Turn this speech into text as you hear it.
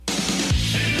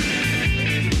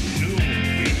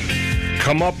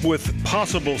come up with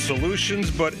possible solutions,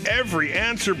 but every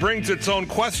answer brings its own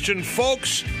question,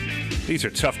 folks. These are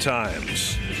tough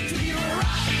times.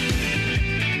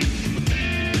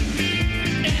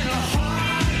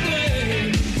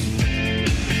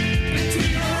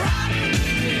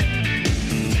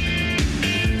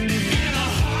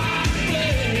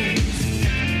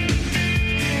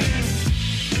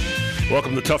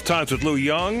 Welcome to Tough Times with Lou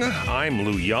Young. I'm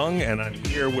Lou Young, and I'm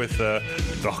here with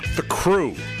the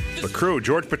crew. The crew,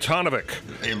 George Potanovic.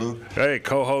 Hey, Lou. Hey,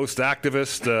 co-host,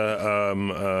 activist,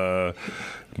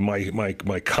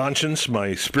 my conscience,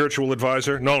 my spiritual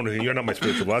advisor. No, you're not my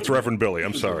spiritual. That's Reverend Billy.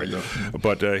 I'm sorry,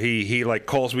 but he like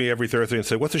calls me every Thursday and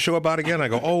say, "What's the show about again?" I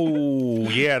go, "Oh,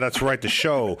 yeah, that's right, the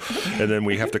show." And then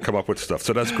we have to come up with stuff.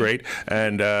 So that's great.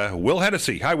 And Will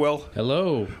Hennessey. Hi, Will.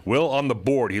 Hello. Will on the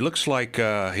board. He looks like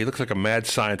a mad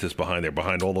scientist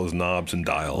behind all those knobs and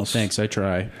dials. Well, thanks. I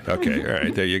try. Okay. All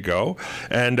right. There you go.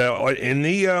 And in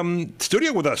the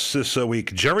studio with us this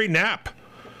week, Jerry Knapp,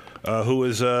 who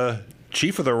is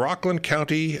Chief of the Rockland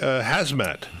County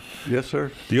Hazmat. Yes,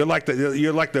 sir. You're like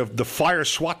the fire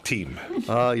SWAT team.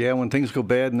 Yeah, when things go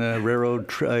bad and the railroad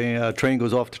train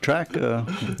goes off the track,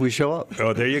 we show up.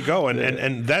 Oh, there you go.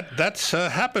 And that's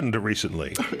happened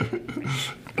recently.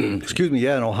 Excuse me.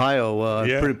 Yeah, in Ohio,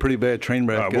 pretty bad train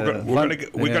wreck.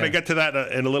 We're gonna get to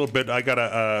that in a little bit. We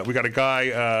got a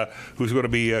guy who's going to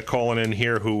be calling in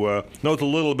here who knows a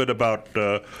little bit about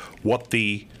what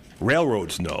the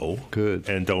railroads know. Good.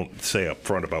 And don't say up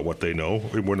front about what they know.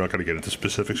 We're not going to get into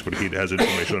specifics, but he has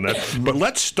information on that. But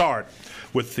let's start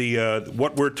with the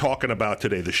what we're talking about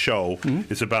today. The show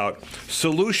is about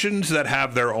solutions that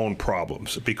have their own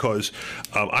problems, because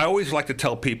I always like to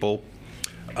tell people,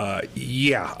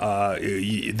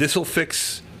 this will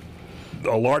fix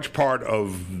a large part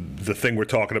of the thing we're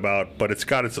talking about, but it's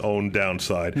got its own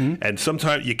downside. And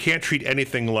sometimes you can't treat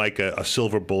anything like a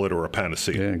silver bullet or a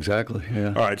panacea. Yeah, exactly. Yeah.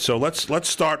 All right, so let's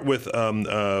start with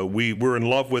we're in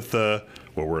love with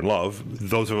we're in love.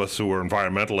 Those of us who are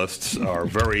environmentalists are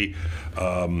very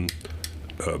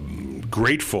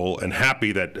grateful and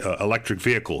happy that electric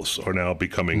vehicles are now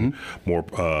becoming more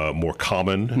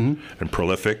common and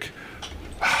prolific.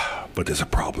 But there's a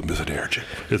problem, isn't there,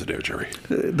 Jerry?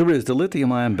 There is. The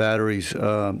lithium-ion batteries,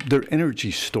 they're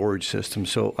energy storage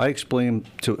systems. So I explain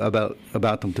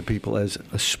about them to people as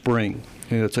a spring.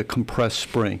 It's a compressed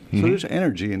spring. So there's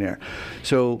energy in there.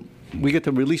 So we get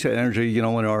to release that energy, in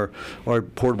our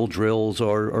portable drills,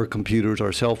 our computers,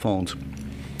 our cell phones.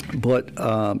 But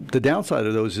the downside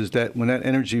of those is that when that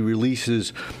energy releases,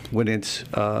 when it's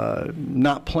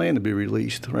not planned to be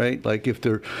released, right? Like if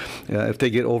they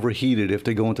get overheated, if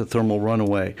they go into thermal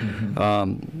runaway,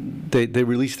 they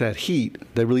release that heat.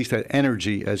 They release that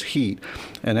energy as heat.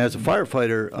 And as a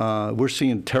firefighter, we're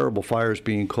seeing terrible fires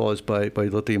being caused by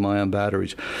lithium-ion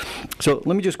batteries. So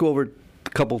let me just go over a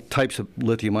couple types of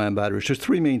lithium-ion batteries. There's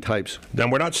three main types. Now,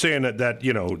 we're not saying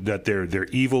that they're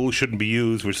evil, shouldn't be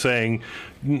used. We're saying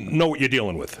know what you're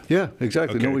dealing with. Yeah,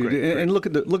 exactly. Okay, know what great, you're and look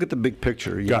at the big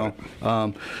picture. Got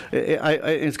it.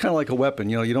 It's kind of like a weapon.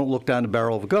 You don't look down the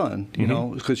barrel of a gun.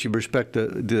 Because you respect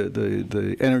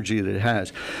the energy that it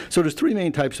has. So there's three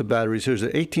main types of batteries. There's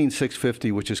an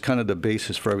 18650, which is kind of the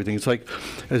basis for everything. It's like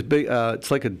as big.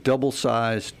 It's like a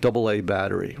double-sized AA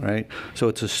battery, right? So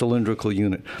it's a cylindrical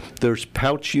unit. There's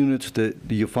pouch units that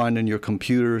you find in your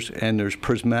computers, and there's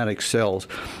prismatic cells.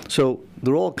 So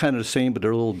they're all kind of the same, but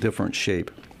they're a little different shape.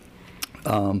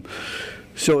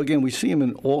 So again, we see them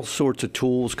in all sorts of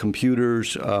tools,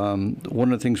 computers. One of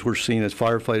the things we're seeing as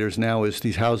firefighters now is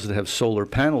these houses that have solar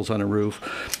panels on the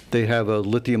roof. They have a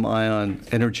lithium-ion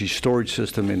energy storage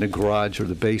system in the garage or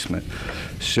the basement.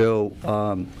 So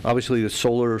obviously the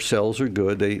solar cells are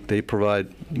good. They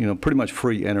provide pretty much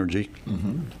free energy.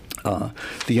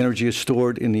 The energy is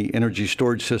stored in the energy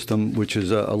storage system, which is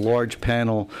a large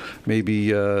panel,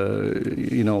 maybe 3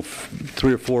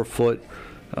 or 4 foot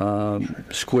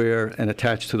square and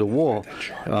attached to the wall.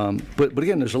 But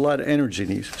again, there's a lot of energy in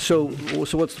these. So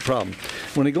what's the problem?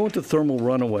 When they go into thermal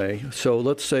runaway, so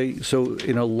let's say,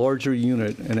 in a larger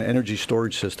unit, in an energy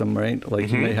storage system, right,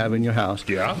 like you may have in your house,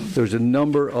 there's a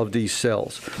number of these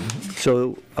cells.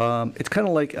 So it's kind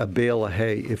of like a bale of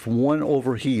hay. If one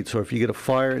overheats, or if you get a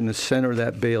fire in the center of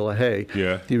that bale of hay,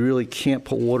 you really can't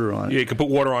put water on it. Yeah, you can put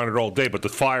water on it all day, but the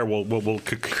fire will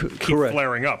keep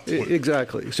flaring up.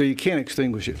 Exactly. So you can't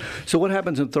extinguish extinguish it. So what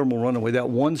happens in thermal runaway? That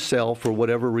one cell, for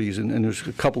whatever reason, and there's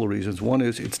a couple of reasons. One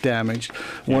is it's damaged.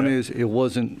 One is it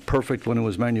wasn't perfect when it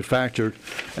was manufactured.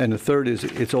 And the third is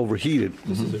it's overheated.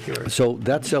 So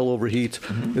that cell overheats.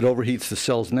 It overheats the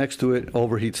cells next to it,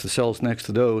 overheats the cells next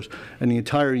to those, and the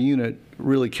entire unit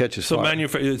really catches fire.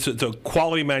 So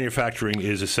quality manufacturing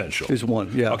is essential. Is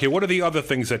one, yeah. Okay, what are the other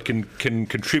things that can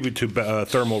contribute to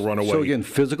thermal runaway? So again,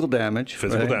 physical damage.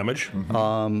 Physical damage.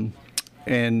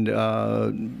 And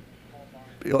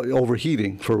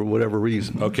overheating for whatever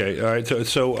reason. Okay, all right.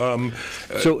 So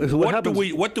what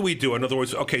do we do? In other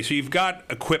words, okay, so you've got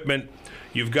equipment,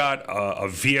 you've got a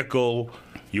vehicle.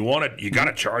 You got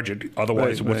to charge it.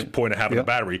 Otherwise, what's the point of having a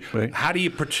battery? Right. How do you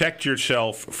protect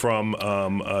yourself from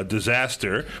a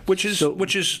disaster, which is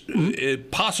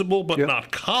possible but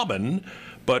not common?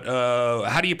 But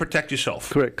how do you protect yourself?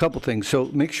 Correct. Couple things. So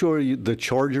make sure the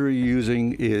charger you're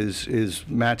using is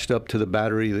matched up to the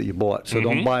battery that you bought. So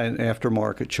don't buy an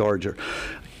aftermarket charger.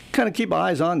 Kind of keep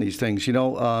eyes on these things.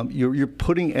 You're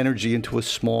putting energy into a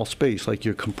small space, like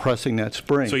you're compressing that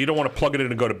spring. So you don't want to plug it in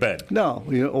and go to bed. No,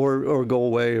 or go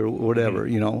away or whatever.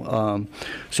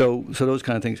 So those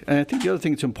kind of things. And I think the other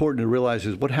thing that's important to realize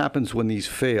is what happens when these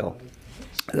fail.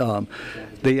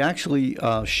 They actually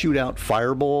shoot out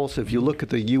fireballs. If you look at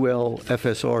the UL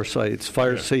FSR site, it's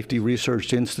Fire Safety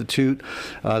Research Institute.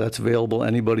 That's available to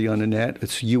anybody on the net.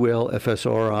 It's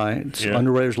ULFSRI. It's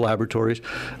Underwriters Laboratories.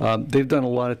 They've done a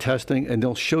lot of testing, and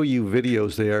they'll show you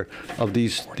videos there of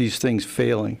these things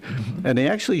failing. And they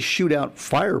actually shoot out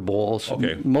fireballs,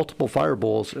 multiple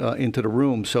fireballs into the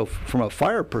room. So from a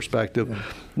fire perspective,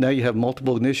 now you have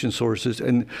multiple ignition sources,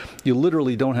 and you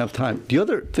literally don't have time. The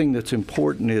other thing that's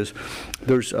important is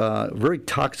there's very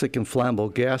toxic and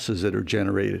flammable gases that are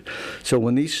generated. So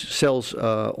when these cells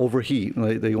overheat,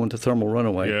 they go into thermal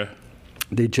runaway.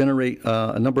 They generate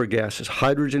a number of gases.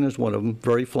 Hydrogen is one of them,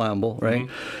 very flammable, right?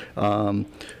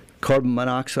 Carbon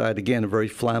monoxide, again, a very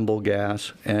flammable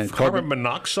gas. And carbon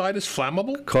monoxide is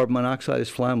flammable? Carbon monoxide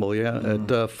is flammable, yeah. At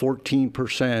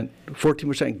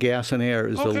 14% gas and air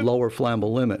is the lower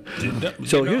flammable limit.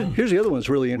 So here's the other one that's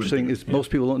really interesting is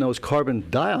most people don't know is carbon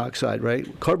dioxide, right?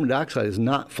 Carbon dioxide is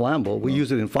not flammable. We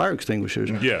use it in fire extinguishers.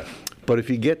 Yeah. But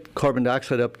if you get carbon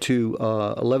dioxide up to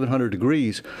 1,100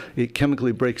 degrees, it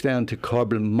chemically breaks down to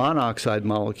carbon monoxide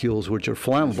molecules, which are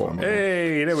flammable.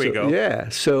 Hey, there we go. Yeah.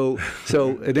 So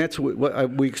and that's what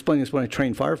we explain this when I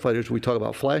train firefighters. We talk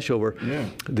about flashover. Yeah.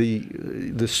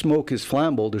 The smoke is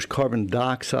flammable. There's carbon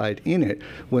dioxide in it.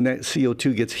 When that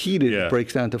CO2 gets heated, it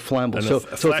breaks down to flammable. And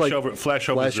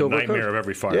flashover is the nightmare of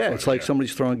every firefighter. Yeah, it's like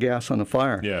somebody's throwing gas on a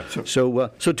fire. Yeah.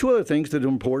 So two other things that are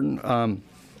important.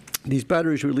 These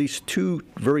batteries release two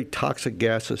very toxic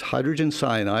gases, hydrogen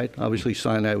cyanide, obviously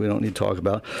cyanide we don't need to talk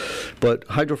about, but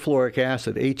hydrofluoric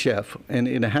acid, HF. And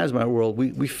in the hazmat world,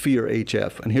 we fear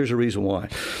HF, and here's the reason why.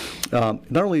 Not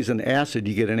only is an acid,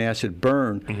 you get an acid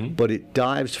burn, but it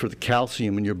dives for the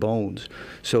calcium in your bones.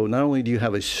 So not only do you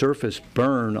have a surface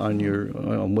burn on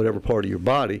on whatever part of your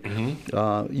body,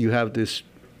 you have this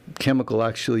chemical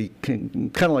actually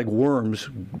kind of like worms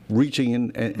reaching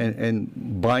in and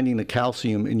binding the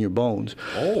calcium in your bones.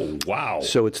 Oh, wow.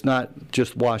 So it's not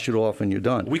just wash it off and you're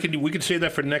done. We could say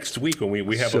that for next week when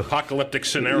we have apocalyptic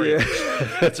scenarios.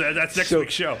 Yeah. That's next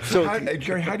week's show. So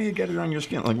Jerry, how do you get it on your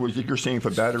skin? Like what you're saying, if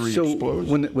a battery explodes?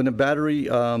 When a battery,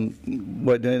 then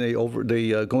they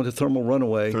go into thermal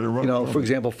runaway. For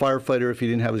example, firefighter, if he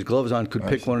didn't have his gloves on, could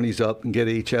pick one of these up and get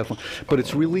HF. But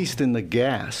it's released in the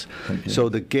gas. So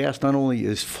the gas not only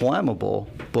is flammable,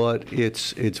 but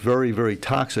it's very, very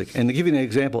toxic. And to give you an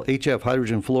example, HF,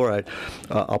 hydrogen fluoride,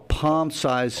 a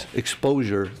palm-size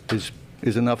exposure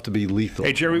is enough to be lethal.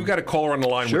 Hey, Jerry, we've got a caller on the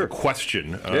line with a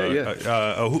question.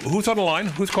 Who's on the line?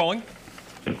 Who's calling?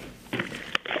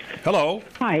 Hello.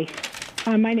 Hi.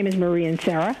 My name is Maria and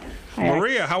Sarah.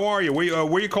 Maria, how are you? Where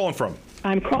are you calling from?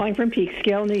 I'm calling from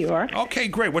Peekskill, New York. Okay,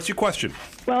 great. What's your question?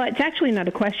 Well, it's actually not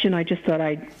a question. I just thought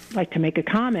I'd like to make a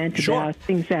comment about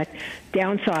things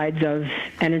downsides of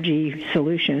energy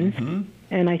solutions.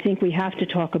 And I think we have to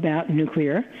talk about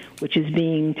nuclear, which is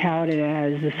being touted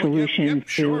as the solution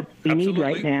we need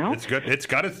right now. It's good. It's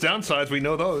got its downsides. We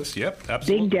know those. Yep,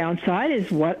 absolutely. Big downside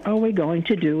is what are we going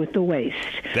to do with the waste?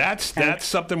 That's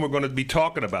something we're going to be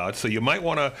talking about. So you might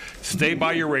want to stay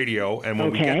by your radio, and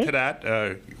when we get to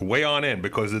that, weigh on in,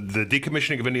 because the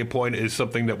decommissioning of Indian Point is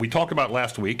something that we talked about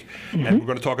last week, and we're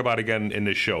going to talk about again in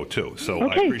this show too. So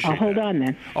I appreciate I'll hold on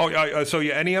then. Oh, so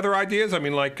any other ideas? I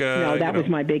mean, like no, that was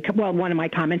my big. Well, one of my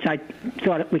comments. I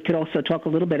thought we could also talk a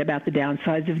little bit about the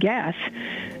downsides of gas.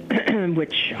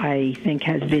 which I think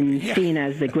has been seen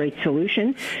as the great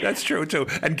solution. That's true too.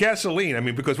 And gasoline. I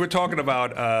mean, because we're talking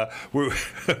about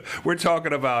we're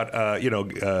talking about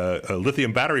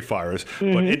lithium battery fires.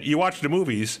 But you watch the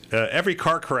movies. Every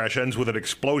car crash ends with an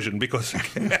explosion because.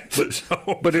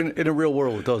 But in the real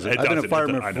world, it doesn't. I've been a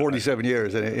fireman for 47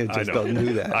 years, and it just doesn't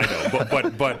do that. I know.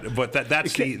 But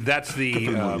that's the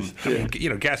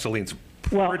gasoline's.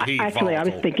 Well, actually, I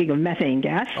was thinking of methane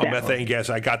gas. Oh, methane gas.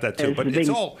 I got that too. But it's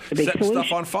all setting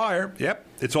stuff on fire. Yep.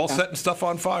 It's all setting stuff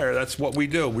on fire. That's what we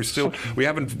do. We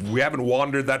haven't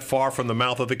wandered that far from the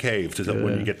mouth of the cave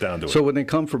when you get down to it. So when they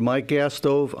come from my gas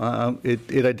stove,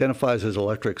 it identifies as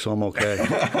electric, so I'm okay.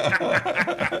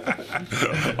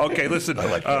 Okay, listen,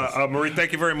 Marie,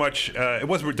 thank you very much.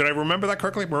 Did I remember that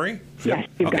correctly, Marie? Yes.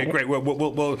 Okay, great.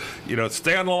 We'll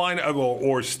stay on the line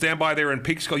or stand by there in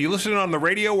Peekskill. You listening on the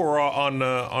radio or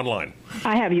online?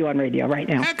 I have you on radio right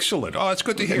now. Excellent. Oh, that's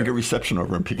good to hear. We get reception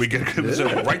over in Peekskill. We get good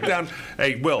reception. Right down.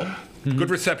 Hey, Will.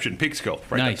 Good reception, Peekskill.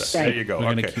 Right nice. There you go.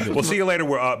 Okay. We'll see you later,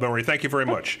 Marie. Thank you very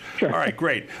much. Sure. All right,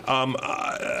 great.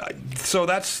 So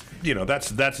that's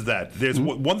that. There's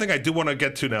one thing I do want to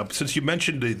get to now, since you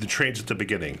mentioned the trains at the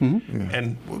beginning,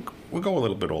 and we'll go a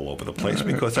little bit all over the place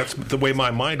because that's the way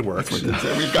my mind works.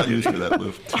 We've got used to that,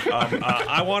 Lou.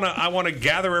 I want to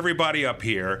gather everybody up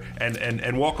here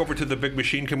and walk over to the big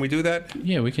machine. Can we do that?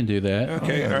 Yeah, we can do that.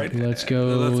 Okay, all right. Let's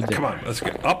go. Come on, let's go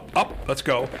up. Let's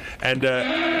go and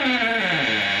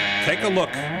take a look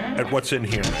at what's in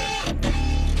here.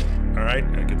 All right,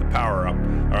 get the power up.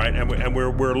 All right, and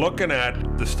we're looking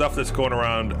at the stuff that's going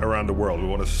around the world. We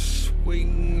want to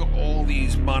swing all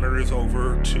these monitors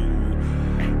over to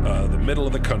the middle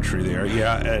of the country there.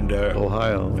 Yeah, and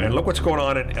Ohio. And look what's going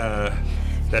on at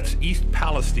that's East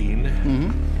Palestine,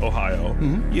 Ohio.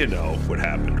 You know what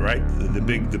happened, right? The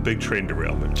big train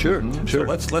derailment. Sure. So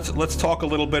let's talk a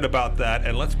little bit about that,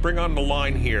 and let's bring on the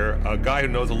line here a guy who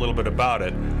knows a little bit about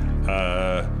it.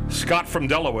 Scott from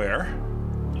Delaware.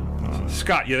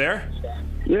 Scott, you there?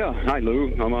 Yeah. Hi,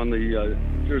 Lou. I'm on the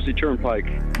Jersey Turnpike.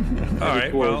 All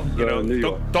right. Well,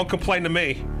 don't complain to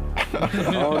me.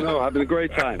 Oh no, having a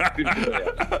great time.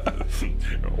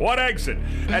 What exit?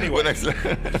 Anyway, What exit?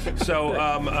 so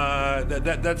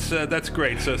that's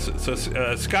great. So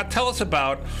Scott, tell us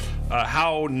about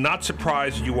how not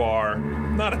surprised you are,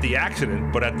 not at the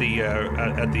accident, but at the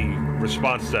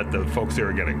response that the folks there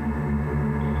are getting.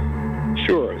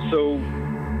 Sure. So,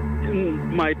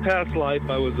 in my past life,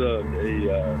 I was a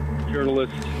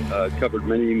journalist. Covered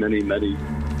many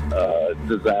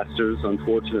disasters,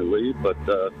 unfortunately, but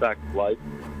fact of life.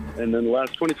 And then the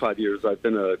last 25 years, I've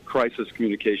been a crisis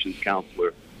communications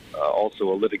counselor, also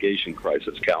a litigation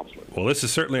crisis counselor. Well, this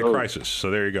is certainly a crisis,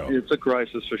 so there you go. It's a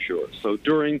crisis for sure. So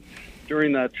during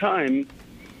that time,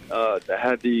 I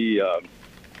had the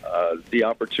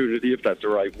opportunity, if that's the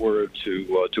right word,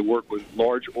 to work with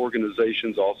large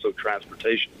organizations, also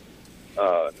transportation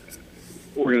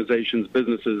organizations,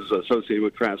 businesses associated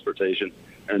with transportation.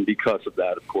 And because of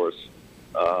that, of course,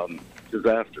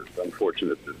 disasters,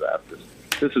 unfortunate disasters.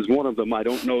 This is one of them. I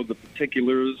don't know all the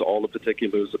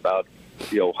particulars about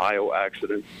the Ohio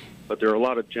accident, but there are a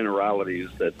lot of generalities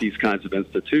that these kinds of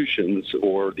institutions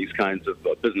or these kinds of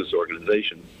business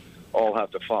organizations all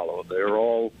have to follow. They're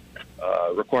all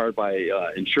required by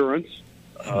insurance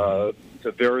to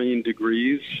varying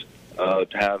degrees to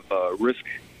have risk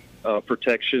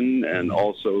protection and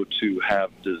also to have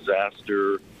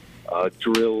disaster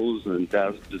drills and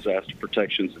disaster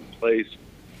protections in place,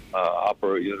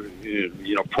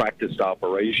 practiced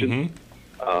operations.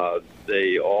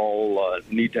 They all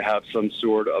need to have some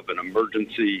sort of an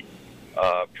emergency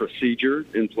procedure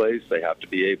in place. They have to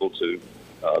be able to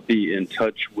be in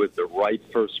touch with the right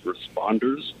first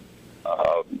responders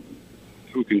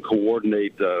who can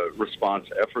coordinate response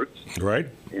efforts. Right.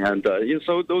 And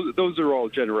so those are all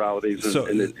generalities,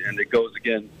 and it goes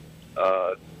again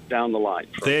down the line.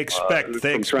 They expect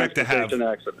to have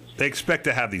accidents. They expect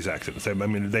to have these accidents. I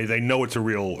mean, they know it's a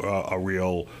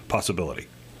real possibility.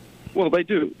 Well, they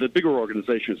do. The bigger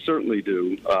organizations certainly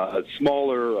do.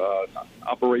 Smaller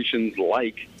operations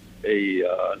like a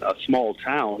small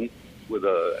town with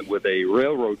a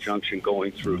railroad junction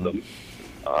going through them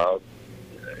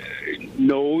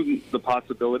know the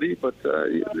possibility, but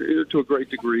to a great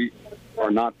degree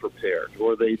are not prepared,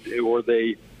 or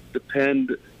they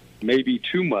depend maybe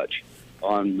too much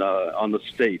on the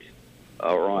state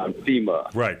or on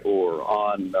FEMA, right, or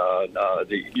on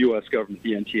the U.S. government,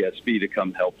 the NTSB, to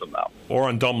come help them out, or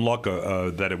on dumb luck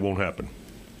that it won't happen.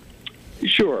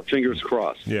 Sure, fingers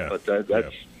crossed. Yeah, but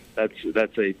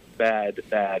that's a bad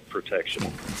protection.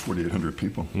 4,800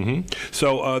 people.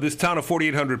 So this town of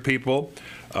 4,800 people,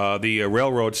 the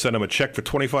railroad sent them a check for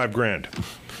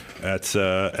 $25,000. That's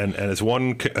and as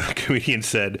one comedian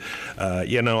said,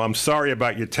 I'm sorry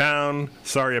about your town,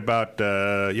 sorry about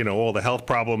all the health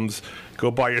problems. Go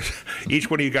buy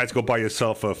each one of you guys go buy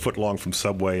yourself a foot long from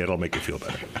Subway. It'll make you feel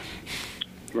better.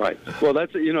 Right. Well,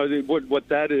 that's what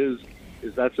that is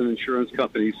that's an insurance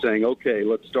company saying, okay,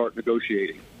 let's start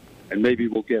negotiating, and maybe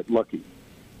we'll get lucky,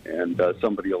 and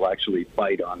somebody will actually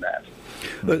bite on that.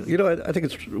 But, I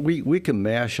think we can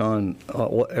mash on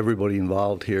everybody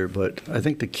involved here, but I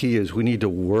think the key is we need to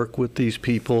work with these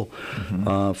people.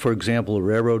 For example, the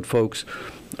railroad folks,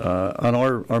 on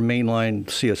our main line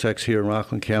CSX here in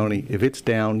Rockland County, if it's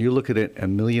down, you look at it, $1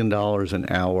 million an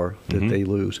hour that they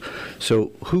lose.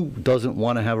 So who doesn't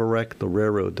want to have a wreck? The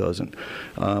railroad doesn't.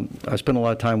 I spend a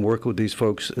lot of time working with these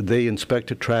folks. They inspect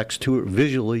the tracks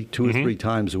visually two or three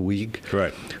times a week.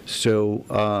 Right.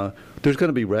 So there's going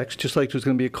to be wrecks, just like there's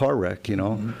going to be a car wreck, You're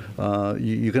going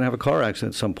to have a car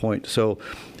accident at some point. So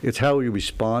it's how we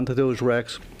respond to those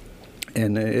wrecks.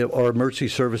 And our emergency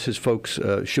services folks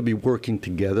should be working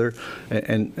together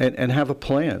and have a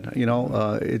plan.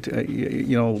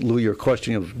 Lou, your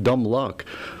question of dumb luck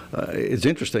is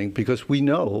interesting because we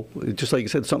know, just like you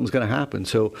said, something's going to happen.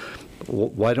 So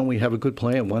why don't we have a good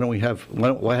plan? Why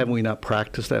haven't we not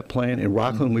practiced that plan? In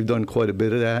Rockland, we've done quite a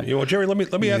bit of that. Jerry, let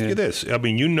me ask you this. I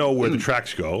mean, where the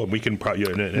tracks go, and we can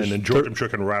probably and George, I'm sure,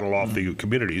 can rattle off the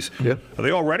communities. Yeah. Are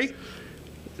they all ready?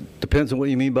 Depends on what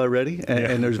you mean by ready,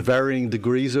 and there's varying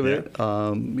degrees of it.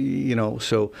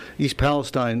 So East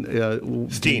Palestine,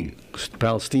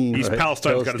 Palestine's got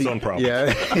its own problems.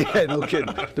 Yeah, no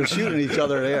kidding. They're shooting each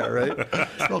other there, right?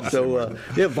 So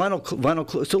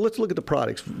vinyl. So let's look at the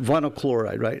products. Vinyl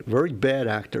chloride, right? Very bad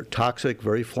actor, toxic,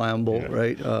 very flammable,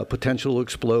 right? Potential to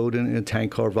explode in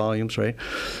tank car volumes, right?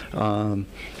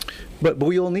 But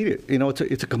we all need it.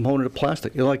 It's a component of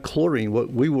plastic. Like chlorine,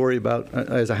 what we worry about,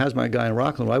 as a hazmat guy in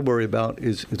Rockland, what I worry about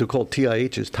is they're called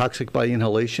TIHs, toxic by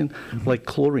inhalation, like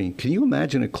chlorine. Can you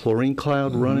imagine a chlorine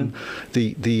cloud running?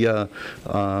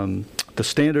 The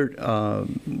standard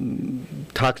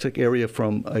toxic area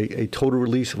from a total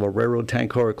release of a railroad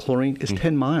tank car of chlorine is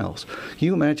 10 miles. Can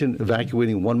you imagine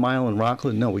evacuating 1 mile in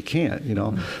Rockland? No, we can't.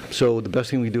 So the best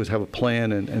thing we can do is have a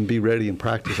plan and be ready and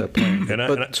practice that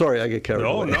plan. Sorry, I get carried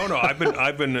away. No.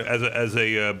 I've been as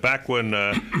a back when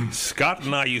Scott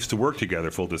and I used to work together.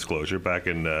 Full disclosure, back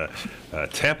in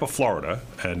Tampa, Florida,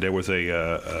 and there was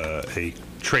a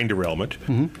train derailment.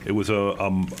 It was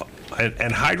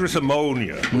anhydrous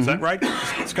ammonia. Was that right,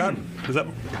 Scott? Was that?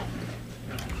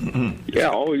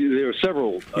 Yeah, there were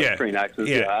several train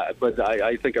accidents. But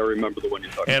I think I remember the one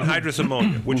you're talking about. Anhydrous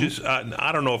ammonia, which is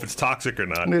I don't know if it's toxic or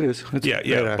not. It is. It's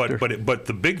but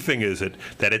the big thing is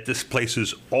that it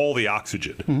displaces all the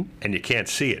oxygen, and you can't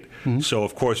see it. So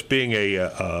of course, being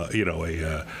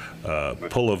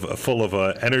full of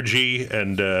energy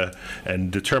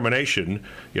and determination,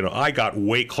 I got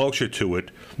way closer to it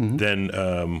than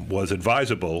was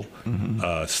advisable,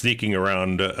 sneaking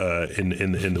around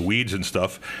in the weeds and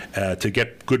stuff to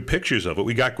get good pictures of it.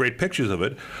 We got great pictures of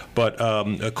it, but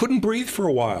couldn't breathe for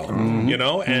a while,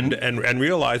 and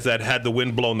realized that had the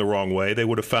wind blown the wrong way, they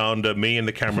would have found me and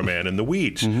the cameraman in the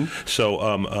weeds. So,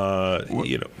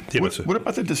 what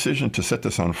about the decision to set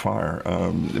this on fire?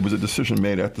 It was a decision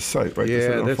made at the site, right?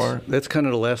 Yeah, that's kind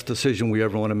of the last decision we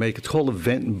ever want to make. It's called a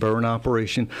vent and burn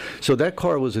operation. So that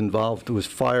car was involved. There was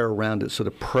fire around it, so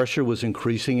the pressure was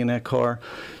increasing in that car.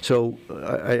 So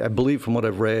I believe from what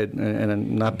I've read,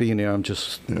 and not being there, I'm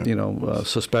just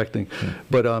suspecting.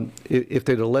 But if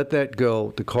they'd have let that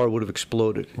go, the car would have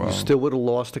exploded. Wow. You still would have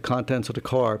lost the contents of the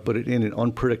car, but in an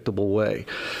unpredictable way.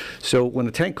 So when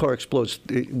a tank car explodes,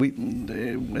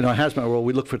 in our hazmat world,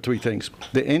 we look for three things.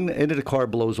 The end of the car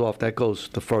blows off. That goes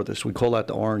the furthest. We call that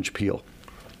the orange peel.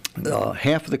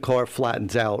 Half of the car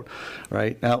flattens out,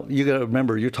 right? Now, you got to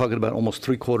remember, you're talking about almost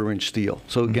 3/4-inch steel.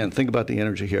 So, again, think about the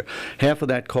energy here. Half of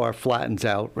that car flattens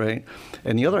out, right?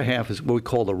 And the other half is what we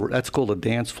call that's called a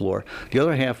dance floor. The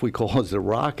other half we call is the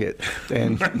rocket.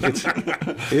 And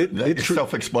it's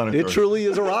self-explanatory. It truly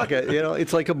is a rocket.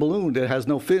 It's like a balloon that has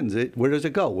no fins. Where does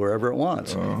it go? Wherever it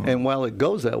wants. Oh. And while it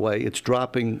goes that way, it's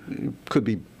dropping, could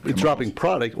be dropping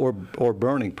product or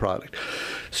burning product.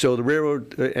 So the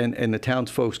railroad and the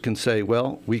townsfolk can say,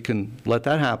 well, we can let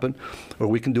that happen, or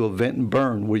we can do a vent and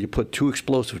burn where you put 2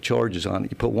 explosive charges on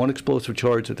it. You put 1 explosive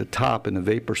charge at the top in the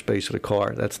vapor space of the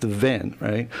car. That's the vent,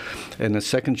 right? And the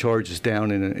second charge is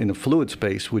down in a fluid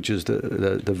space, which is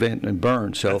the vent and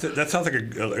burn. So that sounds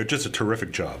like just a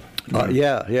terrific job.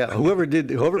 Yeah.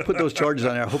 Whoever put those charges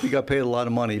on there, I hope he got paid a lot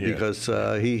of money because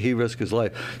he risked his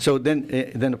life. So then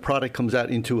the product comes out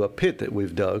into a pit that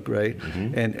we've dug, right?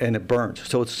 Mm-hmm. And it burns.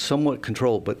 So it's somewhat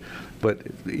controlled, but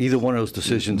either one of those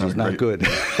decisions is not good.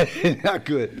 Not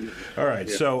good. All right.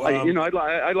 Yeah. So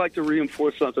I'd like to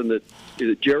reinforce something that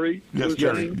Jerry. Yes,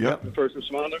 Jerry. Yep. The first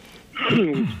responder.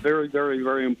 It's very, very,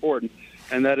 very important.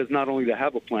 And that is not only to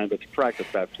have a plan, but to practice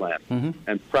that plan,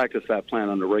 and practice that plan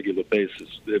on a regular basis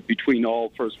between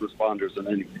all first responders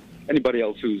and anybody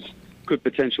else who could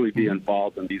potentially be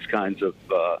involved in these kinds of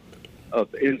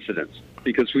incidents.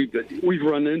 Because we've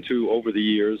run into over the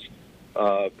years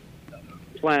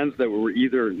plans that were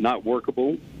either not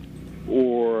workable,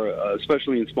 or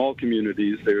especially in small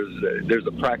communities, there's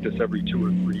a practice every 2 or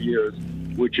 3 years,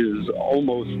 which is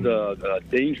almost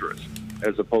dangerous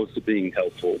as opposed to being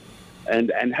helpful.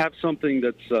 And have something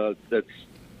that's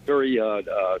very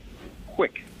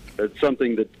quick. It's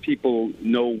something that people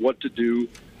know what to do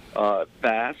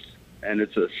fast, and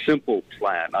it's a simple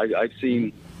plan. I've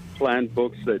seen plan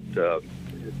books that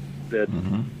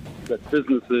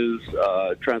businesses,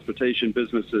 transportation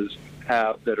businesses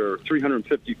have that are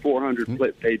 350,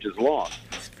 400 pages long.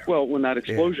 Well, when that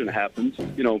explosion happens,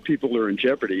 people are in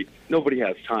jeopardy. Nobody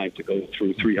has time to go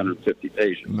through 350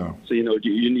 pages. No. So,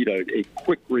 you need a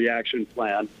quick reaction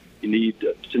plan. You need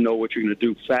to know what you're going to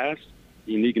do fast.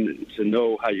 You need to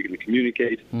know how you're going to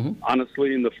communicate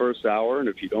honestly in the first hour. And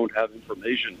if you don't have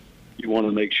information, you want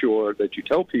to make sure that you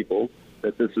tell people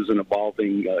that this is an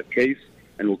evolving case,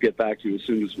 and we'll get back to you as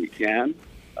soon as we can.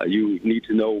 You need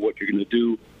to know what you're going to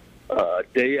do a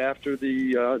day after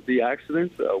the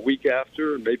accident, a week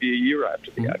after, maybe a year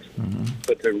after the accident.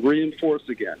 But to reinforce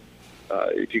again,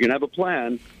 if you can have a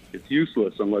plan, it's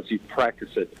useless unless you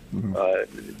practice it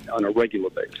on a regular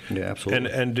basis. Yeah,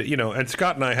 absolutely. And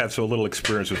Scott and I have so little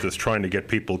experience with this, trying to get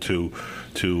people to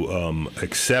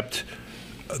accept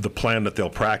the plan that they'll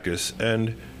practice,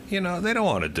 and they don't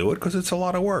want to do it because it's a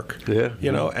lot of work. Yeah.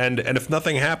 And if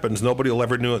nothing happens, nobody will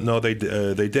ever know they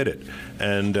did it.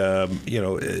 And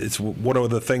it's one of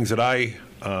the things that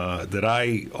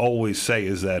I always say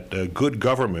is that good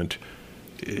government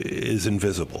is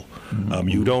invisible.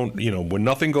 You don't, when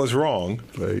nothing goes wrong,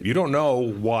 right, you don't know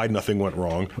why nothing went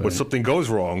wrong. Right. When something goes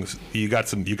wrong, you got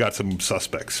some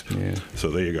suspects. Yeah. So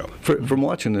there you go. From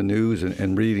watching the news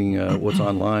and reading what's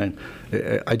online,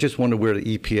 I just wonder where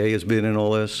the EPA has been in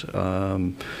all this.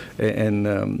 The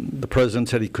president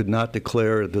said he could not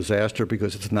declare a disaster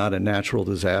because it's not a natural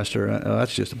disaster.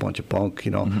 That's just a bunch of bunk.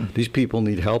 These people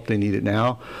need help. They need it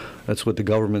now. That's what the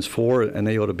government's for, and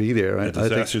they ought to be there. A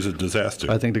disaster's a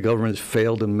disaster. I think the government has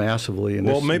failed them massively in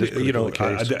this. Well, maybe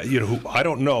case. I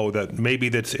don't know that. Maybe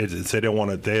it's they don't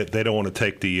want to. They don't want to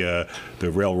take the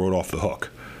railroad off the hook.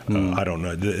 I don't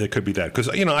know. It could be that because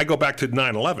I go back to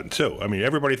 9/11 too. I mean,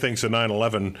 everybody thinks the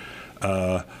 9/11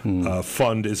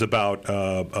 fund is about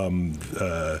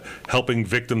helping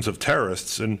victims of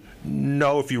terrorists, and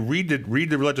no. If you read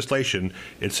the legislation,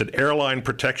 it's an Airline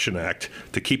Protection Act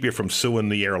to keep you from suing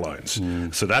the airlines.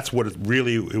 So that's what it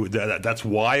really. That's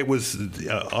why it was.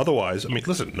 Otherwise, I mean,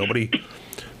 listen, nobody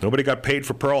got paid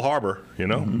for Pearl Harbor,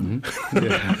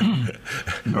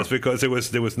 That's because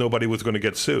there was nobody was going to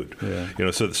get sued.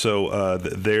 Yeah. So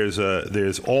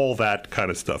there's all that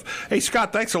kind of stuff. Hey,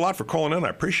 Scott, thanks a lot for calling in. I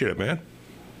appreciate it, man.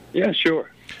 Yeah,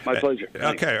 sure. My pleasure.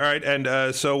 Thanks. Okay, all right.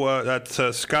 And so that's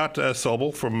Scott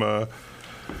Sobel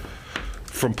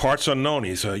from Parts Unknown.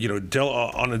 He's on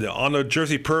the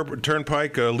Jersey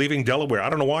Turnpike, leaving Delaware. I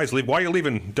don't know why he's leaving. Why are you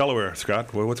leaving Delaware,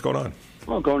 Scott? What's going on?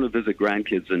 Well, I'm going to visit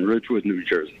grandkids in Ridgewood, New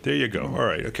Jersey. There you go. All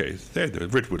right. Okay.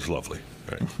 Ridgewood's lovely.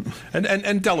 All right.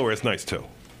 and Delaware's nice too.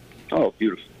 Oh,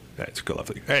 beautiful. That's good,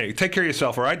 lovely. Hey, take care of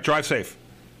yourself. All right. Drive safe.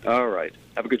 All right.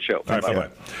 Have a good show. All right. Bye-bye.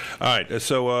 All right.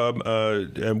 So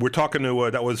and we're talking to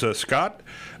that was Scott.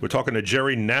 We're talking to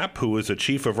Jerry Knapp, who is the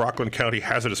chief of Rockland County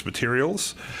Hazardous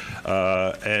Materials,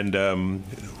 and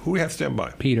who we have stand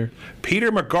by? Peter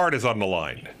McCartt is on the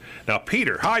line. Now,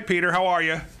 Peter. Hi, Peter. How are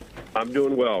you? I'm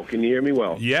doing well. Can you hear me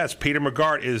well? Yes, Peter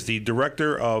McCartt is the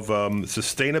Director of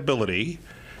Sustainability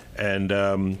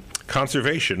and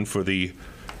Conservation for the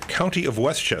County of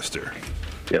Westchester.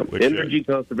 Yep. Energy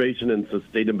conservation and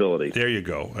sustainability. There you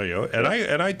go.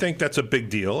 And I think that's a big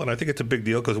deal. And I think it's a big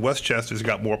deal because Westchester's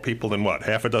got more people than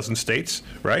half a dozen states,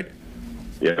 right?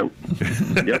 Yeah.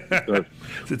 Yep.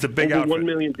 It's a big over outfit. 1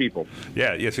 million people.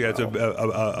 Yeah. Yes. Yeah. It's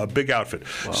a big outfit.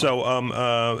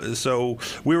 Wow. So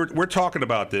we're talking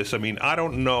about this. I mean, I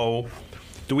don't know.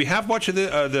 Do we have much of the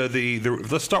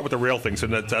let's start with the rail thing. So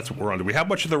that's what we're on. Do we have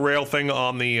much of the rail thing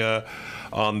on the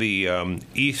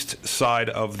east side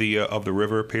of the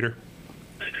river, Peter?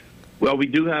 Well, we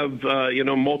do have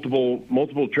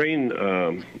multiple train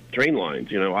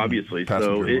lines. Obviously,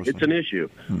 so it's an issue.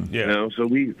 Yeah. So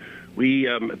we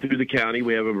through the county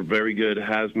we have a very good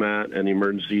hazmat and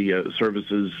emergency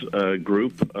services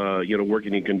group.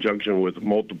 Working in conjunction with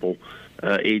multiple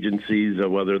agencies,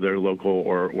 whether they're local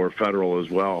or federal as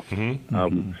well.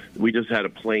 We just had a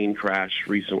plane crash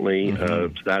recently.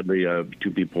 Sadly,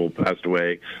 2 people passed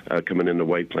away coming into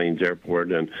White Plains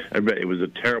Airport, and it was a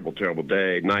terrible, terrible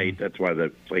night. That's why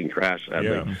the plane crashed,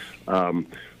 sadly. Yeah.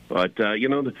 But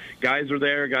the guys are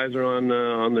there. Guys are on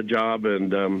the job,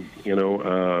 and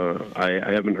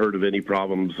I haven't heard of any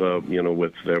problems.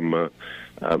 With them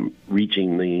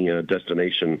reaching the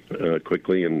destination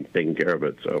quickly and taking care of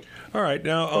it. So all right,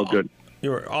 now all good.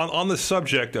 You're on the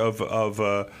subject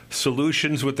of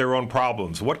solutions with their own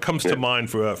problems. What comes to mind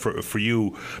for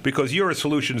you? Because you're a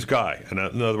solutions guy. In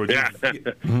other words, yeah,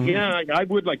 I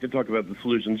would like to talk about the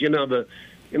solutions.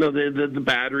 The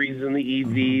batteries and the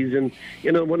EVs, and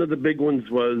one of the big ones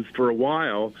was for a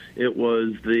while it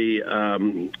was the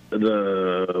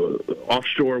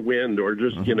offshore wind, or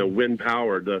just wind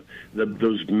power,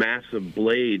 those massive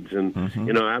blades, and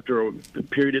after a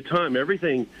period of time,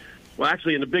 everything. Well,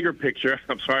 actually, in the bigger picture,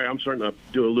 I'm sorry, I'm starting to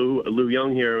do a Lou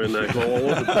Young here and go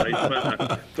all over the place.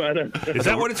 But is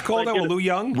that what it's called now, Lou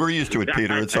Young? We're used to it,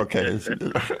 Peter. It's okay.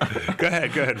 Go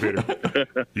ahead, Peter.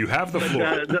 You have the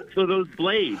floor. So those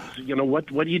blades, what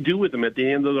do you do with them at the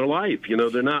end of their life?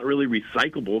 They're not really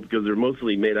recyclable because they're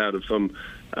mostly made out of some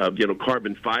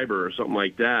carbon fiber or something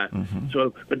like that.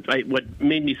 So, what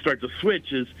made me start to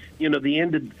switch is, the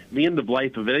end of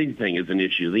life of anything is an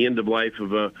issue. The end of life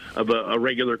of a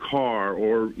regular car,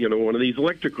 or one of these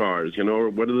electric cars. Or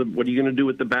what are you going to do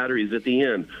with the batteries at the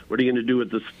end? What are you going to do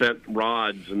with the spent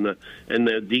rods and the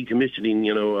decommissioning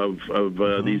of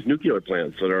these nuclear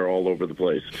plants that are all over the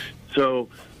place? So.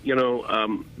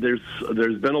 There's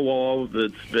been a law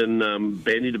that's been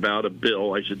bandied about, a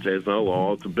bill, I should say. It's not a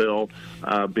law, it's a bill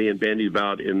being bandied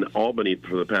about in Albany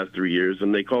for the past 3 years,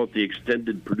 and they call it the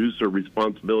Extended Producer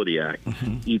Responsibility Act,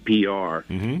 EPR.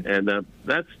 And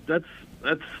that's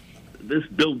this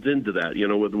builds into that,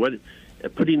 with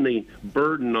putting the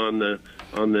burden on the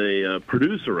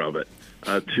producer of it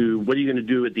to what are you going to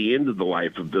do at the end of the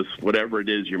life of this, whatever it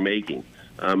is you're making.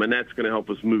 And that's going to help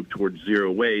us move towards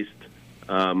zero waste.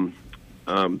 So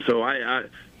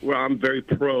I'm very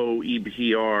pro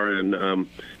EPR, and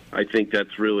I think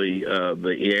that's really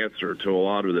the answer to a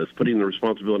lot of this, putting the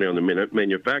responsibility on the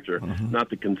manufacturer, not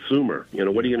the consumer.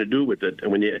 What are you going to do with it?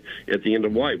 And when at the end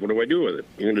of life, what do I do with it?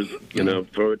 You're going to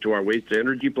just throw it to our waste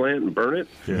energy plant and burn it?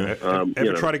 Yeah.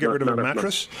 Ever try to get rid of a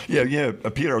mattress? Yeah.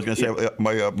 Peter, I was going to say,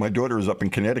 my daughter is up in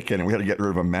Connecticut, and we had to get rid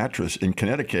of a mattress. In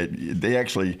Connecticut, they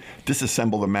actually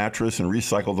disassemble the mattress and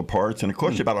recycle the parts, and it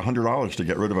costs you about $100 to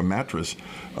get rid of a mattress.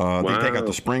 They take out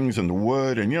the springs and the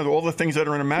wood and all the things that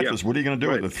are in a mattress. What are you going to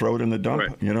do with it? Throw it in the dump,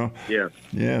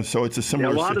 Yeah, so it's a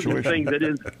similar situation. A lot of the things that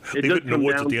is, it does come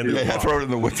down to... throw it in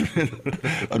the woods.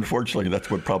 Unfortunately, that's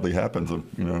what probably happens,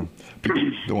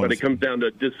 But it comes down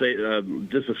to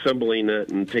disassembling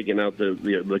it and taking out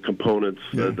the components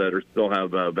that still have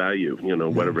value,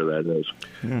 whatever that is.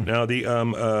 Now, these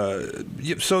that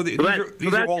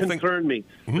are all concerned me.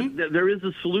 There is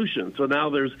a solution. So now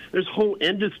there's whole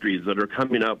industries that are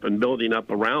coming up and building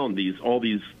up around all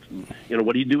these.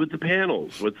 What do you do with the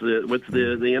panels? What's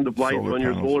the end of life on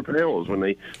your solar panels when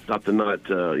they stop to not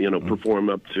perform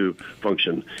up to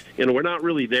function? We're not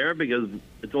really there because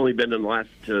it's only been in the last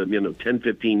 10,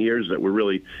 15 years that we're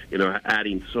really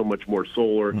adding so much more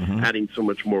solar, adding so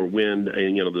much more wind,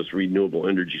 and this renewable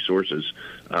energy sources.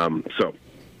 So.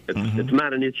 It's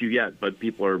not an issue yet, but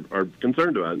people are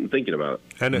concerned about it and thinking about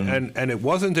it. And it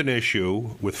wasn't an issue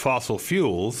with fossil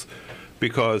fuels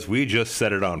because we just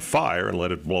set it on fire and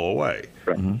let it blow away.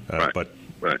 But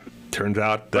turns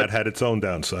out that had its own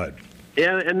downside.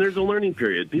 Yeah, and there's a learning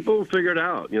period. People will figure it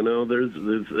out.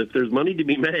 If there's money to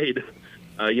be made,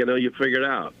 you figure it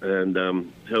out.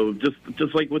 And so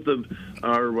just like with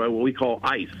our what we call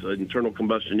ICE, internal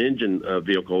combustion engine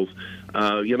vehicles,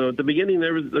 at the beginning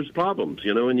there's problems,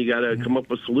 and you got to come up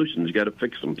with solutions. You got to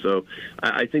fix them. So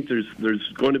I think there's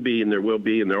going to be, and there will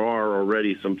be, and there are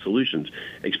already some solutions,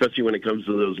 especially when it comes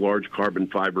to those large carbon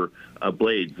fiber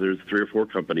blades. There's 3 or 4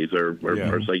 companies that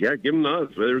are saying, yeah, give them to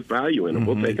us. There's value in them.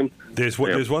 We'll take them. There's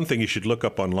one thing you should look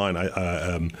up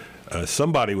online.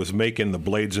 Somebody was making the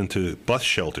blades into bus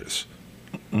shelters.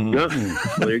 Yeah,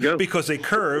 there you go. Because they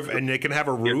curve and they can have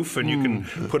a roof and you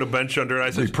can put a bench under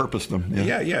it. They repurpose them.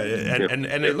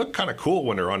 And they look kind of cool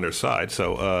when they're on their side.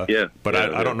 So,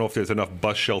 I don't know if there's enough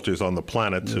bus shelters on the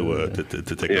planet to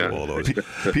take up all those.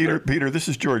 Peter, this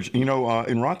is George.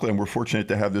 In Rockland, we're fortunate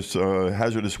to have this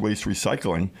hazardous waste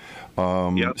recycling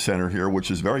center here,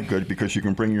 which is very good because you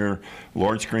can bring your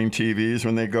large screen TVs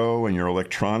when they go, and your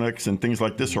electronics and things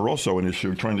like this are also an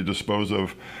issue, trying to dispose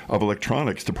of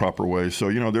electronics the proper way. So,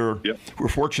 we're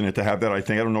fortunate to have that. I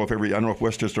don't know if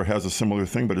Westchester has a similar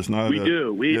thing, but it's not. We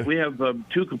do. We have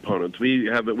 2 components.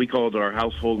 We call it our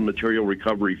Household Material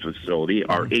Recovery Facility,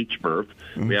 our HMRF.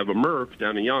 We have a MRF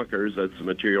down in Yonkers. That's a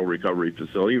material recovery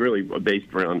facility, really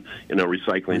based around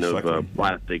recycling of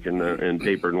plastic and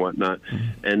paper and whatnot.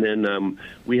 And then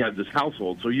we have this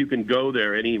household, so you can go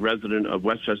there. Any resident of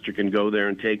Westchester can go there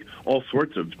and take all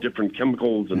sorts of different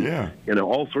chemicals and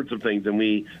all sorts of things, and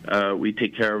we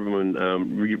take care of them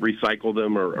and recycle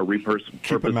them or repurpose them.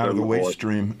 Keep them out of the waste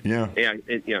stream. Yeah.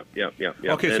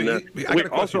 Okay, and, we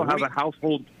also have a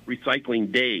household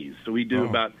recycling days, so we do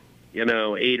about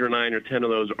 8 or 9 or 10 of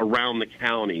those around the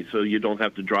county, so you don't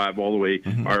have to drive all the way.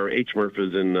 Our HMRF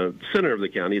is in the center of the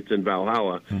county; it's in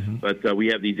Valhalla, but we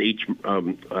have these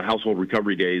household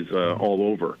recovery days all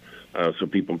over, so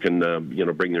people can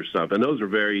bring their stuff, and those are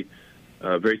very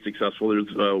successful.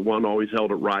 There's one always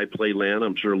held at Rye Playland.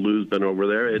 I'm sure Lou's been over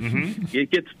there.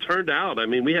 It gets turned out. I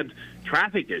mean, we had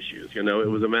traffic issues. It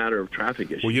was a matter of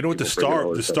traffic issues. Well, you know what the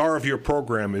star of your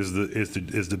program is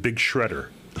the big shredder.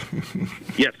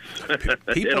 Yes,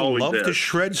 people love to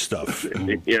shred stuff.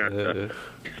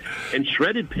 And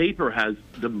shredded paper has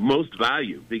the most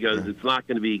value because it's not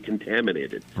going to be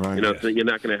contaminated. Right. So you're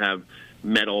not going to have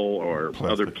metal or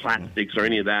other plastics or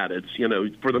any of that. It's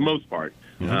for the most part.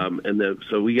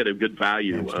 So we get a good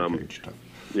value.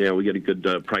 We get a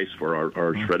good price for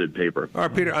our shredded paper. All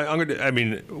right, Peter.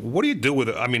 What do you do with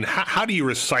it? I mean, how do you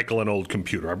recycle an old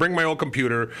computer? I bring my old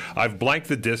computer. I've blanked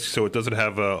the disk so it doesn't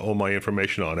have all my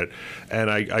information on it, and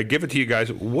I give it to you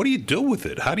guys. What do you do with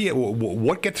it?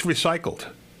 What gets recycled?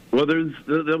 Well,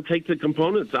 they'll take the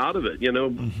components out of it,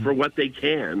 for what they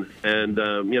can, and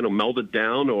melt it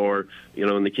down, or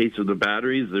in the case of the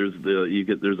batteries,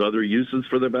 there's other uses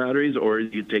for the batteries, or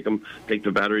you take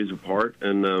the batteries apart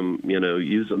and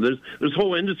use them. There's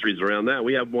whole industries around that.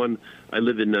 We have one. I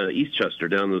live in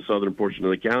Eastchester, down in the southern portion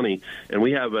of the county, and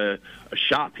we have a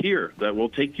shop here that will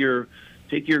take your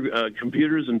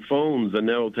computers and phones, and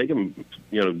they'll take them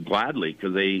gladly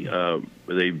because they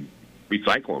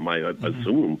recycle them, I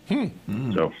assume.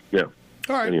 So, yeah.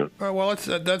 All right. Anyway. Well,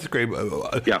 that's great.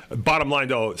 Bottom line,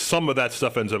 though, some of that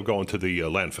stuff ends up going to the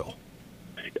landfill.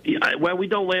 Yeah, well, we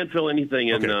don't landfill anything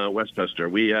in Westchester.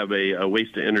 We have a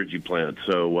waste-to-energy plant.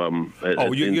 So,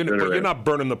 you're not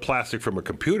burning the plastic from a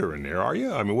computer in there, are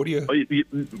you? I mean, what do you?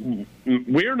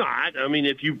 We're not. I mean,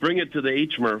 if you bring it to the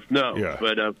HMRF, no. Yeah.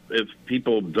 But if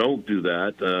people don't do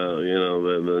that,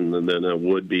 then it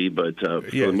would be. But so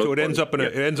it ends up in a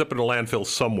landfill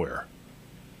somewhere.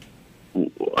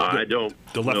 I don't.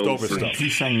 The leftover stuff.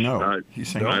 He's saying no. I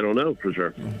don't know for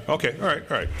sure. Okay. All right.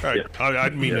 Yeah.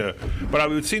 But it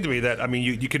would seem to me that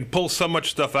you can pull so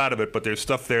much stuff out of it, but there's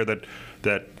stuff there that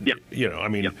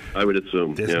I would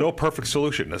assume there's no perfect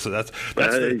solution. That's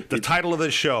the title of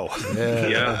this show.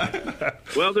 Yeah.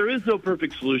 Well, there is no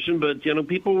perfect solution, but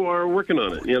people are working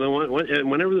on it.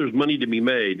 Whenever there's money to be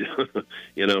made,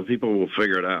 people will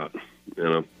figure it out.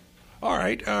 All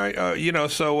right.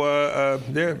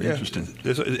 Interesting.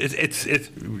 It's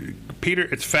Peter.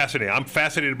 It's fascinating. I'm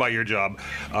fascinated by your job.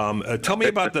 Tell me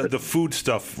about the food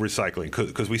stuff recycling,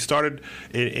 because we started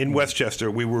in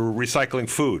Westchester. We were recycling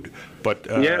food, but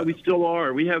we still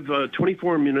are. We have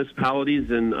 24 municipalities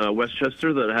in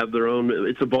Westchester that have their own.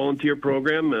 It's a volunteer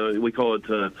program. We call it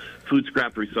food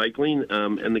scrap recycling,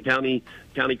 and the county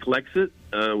collects it.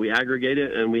 We aggregate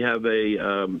it, and we have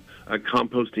a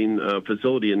composting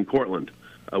facility in Cortland.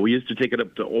 We used to take it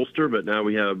up to Ulster, but now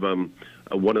we have one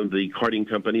of the carting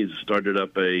companies started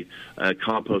up a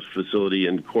compost facility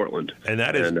in Cortland. And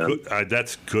that is good.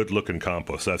 That's good-looking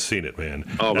compost. I've seen it, man.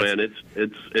 Oh, man,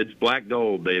 it's black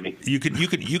gold, baby. You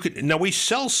could. Now we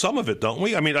sell some of it, don't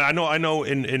we? I mean, I know.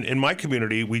 In my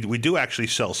community, we do actually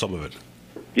sell some of it.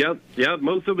 Yeah,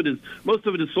 most of it is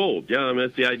sold. Yeah, I mean,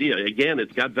 that's the idea. Again,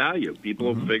 it's got value.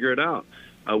 People will figure it out.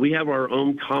 We have our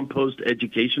own compost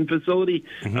education facility.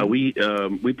 We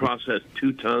process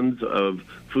 2 tons of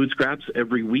food scraps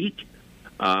every week,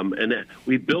 and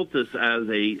we built this as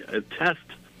a test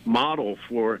model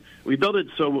we built it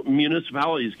so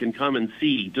municipalities can come and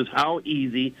see just how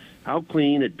easy, how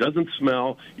clean, it doesn't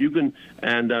smell. These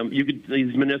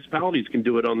municipalities can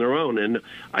do it on their own. And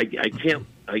I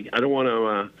don't want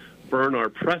to burn our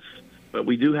press, but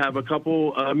we do have a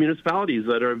couple municipalities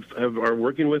that are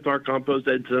working with our Compost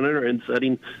Ed Center and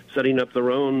setting up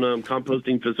their own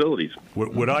composting facilities.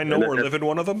 Would I know or live in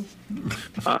one of them?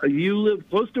 You live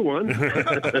close to one.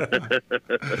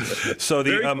 So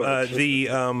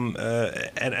and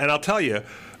I'll tell you,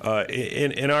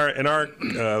 in our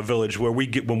village when we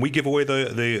give away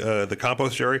the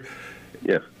compost, Jerry.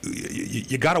 Yeah,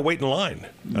 you got to wait in line.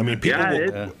 I mean,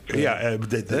 people.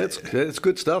 That's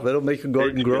good stuff. It'll make your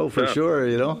garden grow for sure.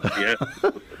 You know. Yeah,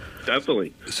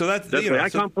 definitely. So that's I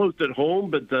compost at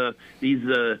home, but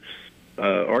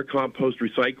our compost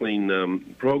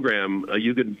recycling program,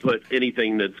 you can put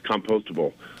anything that's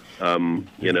compostable.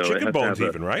 Chicken bones,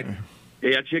 even, right?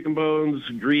 Yeah, chicken bones,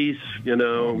 grease,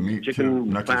 meat,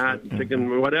 chicken fat,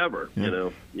 chicken whatever,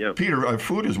 Yeah. Peter,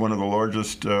 food is one of the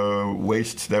largest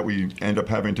wastes that we end up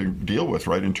having to deal with,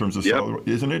 right? In terms of solid,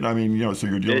 isn't it? I mean, so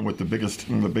you're dealing with one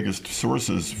of the biggest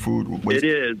sources, food waste. It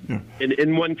is. Yeah.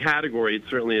 In one category, it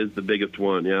certainly is the biggest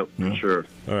one. Yeah, for sure.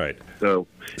 All right. So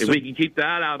if we can keep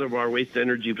that out of our waste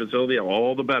energy facility,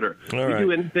 all the better. We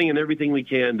do anything and everything we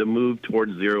can to move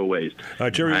towards zero waste.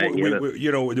 Jerry,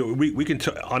 we can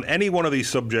on any one of these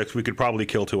subjects, we could probably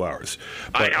kill 2 hours.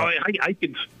 But, I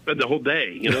could spend the whole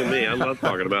day. You know me, I love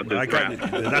talking about this crap.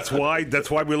 That's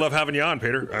why we love having you on,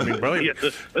 Peter. I mean, brilliant.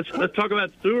 Let's talk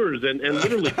about sewers and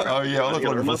literally.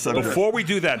 Before we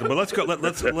do that, but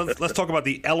let's talk about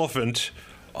the elephant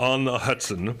on the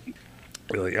Hudson.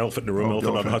 The elephant in the room,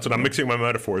 elephant on the Hudson. I'm mixing my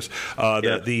metaphors.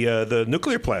 The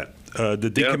nuclear plant.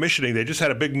 The decommissioning, they just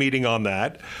had a big meeting on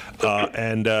that,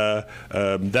 and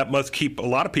that must keep a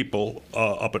lot of people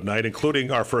up at night,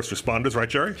 including our first responders, right,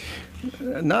 Jerry?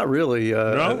 Not really.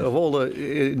 Of all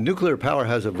the nuclear power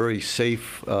has a very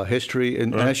safe history,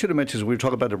 and I should have mentioned, we were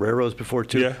talking about the railroads before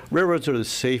too. Yeah. Railroads are the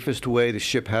safest way to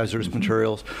ship hazardous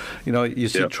materials. You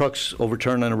see trucks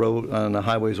overturned on the road on the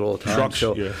highways all the time.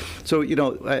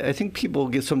 So I think people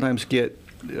sometimes get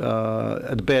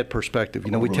a bad perspective.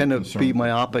 We tend to be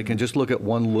myopic and just look at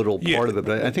one little part of it.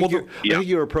 But I think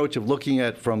your approach of looking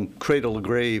at from cradle to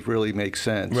grave really makes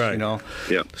sense. Right.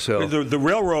 So the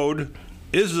railroad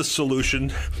is the solution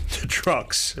to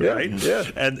trucks, right? Yeah.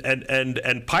 And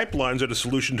pipelines are the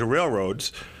solution to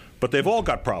railroads. But they've all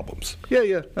got problems.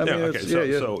 Yeah.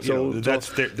 So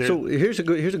here's a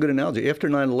good analogy. After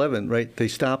 9/11, right, they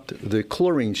stopped the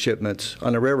chlorine shipments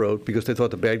on the railroad because they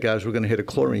thought the bad guys were going to hit a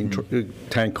chlorine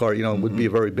tank car. It would be a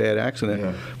very bad accident.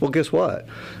 Yeah. Well, guess what?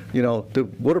 The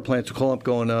water plants will call up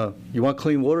going, you want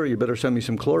clean water? You better send me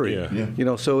some chlorine.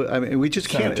 Yeah. So I mean, we just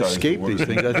can't escape these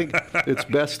things. I think it's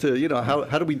best to,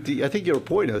 how do we? I think your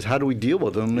point is, how do we deal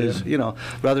with them? Is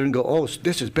rather than go, oh,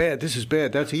 this is bad,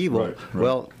 that's evil. Right.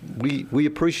 Well, we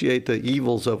appreciate the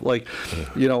evils of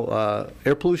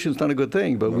air pollution is not a good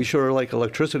thing, but we sure like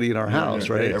electricity in our house,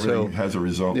 right? Everything has a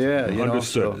result. Yeah,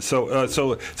 understood.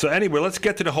 So anyway, let's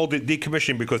get to the whole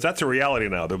decommissioning, because that's a reality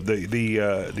now. The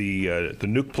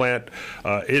nuke plant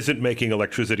isn't making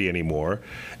electricity anymore,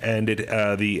 and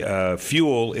the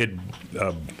fuel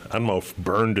I don't know if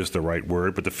burned is the right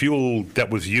word, but the fuel that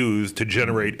was used to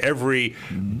generate every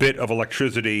bit of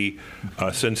electricity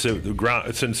since the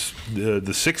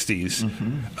 60s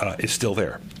is still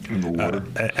there,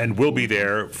 and will be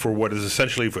there for what is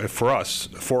essentially for us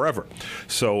forever.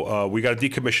 So we got to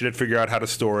decommission it, figure out how to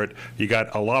store it. You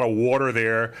got a lot of water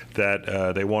there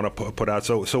that they want to put out.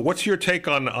 So what's your take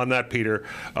on that, Peter,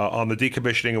 on the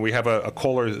decommissioning? And we have a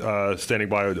caller standing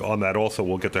by on that also.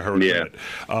 We'll get to her in a minute.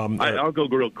 I'll go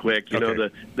real quick.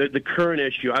 The current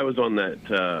issue. I was on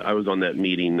that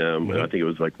meeting. I think it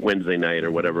was like Wednesday night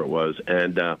or whatever it was,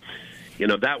 and.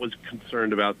 That was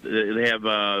concerned about. They have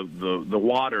the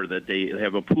water that they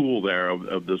have a pool there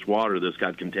of this water that's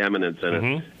got contaminants in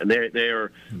it, and they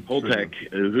are Holtec,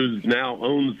 who now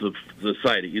owns the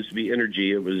site. It used to be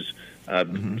Energy. It was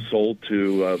sold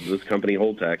to this company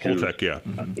Holtec. Holtec,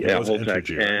 Holtec,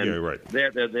 and right.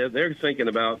 They're thinking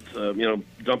about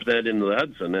dumping that into the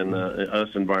Hudson, and us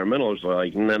environmentalists are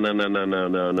like,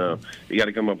 no, you got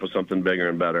to come up with something bigger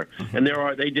and better. And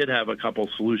they did have a couple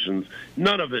solutions.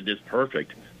 None of it is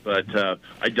perfect, but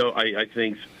I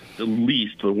think the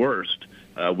worst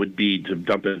would be to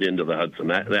dump it into the Hudson.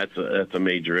 That's a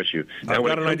major issue. Now, I've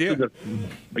got an idea.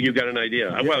 You've got an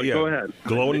idea. Well, go ahead.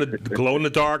 Glow in the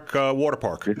dark water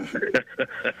park.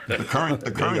 The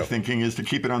current thinking is to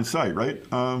keep it on site, right?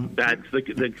 That's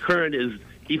the current is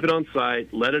keep it on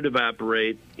site, let it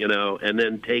evaporate, and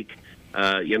then take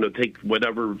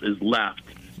whatever is left.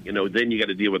 Then you got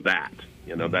to deal with that.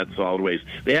 That's solid waste.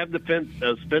 They have the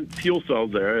spent fuel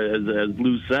cells there, as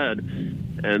Lou said,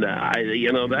 and that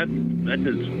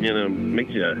just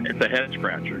makes it's a head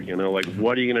scratcher. Like,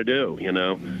 what are you going to do?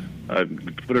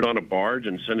 Put it on a barge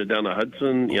and send it down the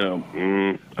Hudson.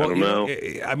 I don't know.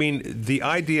 I mean, the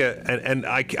idea, and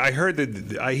I heard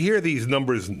that I hear these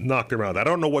numbers knocked around. I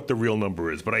don't know what the real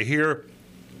number is, but I hear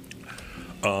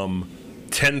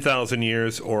 10,000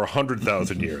 years or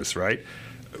 100,000 years, right?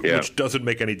 Yeah. Which doesn't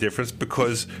make any difference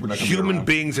because human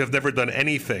beings have never done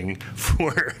anything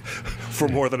for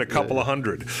more than a couple of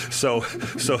hundred. So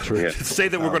to say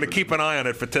that we're going to keep an eye on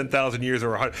it for 10,000 years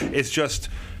or 100, it's just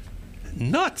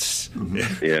nuts.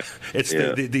 Yeah, it's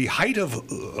the height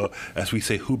of, as we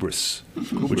say, hubris,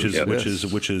 which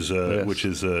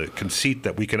is a conceit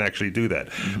that we can actually do that.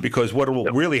 Because what will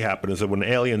really happen is that when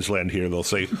aliens land here, they'll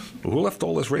say, well, "Who left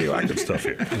all this radioactive stuff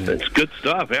here?" That's good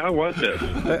stuff. Yeah, I want this.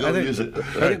 I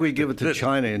think we give it to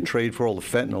China and trade for all the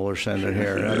fentanyl we're sending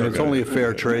here. I mean, it's only a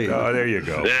fair trade. Oh, there you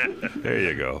go. There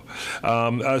you go.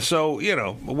 So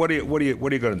what are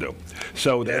you going to do?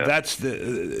 So that's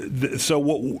so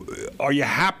what. Are you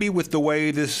happy with the way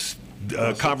this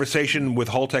conversation with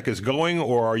Holtec is going,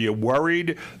 or are you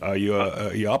worried? Are you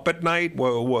up at night?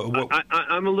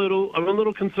 I'm a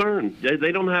little concerned.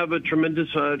 They don't have a tremendous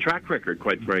track record,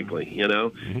 quite frankly. And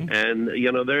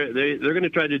they're going to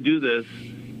try to do this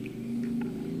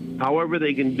however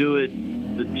they can do it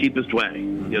the cheapest way.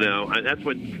 And that's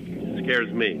what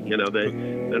scares me.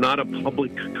 They're not a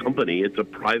public company; it's a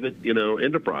private,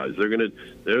 enterprise.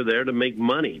 They're there to make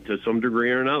money to some degree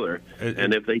or another.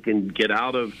 And if they can get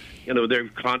out of, they're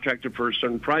contracted for a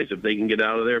certain price. If they can get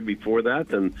out of there before that,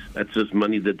 then that's just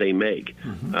money that they make.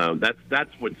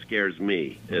 That's what scares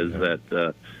me is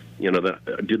that.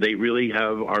 Do they really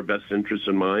have our best interests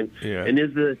in mind? Yeah. And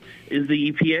is the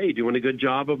EPA doing a good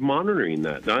job of monitoring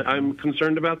that? I'm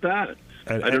concerned about that.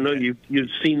 I don't know.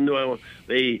 You've seen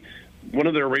one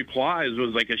of their replies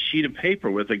was like a sheet of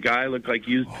paper with a guy looked like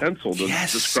used pencil to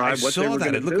describe what they were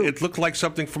going to do. It looked like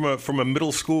something from a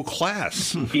middle school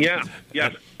class. Yeah,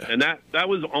 and that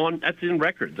was that's in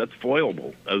record. That's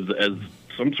foilable as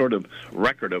some sort of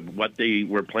record of what they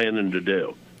were planning to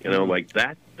do. Like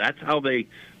that. That's how they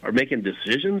are making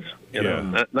decisions.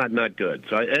 Not good.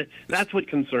 So that's what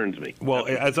concerns me. Well,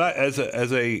 as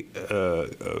a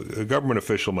government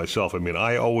official myself, I mean,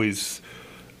 I always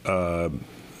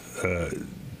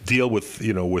deal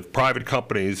with private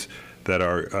companies that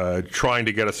are trying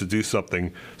to get us to do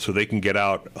something so they can get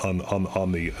out on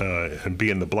the and be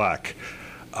in the black.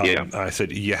 I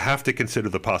said you have to consider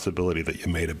the possibility that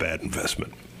you made a bad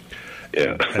investment.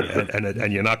 Yeah,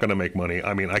 and you're not going to make money.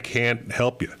 I mean, I can't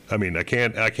help you. I mean, I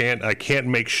can't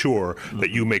make sure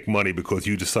that you make money because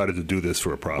you decided to do this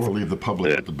for a profit. Or leave the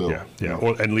public with the bill.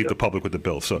 And leave the public with the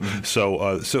bill. So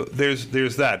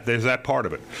there's that part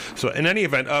of it. So in any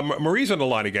event, Marie's on the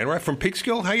line again, right, from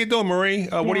Peekskill. How you doing, Marie?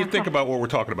 What do you think about what we're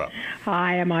talking about?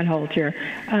 Hi, I'm on hold here.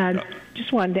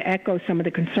 Just wanted to echo some of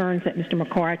the concerns that Mr.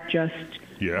 McCartt just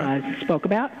spoke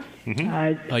about.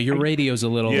 Your radio's a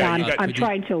little... I'm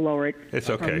trying to lower it. It's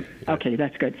okay. Okay,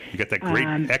 that's good. You got that great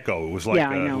echo. It was like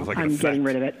I know. It was like I'm getting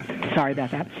rid of it. Sorry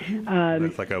about that.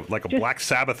 It's like a Black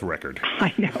Sabbath record.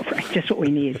 I know, right? Just what we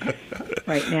need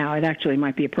right now. It actually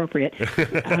might be appropriate.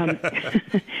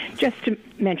 Just to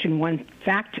mention one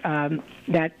fact,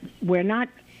 that we're not...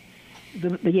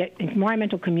 The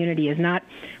environmental community is not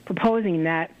proposing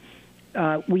that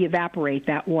we evaporate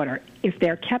that water. If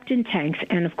they're kept in tanks,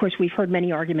 and of course we've heard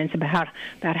many arguments about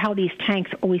how these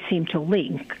tanks always seem to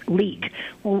leak.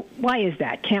 Well, why is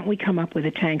that? Can't we come up with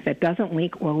a tank that doesn't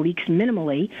leak or leaks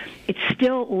minimally? It's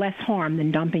still less harm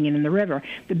than dumping it in the river.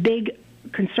 The big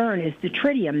concern is the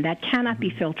tritium that cannot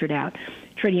be filtered out.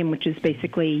 Tritium, which is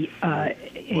basically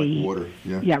water,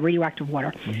 radioactive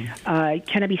water,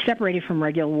 cannot be separated from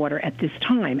regular water at this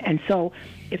time. And so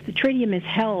if the tritium is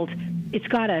held, it's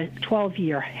got a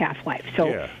 12-year half-life.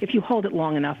 So if you hold it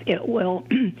long enough, it will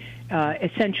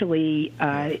essentially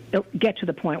get to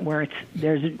the point where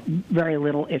there's very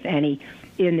little, if any,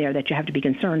 in there that you have to be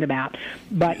concerned about.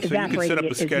 But evaporating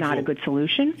it is not a good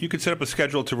solution. You could set up a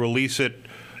schedule to release it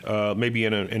maybe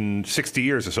in 60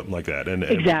 years or something like that.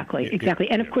 Exactly.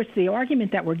 And, of course, the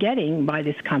argument that we're getting by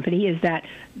this company is that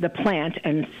the plant,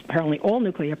 and apparently all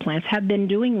nuclear plants, have been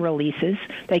doing releases,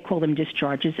 they call them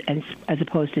discharges as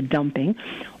opposed to dumping,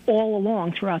 all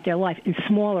along throughout their life in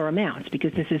smaller amounts,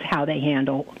 because this is how they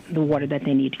handle the water that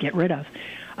they need to get rid of.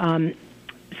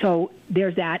 So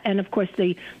there's that. And, of course,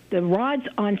 the rods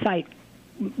on site,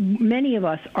 many of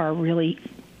us are really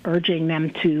urging them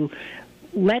to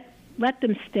let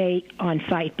them stay on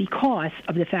site because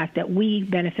of the fact that we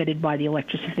benefited by the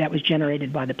electricity that was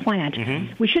generated by the plant.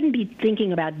 Mm-hmm. We shouldn't be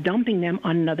thinking about dumping them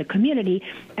on another community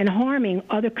and harming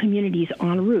other communities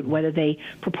en route, whether they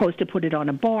propose to put it on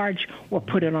a barge or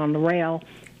put it on the rail.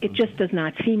 It just does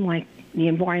not seem like the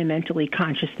environmentally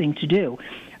conscious thing to do.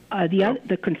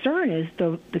 The concern is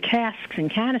the casks and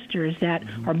canisters that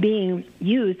are being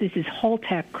used. This is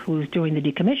Holtec who's doing the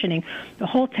decommissioning, the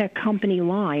Holtec company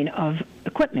line of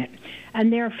equipment.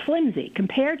 And they're flimsy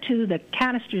compared to the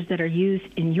canisters that are used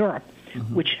in Europe,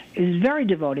 which is very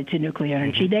devoted to nuclear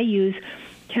energy. They use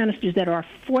canisters that are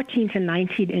 14 to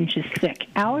 19 inches thick.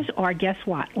 Ours are, guess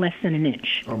what, less than an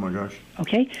inch. Oh, my gosh.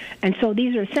 Okay? And so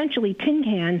these are essentially tin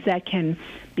cans that can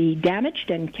be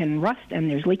damaged and can rust, and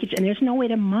there's leakage, and there's no way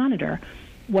to monitor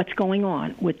what's going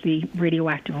on with the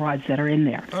radioactive rods that are in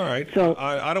there. All right. So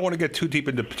I don't want to get too deep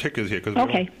into particulars here because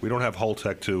we don't have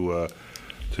Holtec to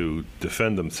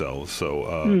defend themselves.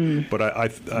 So, but I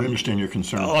understand your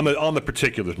concern on the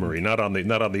particulars, Marie, not on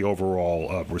the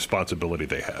overall responsibility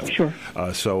they have. Sure.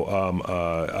 So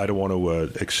I don't want to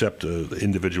accept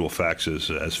individual facts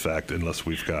as fact unless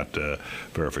we've got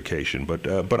verification.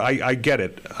 But I get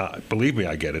it. Believe me,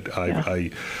 I get it.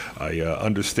 I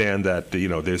understand that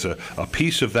there's a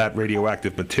piece of that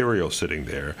radioactive material sitting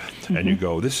there, and you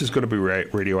go, this is going to be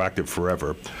radioactive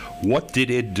forever. What did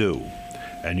it do?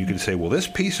 And you can say, well, this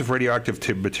piece of radioactive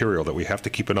material that we have to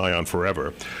keep an eye on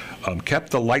forever kept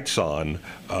the lights on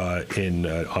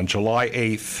July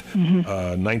 8th,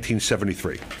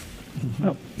 1973.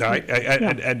 All right,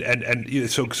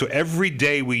 so every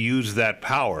day we use that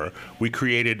power, we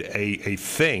created a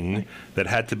thing that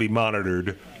had to be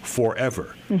monitored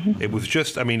forever. It was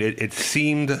just, it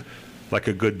seemed like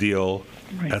a good deal.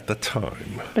 Right. At the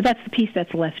time. But that's the piece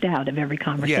that's left out of every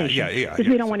conversation. Yeah. Because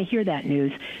we don't want to hear that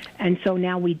news. And so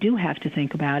now we do have to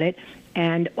think about it.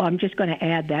 And I'm just going to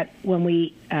add that when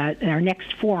we, our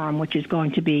next forum, which is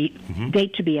going to be,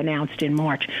 date to be announced in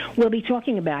March, we'll be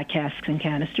talking about casks and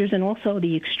canisters and also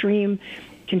the extreme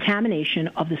contamination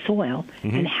of the soil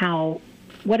and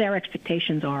what our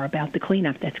expectations are about the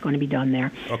cleanup that's going to be done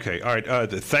there. Okay. All right.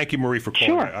 Thank you, Marie, for calling.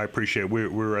 Sure. I appreciate it.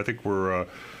 I think you're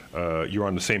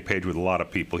on the same page with a lot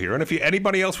of people here. And if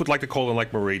anybody else would like to call in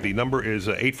like Marie, the number is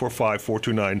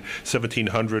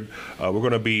 845-429-1700. We're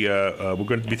going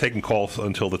to be taking calls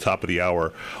until the top of the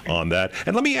hour on that.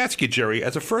 And let me ask you, Jerry,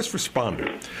 as a first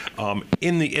responder,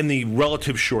 in the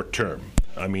relative short term,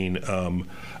 I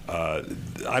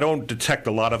don't detect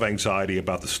a lot of anxiety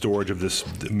about the storage of this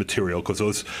material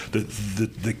because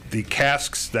the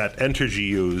casks that Entergy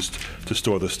used to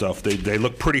store the stuff, they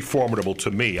look pretty formidable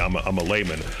to me. I'm a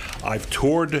layman. I've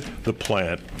toured the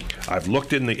plant. I've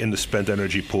looked in the spent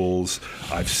energy pools.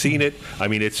 I've seen it.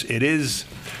 It is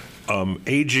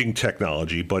aging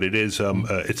technology, but it is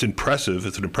it's impressive.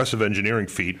 It's an impressive engineering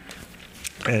feat,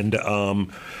 and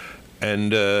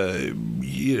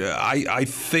I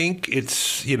think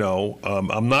it's,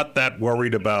 I'm not that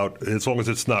worried about, as long as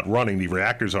it's not running, the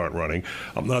reactors aren't running,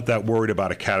 I'm not that worried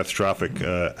about a catastrophic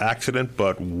accident,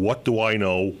 but what do I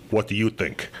know? What do you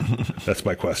think? That's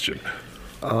my question.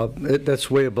 That's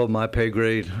way above my pay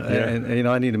grade, and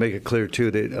I need to make it clear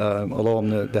too that although I'm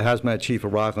the hazmat chief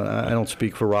of Rockland, I don't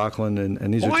speak for Rockland,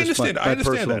 and these are just my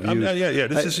personal views.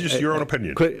 This is just your own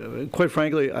opinion. Quite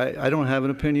frankly, I don't have an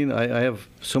opinion. I have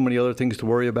so many other things to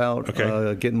worry about.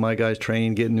 Okay. Getting my guys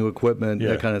trained, getting new equipment,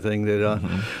 that kind of thing.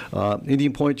 That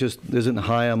Indian Point just isn't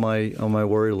high on my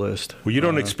worry list. Well, you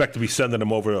don't expect to be sending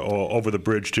them over the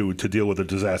bridge to deal with a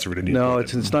disaster at Indian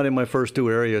Point. No, it's not in my first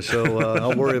due area, so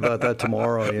I'll worry about that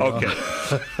tomorrow. Okay.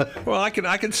 Well, I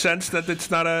can sense that it's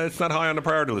not high on the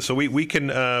priority list. So we can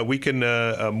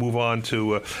move on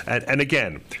to and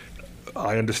again,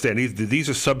 I understand these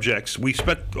are subjects. We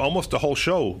spent almost the whole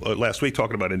show last week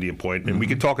talking about Indian Point, and we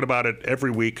can talk about it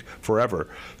every week forever.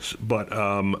 But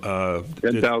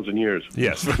 10,000 years.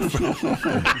 Yes. Or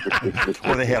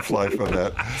the half-life of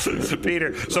that. So,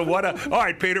 Peter. So what? All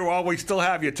right, Peter. While we still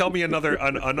have you, tell me another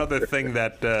thing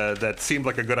that seemed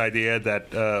like a good idea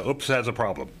that has a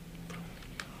problem.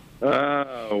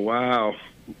 Oh wow,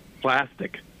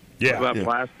 plastic. What about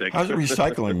plastic? How's the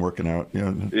recycling working out?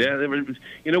 Yeah.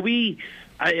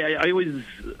 I always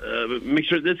make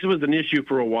sure this was an issue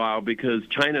for a while because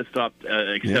China stopped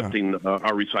accepting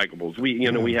our recyclables.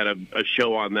 We had a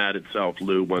show on that itself,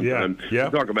 Lou, one time. Yeah.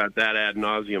 We talk about that ad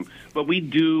nauseum. But we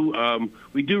do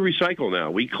recycle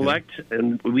now. We collect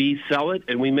and we sell it,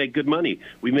 and we make good money.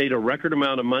 We made a record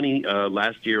amount of money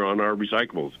last year on our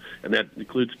recyclables, and that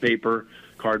includes paper,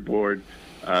 cardboard,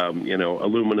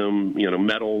 aluminum,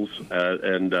 metals,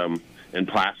 and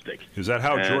plastic. Is that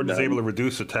how George is able to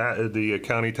reduce the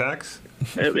county tax?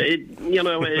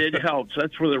 It helps.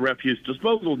 That's for the refuse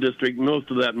disposal district. Most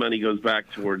of that money goes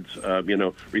back towards,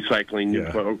 recycling,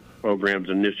 new programs,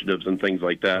 initiatives, and things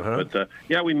like that. But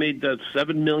we made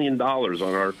 $7 million on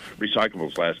our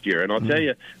recyclables last year. And I'll tell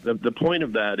you, the point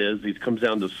of that is it comes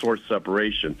down to source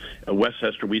separation. At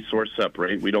Westchester, we source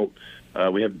separate. We don't.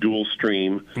 We have dual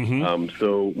stream,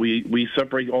 so we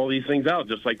separate all these things out,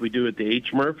 just like we do at the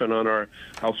HMRF and on our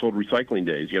household recycling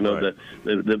days.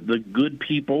 The good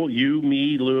people, you,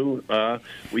 me, Lou,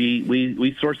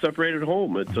 we source separate at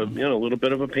home. It's a little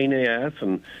bit of a pain in the ass,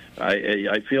 and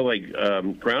I feel like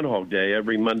Groundhog Day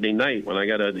every Monday night when I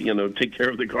got to take care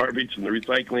of the garbage and the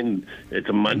recycling. It's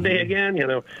a Monday again,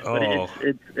 But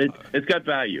it's got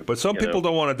value. But some people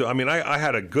don't want to do. I mean, I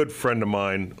had a good friend of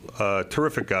mine,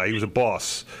 terrific guy. He was a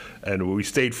boss, and we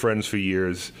stayed friends for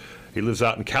years. He lives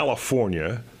out in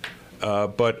California,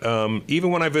 but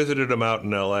even when I visited him out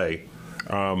in L.A.,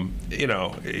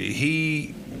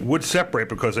 he would separate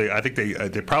because I think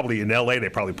they probably in L.A. they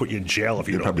probably put you in jail if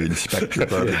you don't. Probably inspect your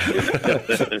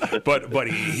garbage. but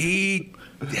he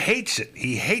hates it.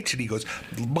 He hates it. He goes,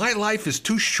 my life is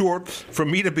too short for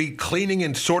me to be cleaning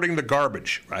and sorting the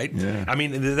garbage, right? Yeah. I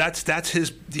mean, that's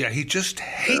his, he just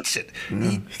hates it. Yeah.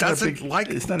 He doesn't like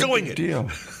doing it. Deal.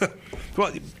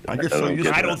 Well, I guess so.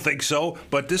 I don't think so,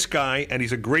 but this guy, and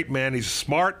he's a great man, he's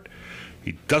smart,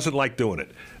 he doesn't like doing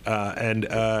it.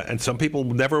 And some people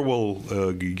never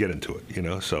will get into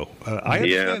it, so I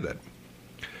understand that.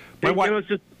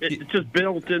 It's just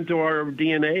built into our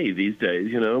DNA these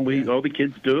days. All the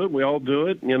kids do it. We all do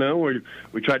it.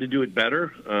 We try to do it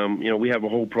better. We have a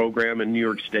whole program in New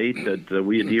York State that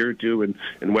we adhere to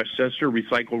in Westchester,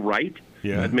 Recycle Right.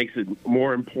 Yeah. That makes it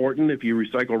more important if you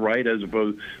recycle right as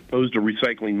opposed to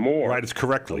recycling more. Right, it's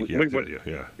correctly.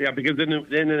 Yeah, because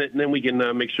then we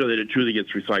can make sure that it truly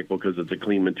gets recycled because it's a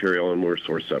clean material and we're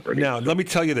source separating. Now, let me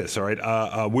tell you this, all right?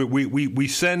 We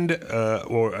send,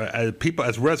 as people,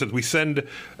 as residents, we send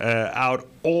out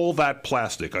all that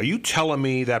plastic. Are you telling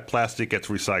me that plastic gets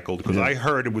recycled? Because I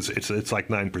heard it's like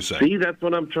 9%. See, that's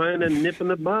what I'm trying to nip in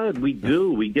the bud. We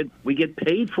do. We get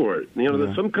paid for it.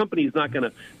 Some company's not going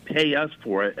to pay us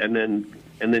for it and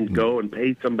then go and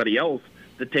pay somebody else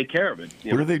to take care of it.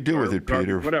 What do they do with it,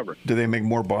 Peter? Whatever. Do they make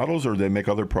more bottles, or do they make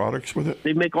other products with it?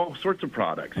 They make all sorts of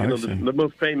products. The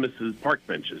most famous is park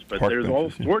benches, but there's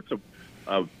all sorts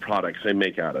of products they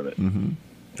make out of it. Mm-hmm.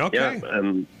 Okay. Yeah,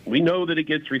 and we know that it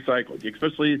gets recycled,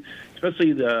 especially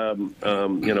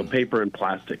the paper and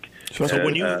plastic. So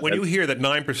when you hear that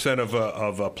 9%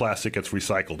 of plastic gets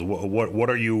recycled, what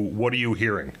are you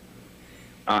hearing?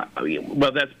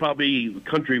 Well, that's probably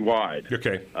countrywide.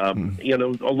 Okay. A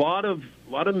lot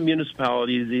of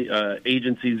municipalities,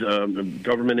 agencies,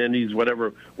 government entities,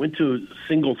 whatever, went to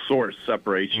single source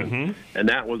separation, and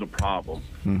that was a problem.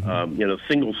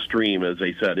 Single stream, as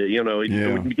they said. It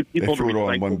would get people to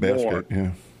recycle in one basket.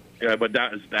 more. Yeah, but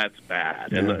that's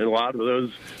bad, and a lot of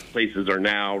those places are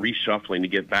now reshuffling to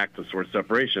get back to source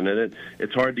separation, and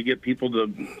it's hard to get people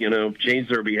to change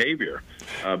their behavior.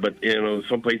 But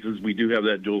some places we do have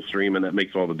that dual stream, and that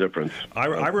makes all the difference. I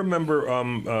remember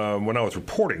when I was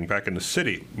reporting back in the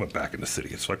city.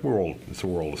 It's like we're all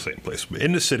the same place.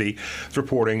 In the city, it's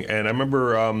reporting, and I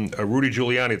remember Rudy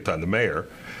Giuliani at the time, the mayor.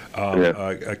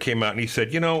 Came out and he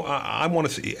said, I want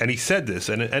to see, and he said this,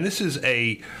 and this is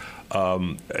a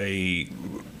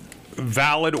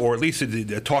valid, or at least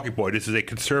a talking point. This is a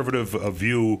conservative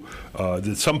view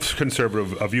that some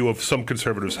conservatives have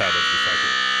of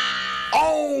recycling.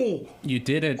 Oh, you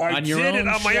did it on your own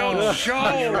on my own show.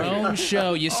 On your own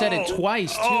show. You said it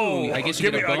twice too. I guess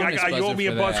you get a bonus buzzer. You owe me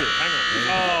a buzzer. That.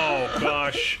 Hang on. Oh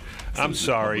gosh. I'm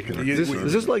sorry. Is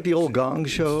this like the old Gong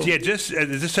show? Yeah, just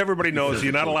everybody knows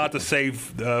you're not allowed to say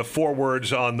 4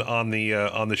 words on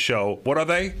the show. What are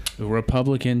they?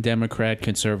 Republican, Democrat,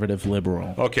 Conservative,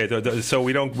 Liberal. Okay, so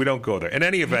we don't go there. In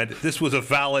any event, this was a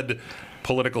valid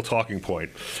political talking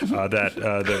point that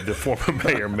the former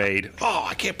mayor made. Oh,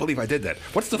 I can't believe I did that.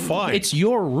 What's the fine? It's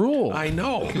your rule. I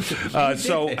know.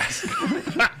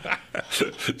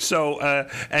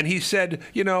 And he said,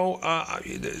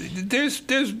 there's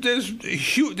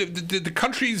the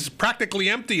country's practically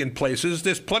empty in places.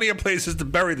 There's plenty of places to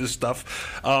bury this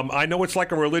stuff. I know it's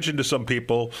like a religion to some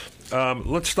people.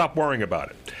 Let's stop worrying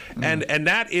about it. And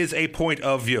that is a point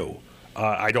of view.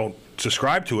 I don't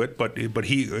subscribe to it, but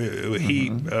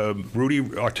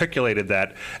Rudy articulated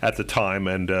that at the time,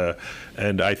 and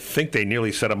I think they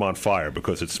nearly set him on fire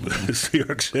because it's New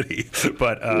York City.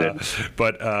 But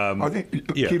are they,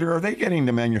 Peter, are they getting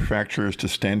the manufacturers to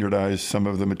standardize some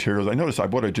of the materials? I noticed I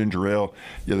bought a ginger ale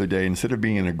the other day. Instead of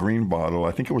being in a green bottle,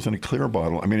 I think it was in a clear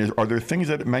bottle. I mean, are there things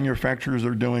that manufacturers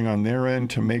are doing on their end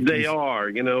to make? They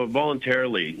are,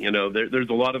 voluntarily. There's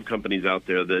a lot of companies out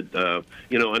there that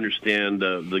understand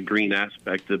the green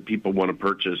aspect that people want to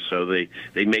purchase, so they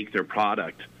make their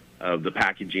product of the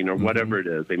packaging or whatever it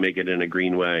is. They make it in a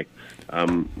green way. I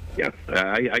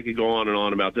could go on and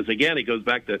on about this. Again, it goes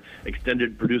back to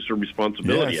extended producer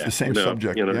responsibility. Yeah, it's the same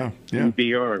subject. Yeah.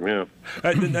 BR. Yeah.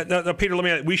 Now, Peter,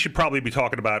 we should probably be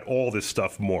talking about all this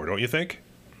stuff more, don't you think?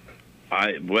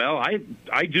 I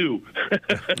do.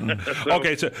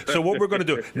 Okay, so what we're going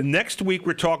to do next week,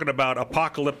 we're talking about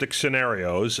apocalyptic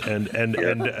scenarios and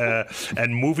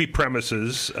movie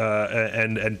premises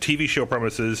and TV show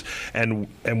premises, and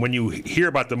when you hear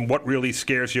about them, what really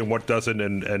scares you and what doesn't,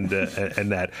 and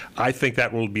that. I think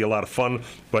that will be a lot of fun.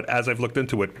 But as I've looked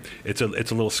into it, it's a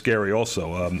little scary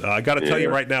also. I got to tell you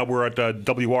right now, we're at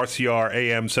WRCR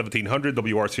AM 1700,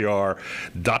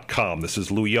 WRCR.com. This is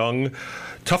Lou Young.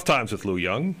 Tough Times with Lou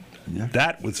Young. Yeah.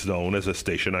 That was known as a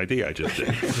station ID I just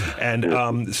did.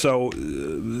 And so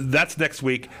that's next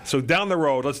week. So down the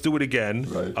road, let's do it again.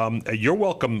 Right. You're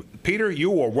welcome. Peter,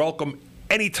 you are welcome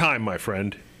anytime, my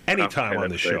friend. Anytime on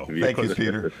the show. Thank you,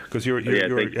 Peter. Because you're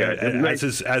as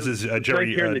is Jerry.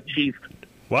 Nice hearing the chief.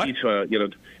 What? Chief,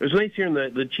 it was nice hearing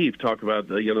the chief talk about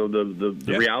the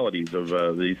realities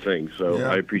of these things. So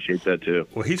I appreciate that too.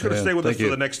 Well, he's going to stay with us for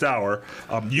the next hour.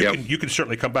 You can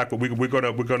certainly come back, but we're going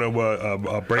to break I'm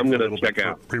for a going little to check bit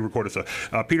out for pre-recorded stuff.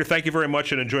 Peter, thank you very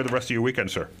much, and enjoy the rest of your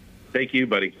weekend, sir. Thank you,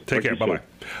 buddy. Take care. Bye-bye.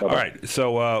 All right.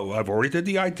 So I've already did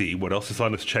the ID. What else is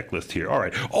on this checklist here? All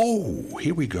right. Oh,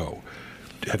 here we go.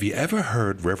 Have you ever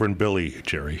heard Reverend Billy,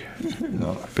 Jerry?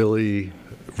 No. Billy.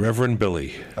 Reverend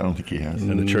Billy. I don't think he has.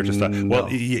 In the church of stuff. No.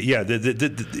 Well, yeah.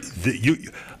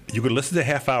 You could listen to a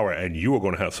half hour, and you are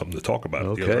going to have something to talk about.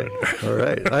 Okay. All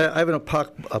right. I have an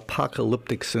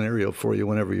apocalyptic scenario for you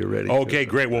whenever you're ready. Okay,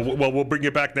 great. Well, we'll bring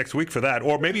you back next week for that,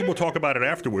 or maybe we'll talk about it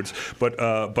afterwards. But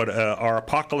our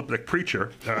apocalyptic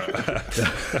preacher,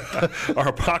 our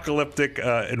apocalyptic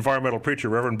environmental preacher,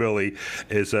 Reverend Billy,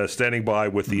 is standing by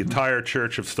with the entire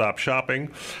Church of Stop Shopping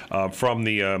from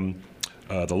the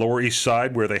Lower East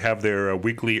Side, where they have their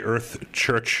weekly Earth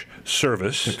Church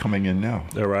service. They're coming in now.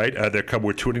 All right,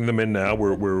 we're tuning them in now.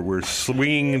 We're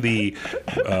swinging the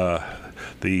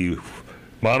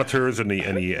monitors and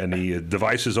the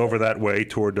devices over that way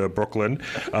toward Brooklyn.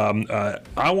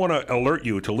 I want to alert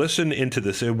you to listen into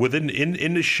this in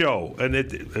the show, and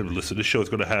listen. The show is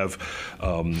going to have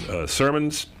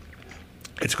sermons.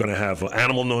 It's going to have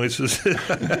animal noises.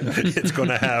 It's going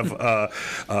to have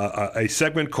a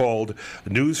segment called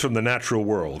News from the Natural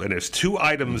World. And there's two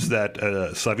items that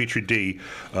Savitri D.,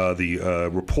 the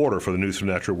reporter for the News from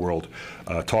the Natural World,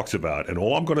 talks about. And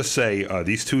all I'm going to say are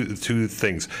these two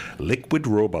things: liquid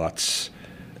robots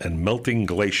and melting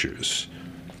glaciers.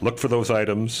 Look for those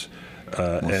items.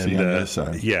 We'll see on the other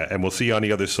side. Yeah, and we'll see you on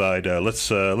the other side. Let's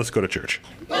go to church.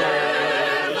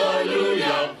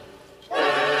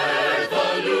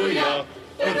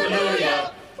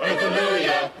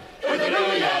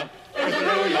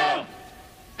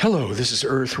 Hello, this is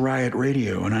Earth Riot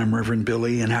Radio, and I'm Reverend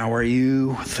Billy, and how are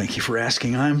you? Thank you for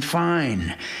asking. I'm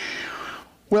fine.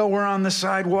 Well, we're on the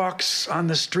sidewalks, on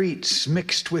the streets,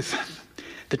 mixed with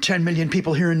the 10 million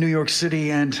people here in New York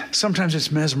City, and sometimes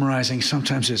it's mesmerizing,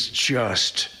 sometimes it's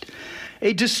just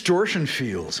a distortion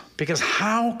field, because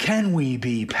how can we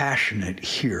be passionate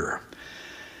here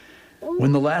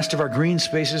when the last of our green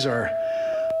spaces are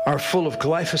full of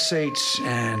glyphosates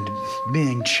and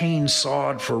being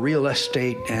chainsawed for real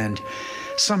estate, and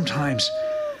sometimes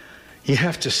you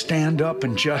have to stand up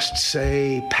and just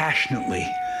say passionately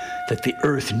that the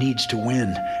earth needs to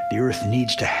win, the earth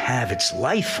needs to have its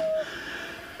life.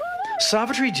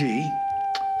 Savitri G.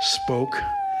 spoke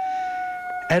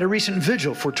at a recent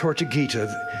vigil for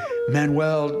Tortuguita,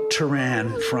 Manuel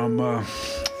Turan from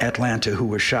Atlanta, who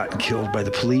was shot and killed by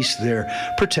the police there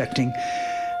protecting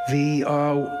the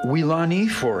Weelaunee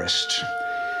Forest.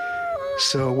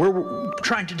 So we're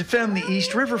trying to defend the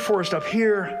East River Forest up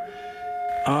here.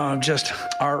 Just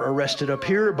are arrested up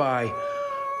here by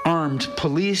armed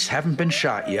police, haven't been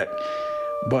shot yet.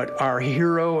 But our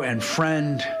hero and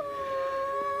friend,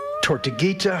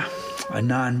 Tortuguita, a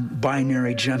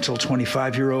non-binary, gentle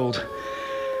 25-year-old,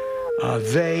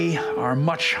 they are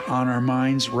much on our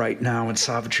minds right now, and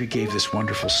Savitri gave this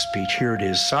wonderful speech. Here it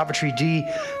is. Savitri D.,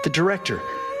 the director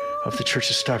of the Church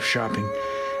of Stop Shopping,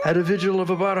 at a vigil of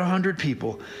about 100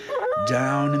 people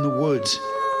down in the woods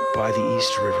by the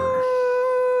East River.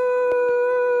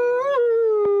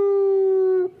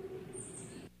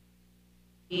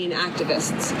 Being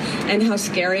activists and how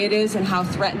scary it is and how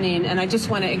threatening, and I just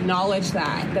want to acknowledge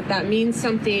that means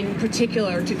something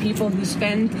particular to people who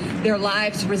spend their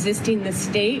lives resisting the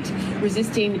state,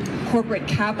 resisting corporate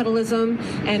capitalism,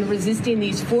 and resisting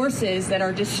these forces that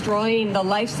are destroying the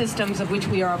life systems of which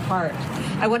we are a part.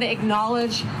 I want to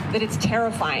acknowledge that it's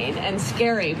terrifying and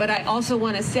scary, but I also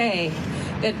want to say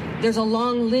that there's a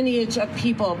long lineage of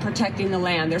people protecting the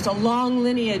land. There's a long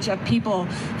lineage of people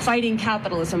fighting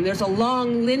capitalism. There's a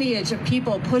long lineage of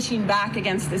people pushing back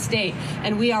against the state.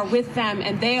 And we are with them,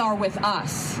 and they are with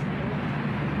us.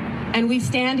 And we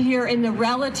stand here in the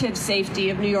relative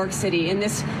safety of New York City, in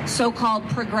this so-called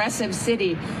progressive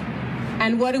city.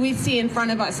 And what do we see in front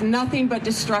of us? Nothing but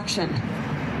destruction.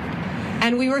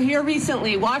 And we were here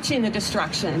recently watching the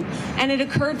destruction, and it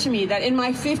occurred to me that in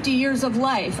my 50 years of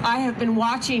life, I have been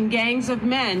watching gangs of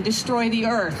men destroy the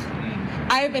earth.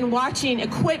 I have been watching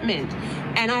equipment,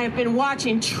 and I have been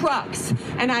watching trucks,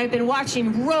 and I have been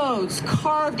watching roads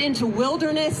carved into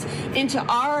wilderness, into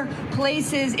our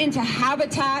places, into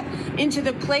habitat, into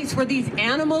the place where these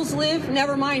animals live,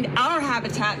 never mind our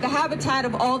habitat, the habitat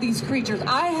of all these creatures.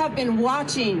 I have been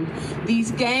watching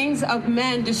these gangs of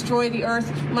men destroy the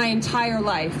earth my entire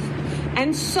life.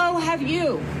 And so have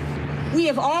you. We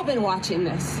have all been watching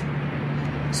this.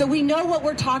 So we know what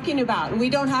we're talking about, and we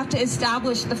don't have to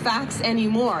establish the facts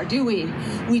anymore, do we?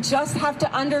 We just have to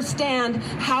understand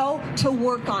how to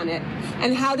work on it,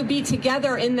 and how to be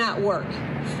together in that work,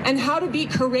 and how to be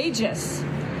courageous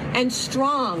and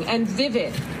strong and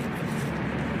vivid,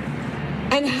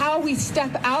 and how we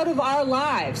step out of our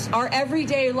lives, our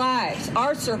everyday lives,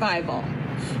 our survival,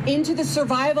 into the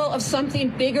survival of something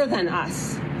bigger than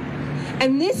us.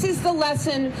 And this is the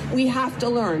lesson we have to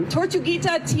learn.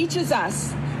 Tortuguita teaches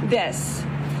us this.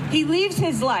 He leaves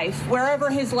his life,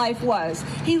 wherever his life was.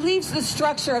 He leaves the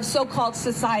structure of so-called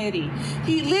society.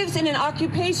 He lives in an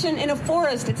occupation in a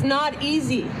forest. It's not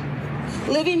easy.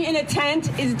 Living in a tent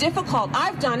is difficult.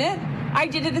 I've done it. I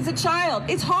did it as a child.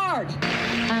 It's hard.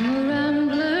 I'm a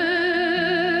rambler.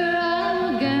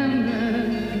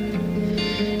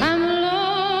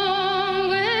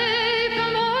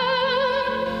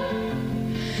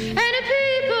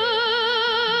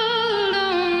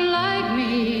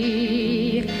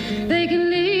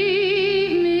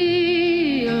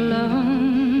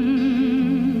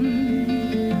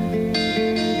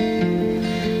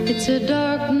 It's a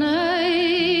dark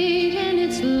night and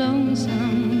it's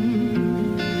lonesome.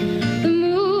 The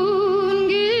moon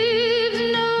gives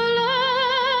no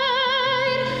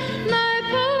light. My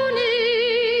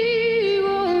pony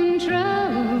won't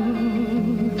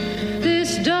travel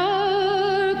this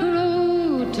dark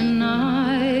road tonight.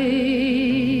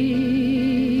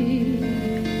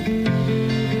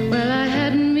 Well, I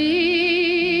had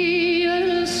me a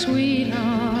little sweetheart.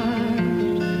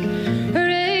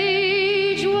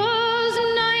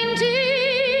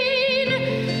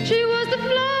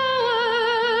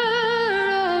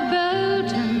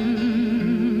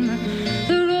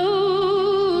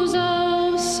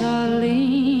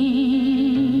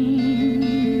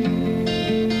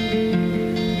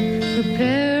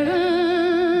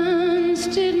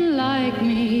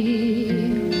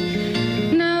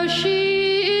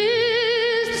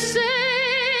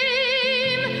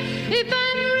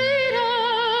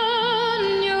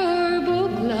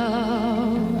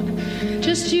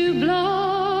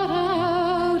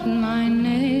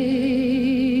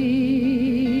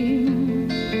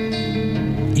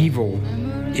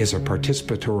 Is a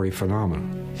participatory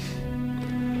phenomenon,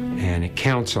 and it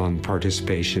counts on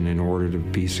participation in order to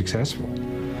be successful.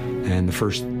 And the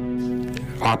first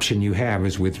option you have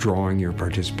is withdrawing your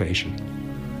participation,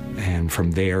 and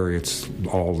from there it's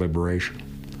all liberation,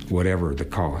 whatever the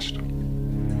cost.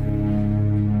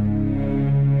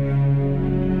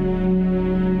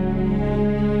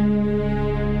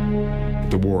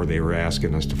 The war they were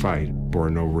asking us to fight bore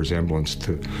no resemblance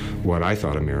to what I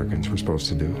thought Americans were supposed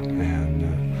to do.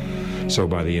 And so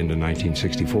by the end of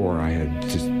 1964, I had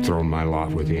just thrown my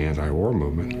lot with the anti-war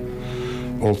movement.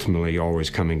 ultimately always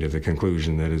coming to the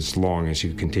conclusion that as long as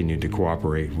you continue to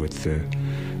cooperate with the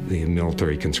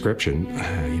military conscription,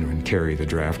 and carry the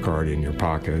draft card in your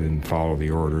pocket and follow the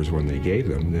orders when they gave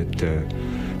them,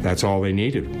 that's all they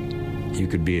needed. You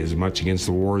could be as much against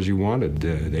the war as you wanted.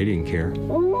 They didn't care.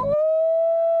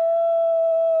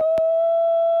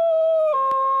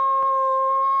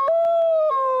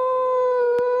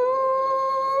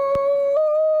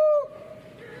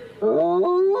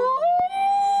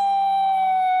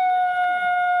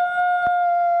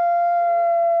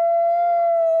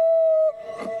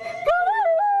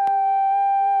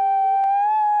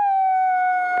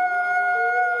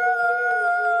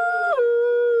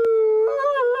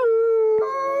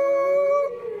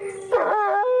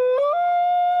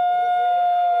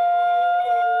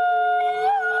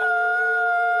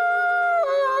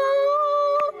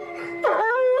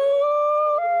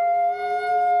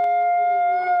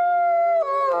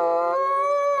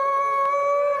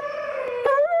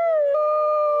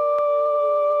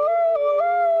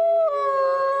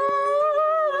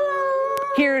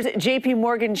 Here's J.P.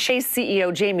 Morgan Chase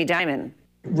CEO Jamie Dimon.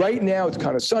 Right now, it's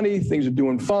kind of sunny. Things are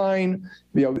doing fine.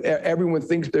 Everyone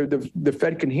thinks the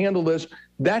Fed can handle this.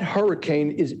 That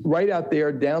hurricane is right out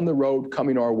there down the road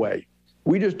coming our way.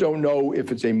 We just don't know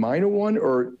if it's a minor one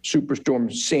or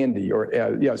Superstorm Sandy or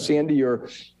Sandy or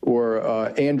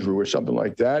Andrew or something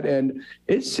like that. And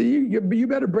you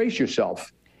better brace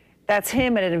yourself. That's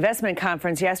him at an investment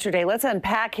conference yesterday. Let's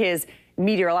unpack his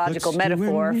meteorological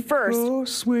metaphor first.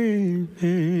 Let's you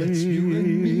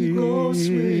and me go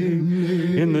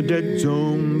swim in the dead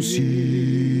zone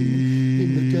sea.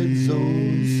 In the dead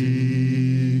zone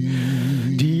sea.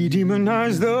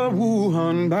 De-demonize the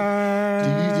Wuhan bat.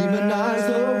 De-demonize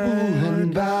the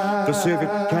Wuhan bat. The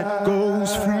civet cat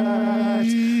goes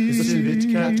free. The civet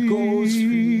cat goes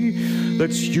free.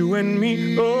 Let's you and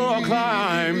me go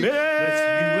climb. Let's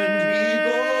you and me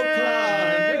go climb.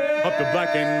 Up the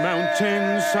blackened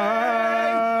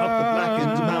mountainside. Up the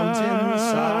blackened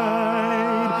mountainside.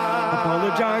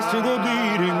 Apologize to the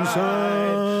bleeding sun.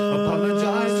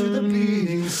 Apologize to the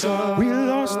bleeding sun. We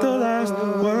lost the last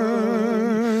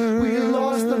word. We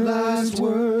lost the last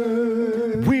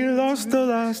word. We lost the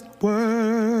last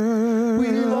word.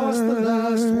 We lost the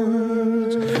last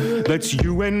word. Let's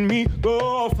you and me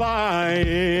go flying.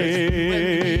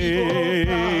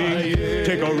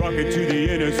 Take a rocket to the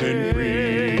innocent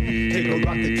breeze. Take a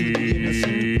rocket to the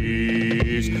innocent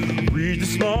breeze. Read the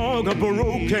smog of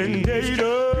broken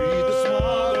data. Read the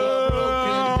smog of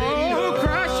broken data.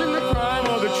 Crash in the crime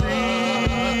of the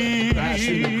tree. Crash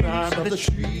in the crime of the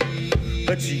tree.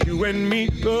 Let's you and me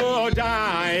go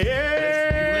dying. Let's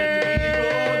you and me go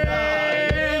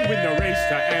dying. With the race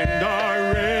to end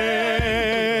our race.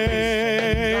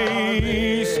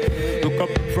 Look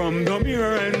up from the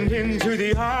mirror and into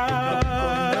the eye.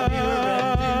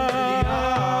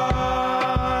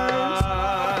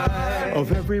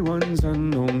 Of everyone's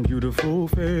unknown beautiful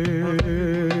face.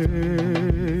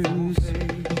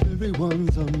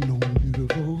 Everyone's unknown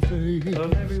beautiful face.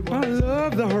 I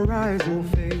love the horizon,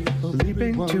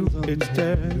 leaping to its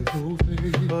depth.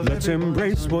 Let's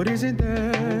embrace what isn't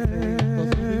there.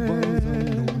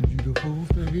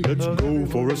 Let's go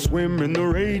for a swim in the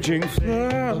raging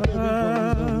flood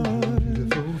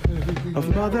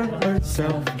of Mother Earth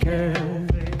self-care.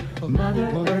 Mother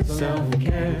Earth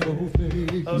self-care.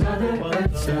 Mother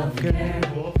Earth self-care.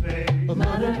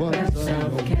 Mother Earth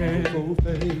self-care.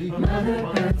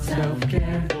 Mother Earth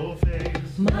self-care.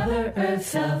 Mother Earth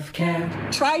self-care.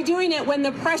 Try doing it when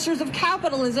the pressures of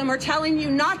capitalism are telling you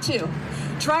not to.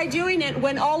 Try doing it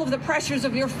when all of the pressures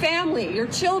of your family, your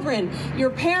children, your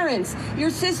parents, your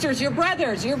sisters, your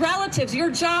brothers, your relatives, your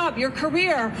job, your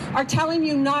career are telling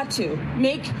you not to.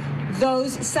 Make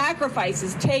those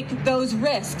sacrifices, take those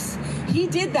risks. He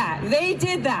did that. They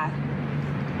did that.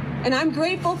 And I'm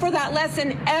grateful for that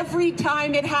lesson every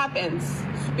time it happens,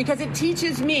 because it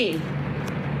teaches me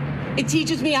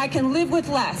I can live with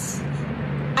less.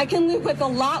 I can live with a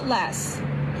lot less.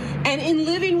 And in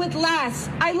living with less,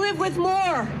 I live with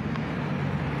more.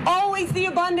 Always the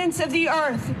abundance of the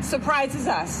earth surprises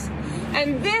us.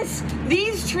 And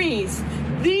these trees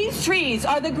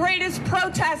are the greatest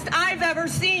protest I've ever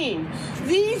seen.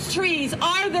 These trees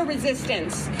are the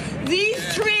resistance. These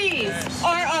trees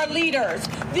are our leaders.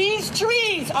 These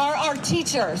trees are our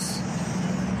teachers.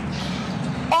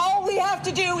 All we have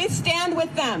to do is stand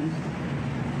with them.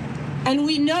 And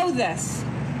we know this.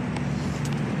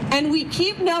 And we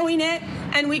keep knowing it,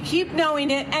 and we keep knowing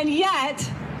it, and yet,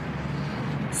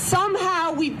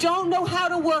 somehow we don't know how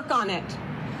to work on it.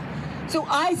 So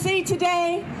I say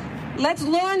today, let's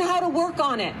learn how to work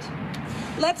on it.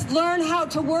 Let's learn how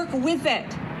to work with it.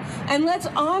 And let's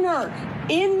honor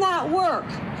in that work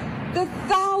the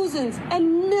thousands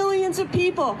and millions of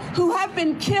people who have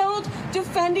been killed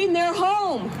defending their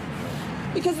home.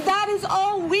 Because that is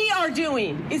all we are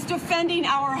doing, is defending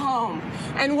our home.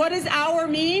 And what does our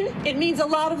mean? It means a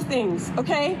lot of things,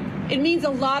 okay? It means a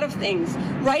lot of things.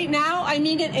 Right now, I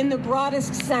mean it in the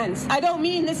broadest sense. I don't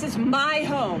mean this is my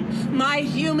home, my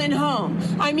human home.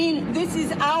 I mean this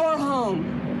is our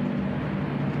home.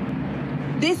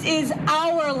 This is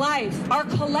our life, our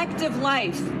collective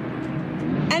life.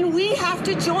 And we have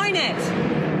to join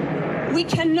it. We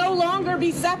can no longer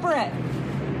be separate.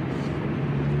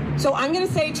 So I'm going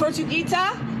to say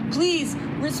Tortuguita, please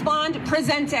respond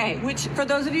presente, which for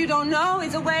those of you who don't know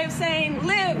is a way of saying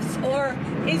lives or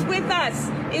is with us,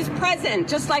 is present,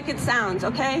 just like it sounds,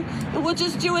 okay? And we'll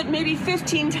just do it maybe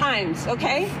 15 times,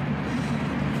 okay?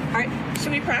 All right,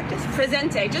 should we practice?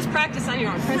 Presente, just practice on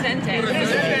your own. Presente.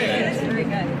 Presente. Very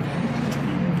good.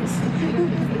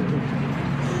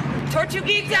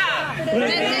 Tortuguita.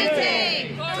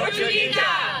 Presente. Tortuguita.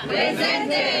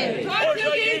 Presente.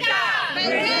 Tortuguita.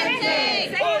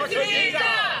 Presente. Tortuguita.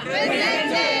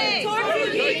 Presente.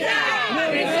 Tortuguita.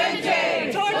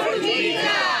 Presente.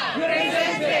 Tortuguita.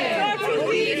 Presente.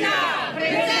 Tortuguita.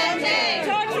 Presente.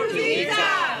 Tortuguita.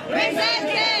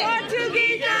 Presente.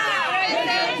 Tortuguita.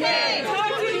 Presente.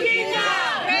 Tortuguita.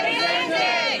 Presente.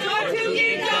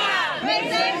 Tortuguita.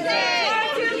 Presente.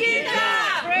 Tortuguita.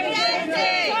 Presente.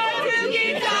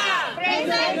 Tortuguita.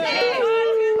 Presente.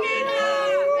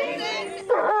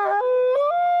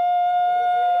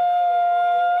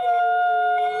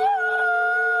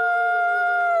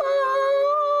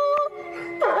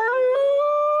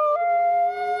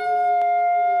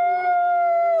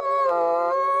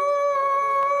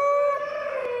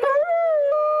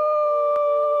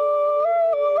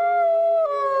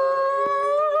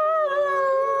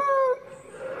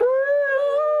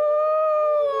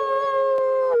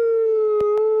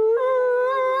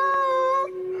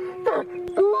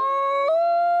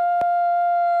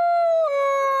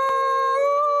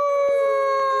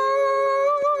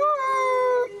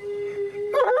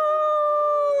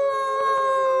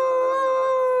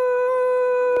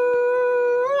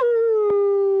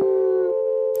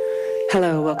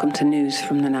 Hello, welcome to News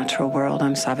from the Natural World.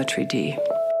 I'm Savitri D.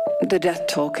 The death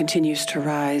toll continues to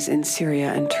rise in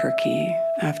Syria and Turkey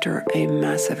after a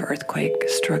massive earthquake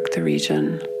struck the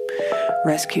region.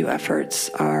 Rescue efforts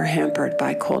are hampered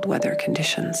by cold weather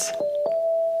conditions.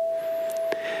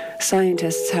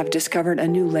 Scientists have discovered a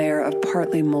new layer of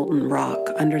partly molten rock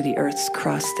under the Earth's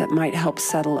crust that might help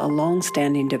settle a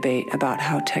long-standing debate about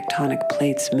how tectonic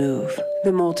plates move.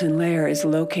 The molten layer is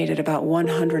located about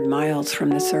 100 miles from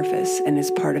the surface and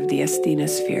is part of the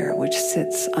asthenosphere, which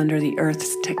sits under the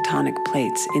Earth's tectonic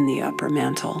plates in the upper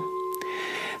mantle.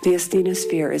 The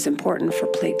asthenosphere is important for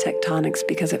plate tectonics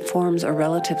because it forms a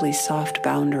relatively soft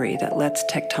boundary that lets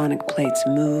tectonic plates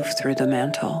move through the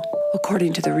mantle.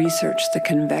 According to the research, the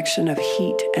convection of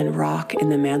heat and rock in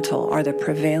the mantle are the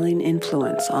prevailing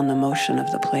influence on the motion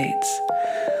of the plates.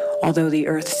 Although the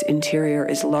Earth's interior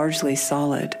is largely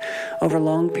solid, over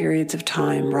long periods of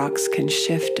time, rocks can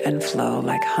shift and flow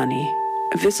like honey.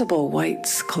 Visible white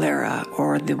sclera,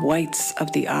 or the whites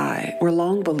of the eye, were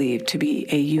long believed to be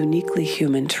a uniquely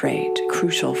human trait,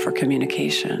 crucial for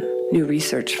communication. New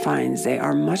research finds they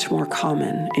are much more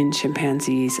common in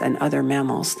chimpanzees and other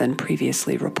mammals than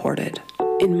previously reported.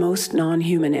 In most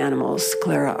non-human animals,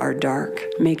 sclera are dark,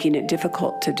 making it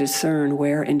difficult to discern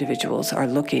where individuals are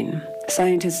looking.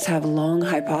 Scientists have long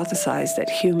hypothesized that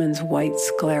humans' white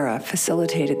sclera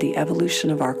facilitated the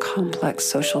evolution of our complex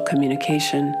social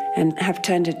communication and have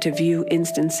tended to view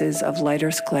instances of lighter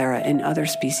sclera in other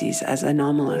species as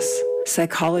anomalous.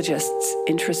 Psychologists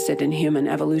interested in human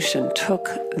evolution took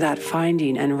that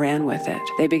finding and ran with it.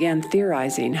 They began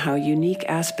theorizing how unique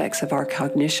aspects of our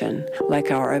cognition, like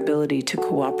our ability to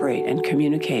cooperate and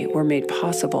communicate, were made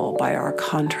possible by our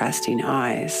contrasting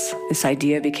eyes. This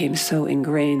idea became so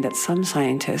ingrained that some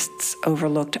scientists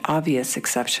overlooked obvious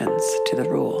exceptions to the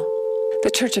rule. The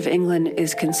Church of England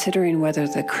is considering whether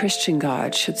the Christian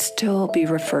God should still be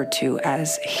referred to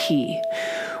as He.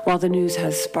 While the news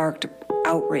has sparked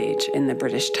outrage in the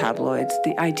British tabloids,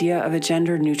 the idea of a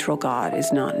gender-neutral God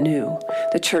is not new.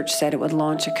 The church said it would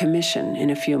launch a commission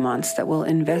in a few months that will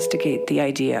investigate the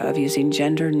idea of using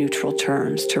gender-neutral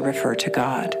terms to refer to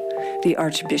God. The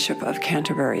Archbishop of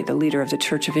Canterbury, the leader of the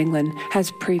Church of England,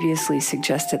 has previously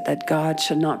suggested that God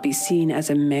should not be seen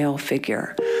as a male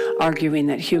figure, arguing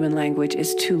that human language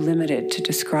is too limited to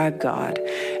describe God,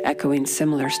 echoing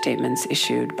similar statements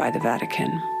issued by the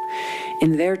Vatican.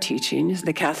 In their teachings,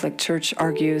 the Catholic Church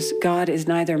argues God is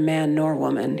neither man nor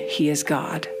woman, he is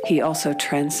God. He also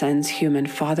transcends human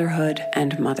fatherhood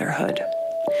and motherhood.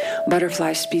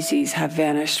 Butterfly species have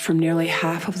vanished from nearly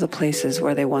half of the places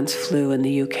where they once flew in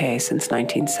the UK since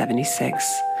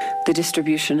 1976. The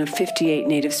distribution of 58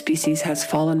 native species has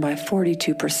fallen by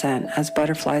 42% as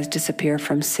butterflies disappear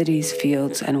from cities,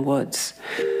 fields, and woods.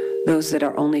 Those that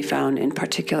are only found in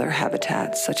particular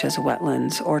habitats, such as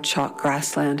wetlands or chalk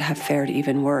grassland, have fared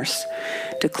even worse,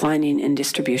 declining in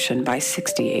distribution by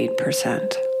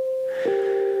 68%.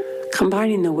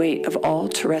 Combining the weight of all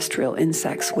terrestrial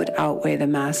insects would outweigh the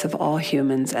mass of all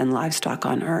humans and livestock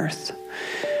on Earth.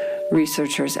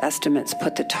 Researchers' estimates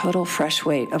put the total fresh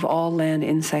weight of all land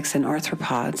insects and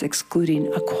arthropods,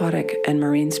 excluding aquatic and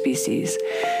marine species,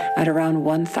 at around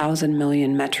 1,000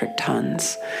 million metric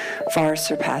tons, far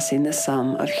surpassing the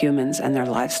sum of humans and their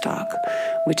livestock,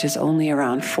 which is only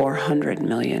around 400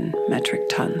 million metric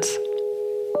tons.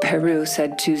 Peru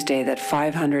said Tuesday that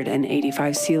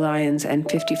 585 sea lions and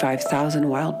 55,000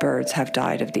 wild birds have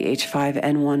died of the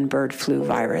H5N1 bird flu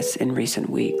virus in recent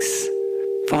weeks.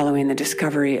 Following the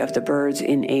discovery of the birds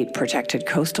in 8 protected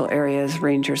coastal areas,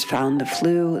 rangers found the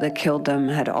flu that killed them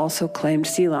had also claimed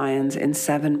sea lions in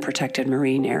 7 protected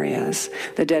marine areas.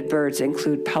 The dead birds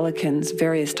include pelicans,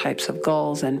 various types of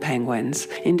gulls, and penguins.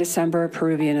 In December,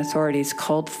 Peruvian authorities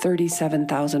culled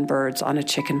 37,000 birds on a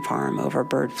chicken farm over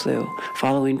bird flu,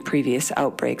 following previous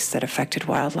outbreaks that affected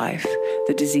wildlife.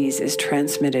 The disease is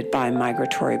transmitted by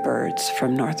migratory birds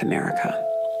from North America.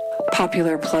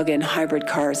 Popular plug-in hybrid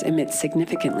cars emit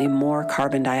significantly more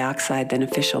carbon dioxide than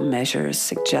official measures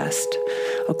suggest,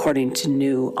 according to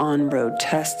new on-road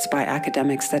tests by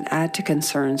academics that add to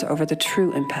concerns over the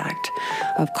true impact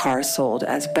of cars sold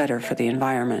as better for the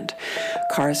environment.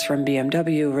 Cars from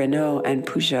BMW, Renault, and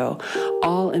Peugeot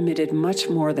all emitted much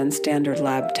more than standard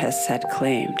lab tests had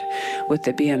claimed, with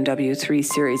the BMW 3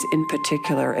 Series in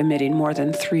particular emitting more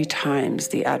than 3 times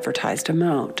the advertised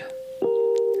amount.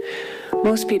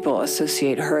 Most people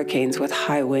associate hurricanes with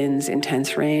high winds,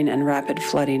 intense rain, and rapid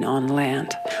flooding on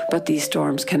land. But these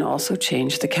storms can also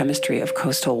change the chemistry of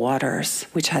coastal waters,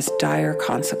 which has dire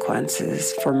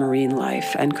consequences for marine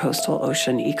life and coastal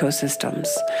ocean ecosystems.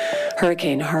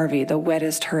 Hurricane Harvey, the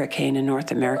wettest hurricane in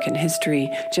North American history,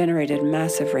 generated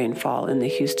massive rainfall in the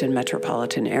Houston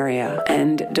metropolitan area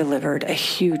and delivered a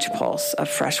huge pulse of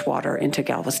fresh water into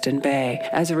Galveston Bay.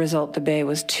 As a result, the bay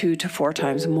was 2 to 4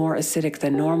 times more acidic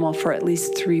than normal for at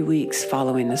least 3 weeks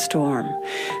following the storm.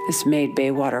 This made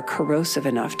bay water corrosive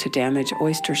enough to damage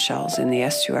oyster shells in the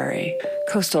estuary.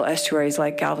 Coastal estuaries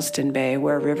like Galveston Bay,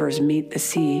 where rivers meet the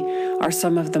sea, are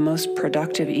some of the most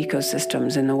productive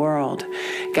ecosystems in the world.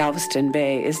 Galveston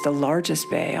Bay is the largest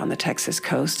bay on the Texas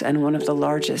coast and one of the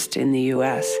largest in the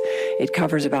U.S. It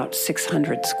covers about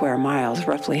 600 square miles,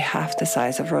 roughly half the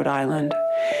size of Rhode Island.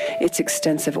 Its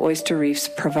extensive oyster reefs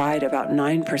provide about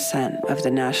 9% of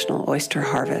the national oyster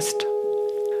harvest.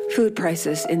 Food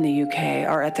prices in the UK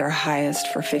are at their highest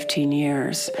for 15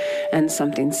 years, and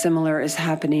something similar is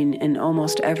happening in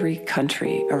almost every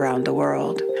country around the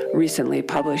world. Recently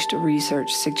published research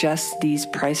suggests these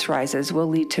price rises will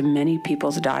lead to many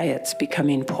people's diets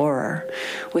becoming poorer,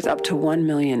 with up to 1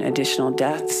 million additional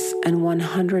deaths and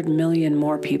 100 million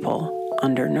more people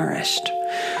undernourished.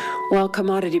 While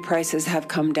commodity prices have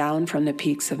come down from the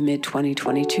peaks of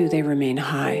mid-2022, they remain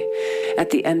high.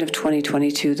 At the end of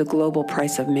 2022, the global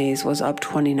price of maize was up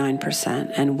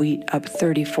 29% and wheat up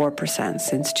 34%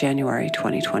 since January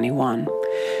 2021.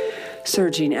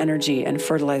 Surging energy and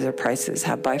fertilizer prices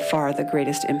have by far the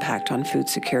greatest impact on food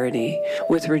security,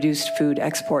 with reduced food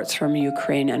exports from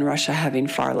Ukraine and Russia having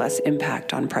far less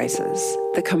impact on prices.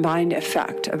 The combined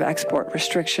effect of export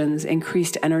restrictions,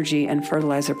 increased energy, and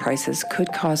fertilizer prices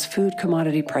could cause food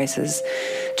commodity prices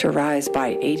to rise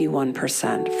by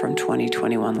 81% from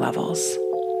 2021 levels.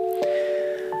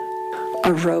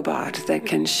 A robot that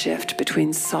can shift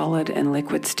between solid and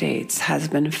liquid states has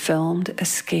been filmed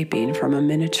escaping from a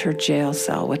miniature jail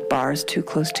cell with bars too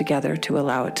close together to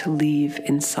allow it to leave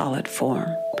in solid form.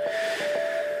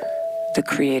 The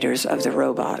creators of the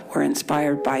robot were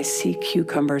inspired by sea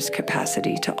cucumbers'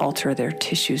 capacity to alter their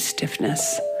tissue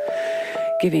stiffness.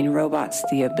 Giving robots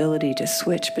the ability to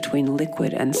switch between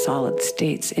liquid and solid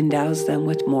states endows them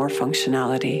with more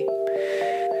functionality.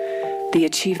 The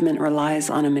achievement relies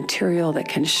on a material that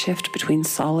can shift between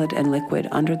solid and liquid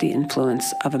under the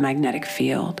influence of a magnetic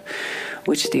field,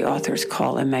 which the authors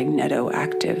call a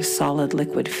magneto-active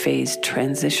solid-liquid phase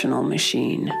transitional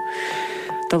machine.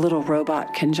 The little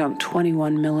robot can jump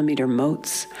 21-millimeter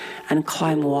moats and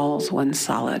climb walls when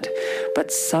solid,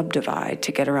 but subdivide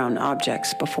to get around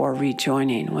objects before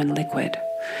rejoining when liquid.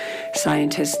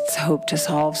 Scientists hope to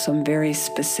solve some very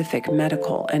specific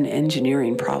medical and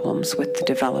engineering problems with the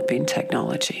developing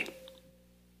technology.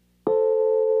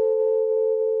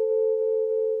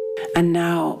 And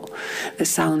now, the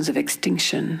sounds of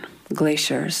extinction,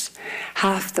 glaciers.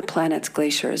 Half the planet's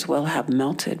glaciers will have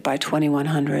melted by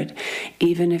 2100,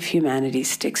 even if humanity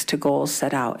sticks to goals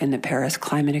set out in the Paris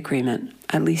Climate Agreement.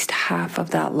 At least half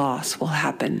of that loss will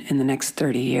happen in the next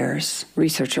 30 years.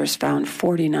 Researchers found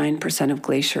 49% of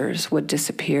glaciers would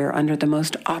disappear under the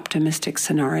most optimistic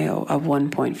scenario of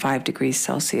 1.5 degrees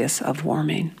Celsius of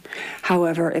warming.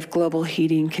 However, if global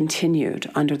heating continued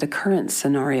under the current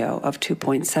scenario of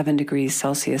 2.7 degrees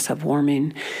Celsius of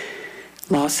warming,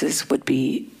 losses would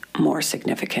be more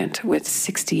significant, with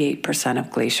 68%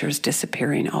 of glaciers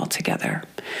disappearing altogether.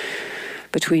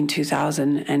 Between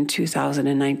 2000 and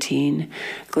 2019,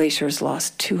 glaciers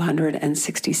lost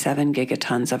 267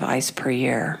 gigatons of ice per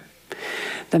year.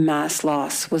 The mass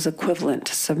loss was equivalent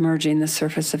to submerging the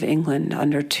surface of England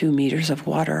under 2 meters of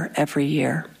water every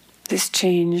year. This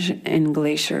change in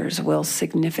glaciers will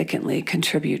significantly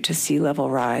contribute to sea level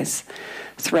rise,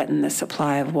 threaten the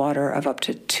supply of water of up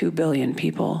to 2 billion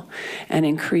people, and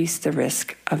increase the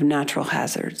risk of natural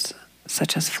hazards,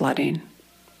 such as flooding.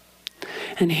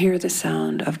 And hear the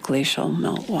sound of glacial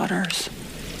meltwaters.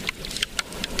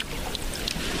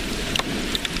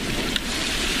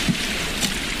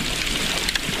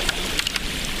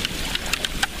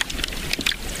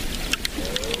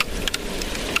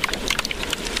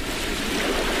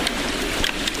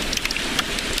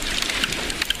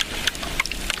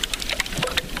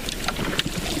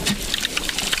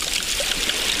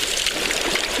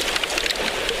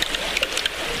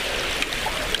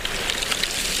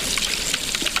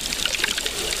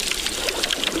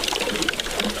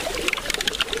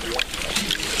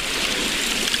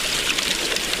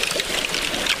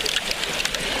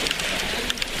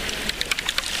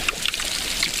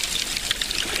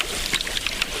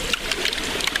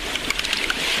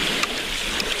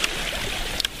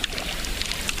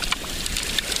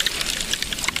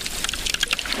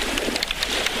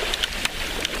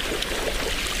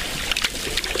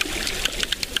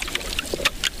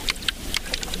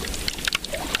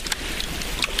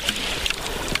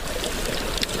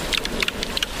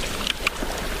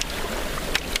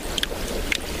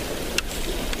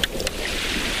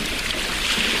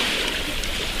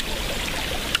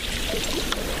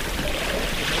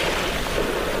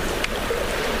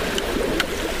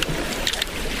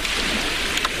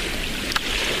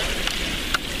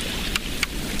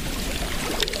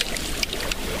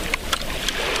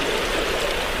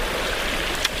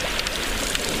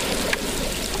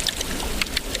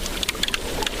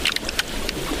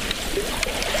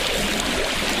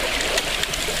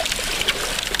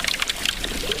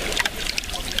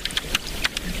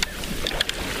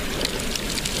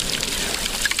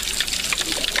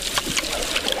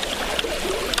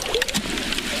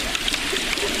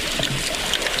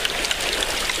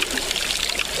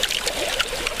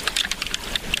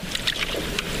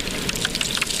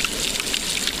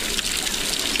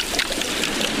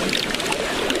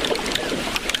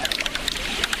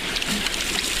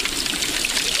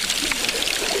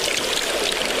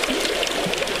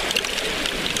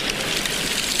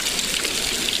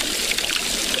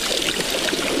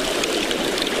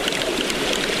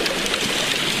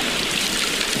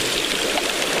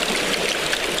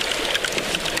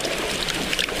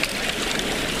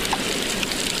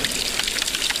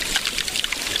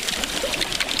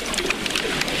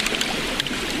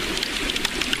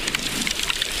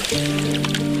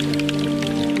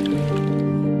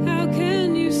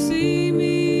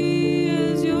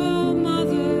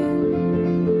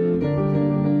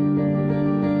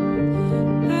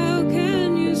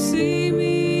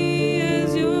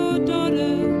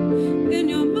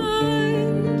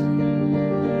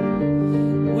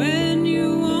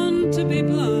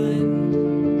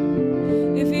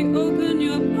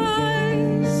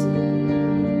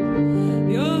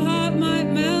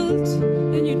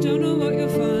 And you don't know what you'll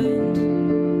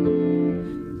find.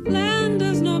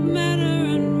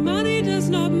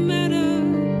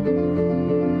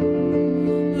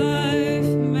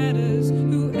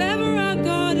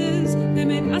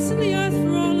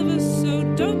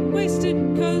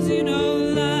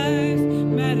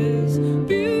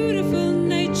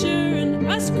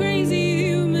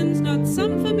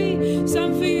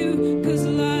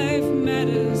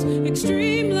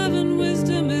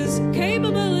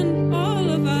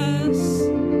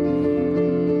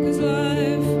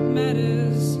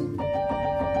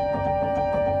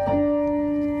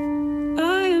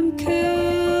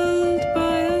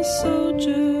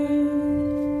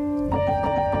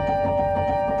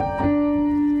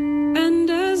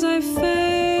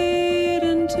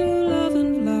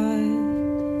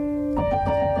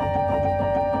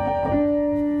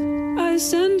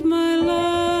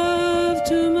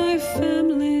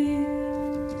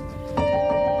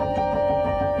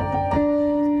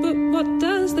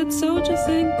 that soldier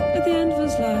think at the end of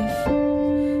his life?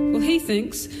 Well, he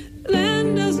thinks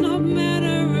land does not matter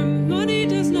and money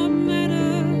does not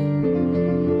matter.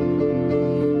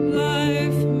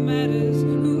 Life matters.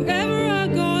 Whoever our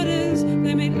God is,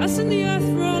 they made us and the earth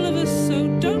for all of us,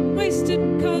 so don't waste it,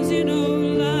 cause you know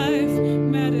life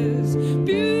matters.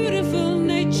 Beautiful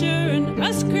nature and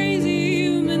us crazy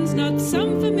humans, not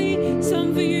some for me,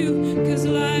 some for you, cause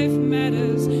life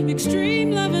matters.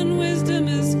 Extreme love and wisdom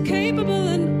is capable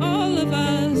in all of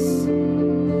us,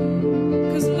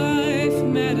 cause life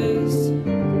matters.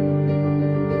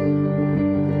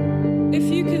 If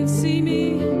you can see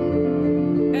me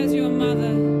as your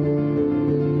mother,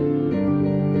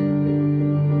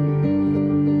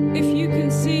 if you can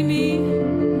see me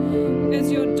as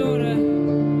your daughter,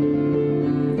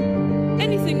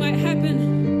 anything might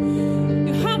happen,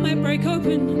 your heart might break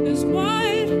open as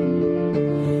wide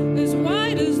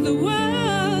as the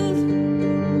world.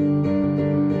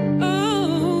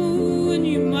 Oh, and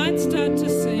you might start to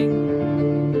sing.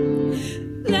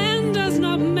 Land does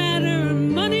not matter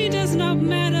and money does not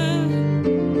matter.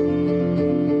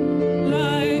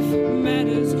 Life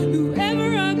matters.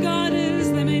 Whoever our God is,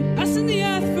 they made us and the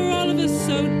earth for all of us,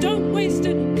 so don't waste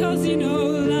it, cause you know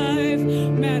life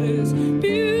matters.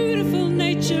 Beautiful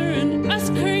nature and us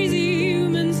crazy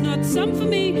humans, not some for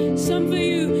me, some for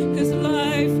you, cause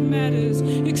life matters.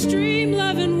 Extreme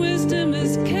love and wisdom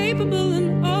is capable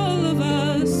in all of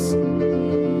us,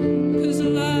 cause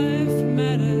life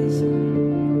matters.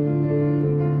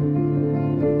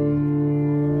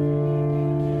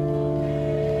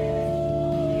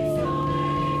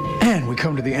 And we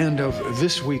come to the end of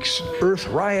this week's Earth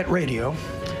Riot Radio.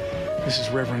 This is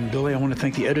Reverend Billy. I want to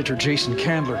thank the editor, Jason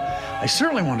Candler. I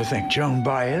certainly want to thank Joan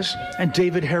Baez and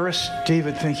David Harris.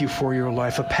 David, thank you for your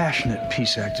life, a passionate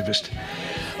peace activist.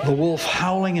 The wolf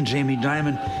howling and Jamie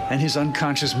Dimon and his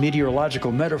unconscious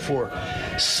meteorological metaphor.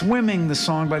 Swimming, the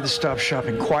song by the Stop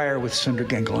Shopping Choir with Sundar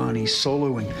Ganglani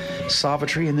soloing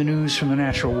Savitri and the news from the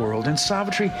natural world. And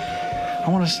Savitri, I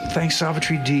want to thank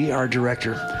Savitri D., our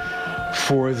director,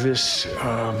 for this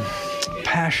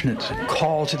passionate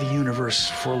call to the universe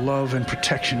for love and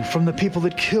protection from the people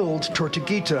that killed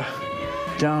Tortuguita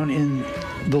down in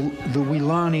the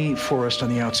Weelaunee forest on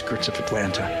the outskirts of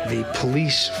Atlanta. The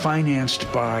police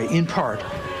financed by, in part,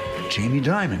 Jamie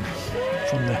Dimon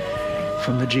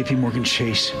from the J.P. Morgan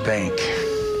Chase Bank.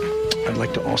 I'd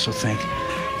like to also thank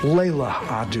Layla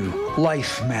Adu,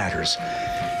 Life Matters.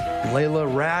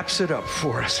 Layla wraps it up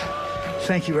for us.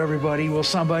 Thank you, everybody. Will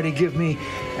somebody give me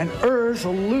an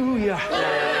Earth-alleluia?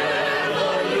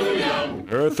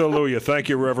 Earth-alleluia. Thank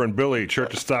you, Reverend Billy.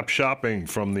 Church of Stop Shopping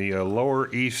from the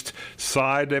Lower East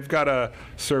Side. They've got a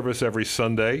service every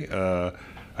Sunday.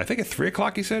 I think at 3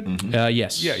 o'clock, he said? Mm-hmm.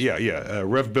 Yes. Yeah.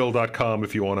 RevBill.com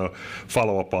if you want to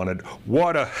follow up on it.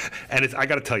 I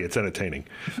got to tell you, it's entertaining.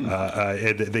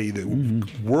 The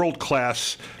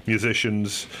world-class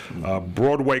musicians,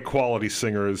 Broadway quality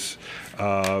singers,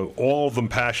 all of them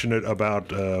passionate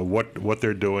about what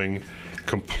they're doing.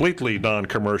 Completely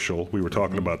non-commercial. We were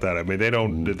talking about that. I mean, they're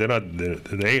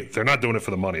not doing it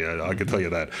for the money. I can tell you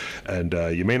that. And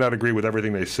you may not agree with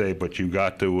everything they say, but you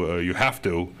have to.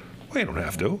 Well, you don't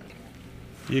have to.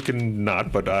 You can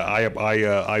not, but I value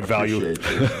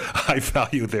I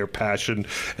value their passion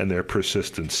and their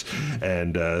persistence.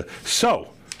 And all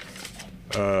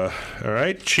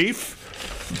right, Chief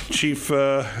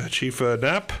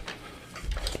Knapp.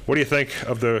 What do you think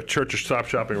of the Church of Stop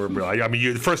Shopping? I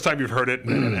mean, the first time you've heard it,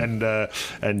 and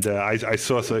I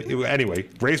saw. So anyway,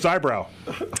 raised eyebrow.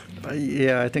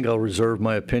 Yeah, I think I'll reserve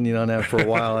my opinion on that for a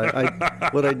while.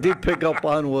 What I did pick up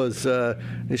on was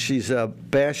she's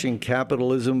bashing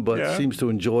capitalism, but seems to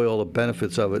enjoy all the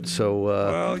benefits of it.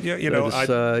 So, you're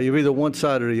either one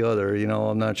side or the other.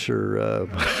 I'm not sure.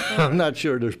 I'm not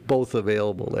sure there's both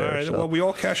available there. All right. So. Well, we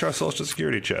all cash our Social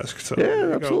Security checks. So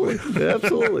yeah, absolutely.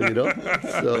 Absolutely.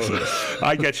 So.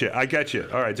 I get you.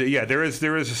 All right. So, yeah, there is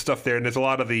stuff there, and there's a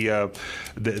lot of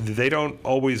they don't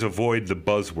always avoid the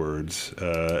buzzwords.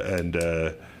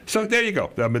 So there you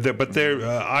go. I mean,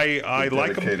 I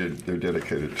like them. They're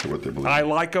dedicated to what they believe. I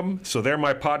like them. So they're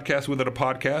my podcast within a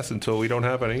podcast until we don't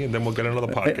have any, and then we'll get another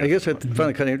podcast. I guess I find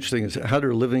it kind of interesting is how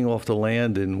they're living off the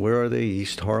land, and where are they?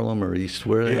 East Harlem or East?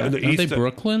 Where are they? Aren't they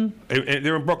Brooklyn?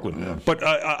 They're in Brooklyn. Yeah. But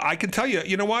I can tell you,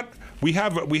 you know what? We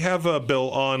have Bill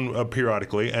on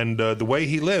periodically, and the way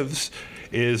he lives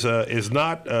is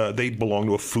not. They belong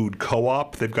to a food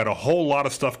co-op. They've got a whole lot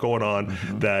of stuff going on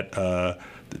that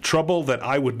trouble that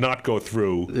I would not go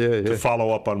through to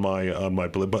follow up on my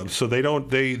belief. So they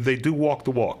do walk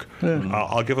the walk.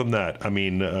 I'll give them that. I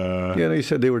mean, you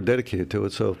said they were dedicated to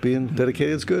it, so being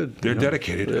dedicated is good. They're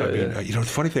dedicated. I mean, the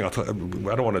funny thing, I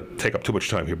don't want to take up too much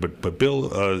time here, but Bill,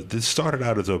 this started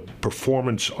out as a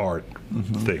performance art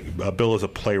thing. Bill is a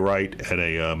playwright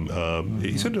and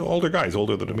he's an older guy. He's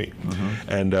older than me,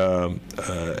 and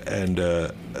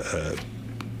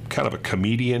kind of a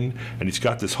comedian, and he's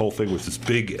got this whole thing with this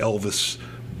big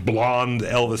blonde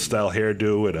Elvis-style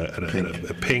hairdo and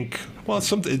a pink. Well,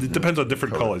 it depends on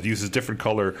different colors. He uses different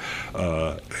color,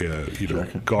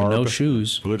 garb. No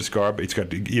shoes. Religious garb. He's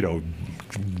got,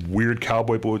 weird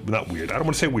cowboy boots. Not weird. I don't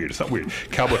want to say weird. It's not weird.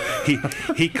 Cowboy.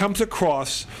 He comes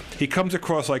across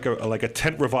like a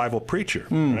tent revival preacher,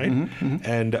 right?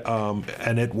 And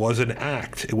it was an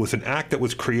act. It was an act that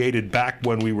was created back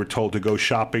when we were told to go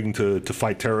shopping to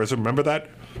fight terrorism. Remember that?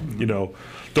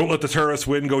 Don't let the terrorists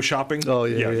win, go shopping. Oh,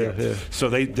 yeah. So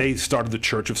they started the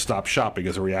Church of Stop Shopping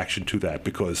as a reaction to that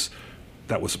because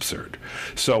that was absurd.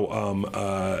 So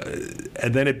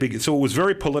and then so it was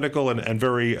very political and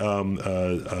very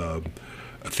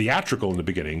theatrical in the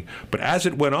beginning. But as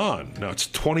it went on, now it's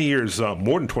 20 years,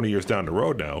 more than 20 years down the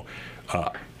road now,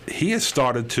 he has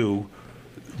started to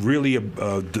really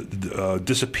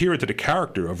disappear into the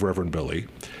character of Reverend Billy.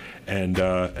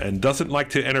 And doesn't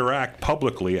like to interact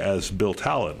publicly as Bill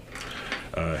Talon.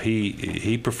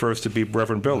 He prefers to be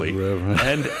Reverend Billy,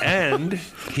 and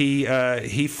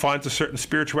he finds a certain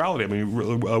spirituality. I mean,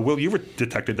 Will, you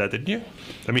detected that, didn't you?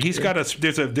 I mean,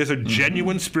 there's a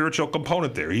genuine spiritual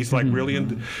component there. He's like really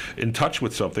in touch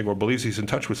with something, or believes he's in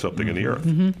touch with something in the earth.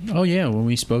 Oh yeah, when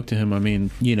we spoke to him, I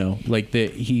mean, like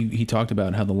he talked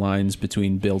about how the lines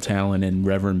between Bill Talon and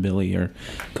Reverend Billy are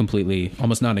completely,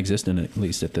 almost non-existent, at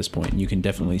least at this point. And you can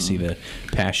definitely see the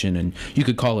passion, and you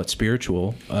could call it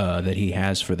spiritual that he has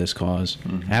for this cause.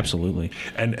 Absolutely.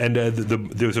 And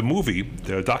there's a movie,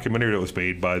 a documentary that was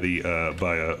made by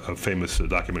a famous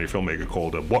documentary filmmaker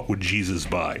called "What Would Jesus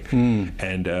Buy?"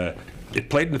 And it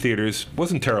played in the theaters,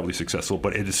 wasn't terribly successful,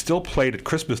 but it is still played at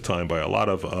Christmas time by a lot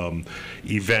of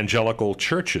evangelical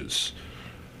churches,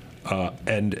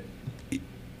 and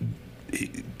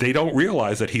they don't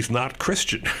realize that he's not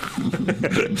Christian,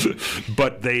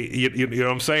 but you know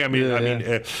what I'm saying? I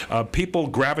mean, people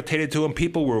gravitated to him.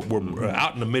 People were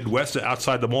out in the Midwest,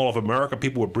 outside the Mall of America.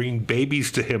 People were bringing babies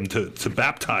to him to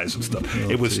baptize and stuff.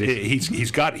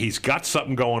 He's got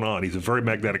something going on. He's a very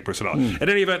magnetic personality. In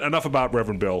any event, enough about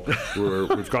Reverend Bill.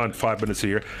 We've gone 5 minutes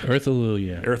here.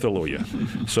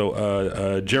 Earthalluia.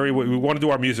 So, Jerry, we want to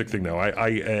do our music thing now.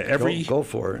 Go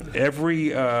for it.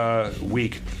 Every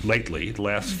week lately, the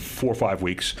last 4 or 5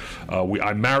 weeks,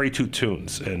 I marry two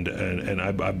tunes, and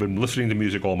I've been listening to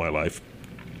music all my life.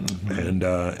 And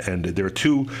there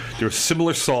are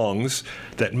similar songs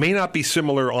that may not be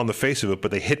similar on the face of it,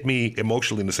 but they hit me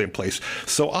emotionally in the same place.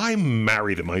 So I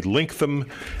marry them, I link them,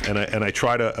 and I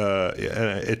try to.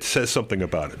 It says something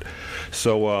about it.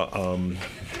 So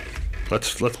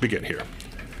let's begin here.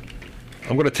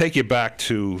 I'm going to take you back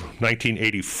to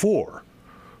 1984,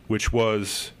 which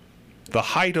was the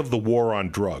height of the war on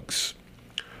drugs,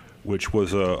 which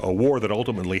was a war that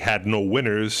ultimately had no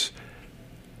winners,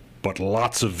 but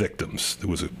lots of victims. There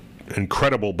was an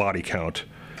incredible body count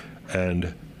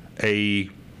and a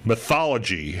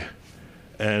mythology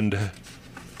and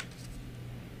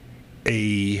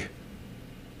a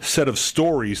set of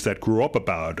stories that grew up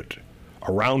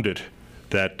around it,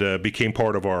 that became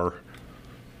part of our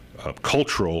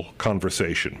cultural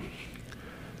conversation.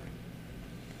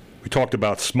 We talked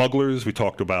about smugglers, we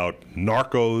talked about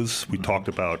narcos, we talked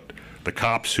about the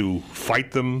cops who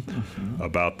fight them,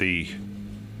 about the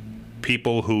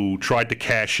people who tried to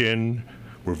cash in,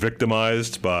 were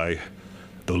victimized by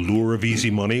the lure of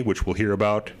easy money, which we'll hear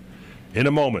about in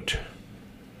a moment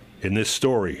in this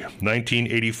story.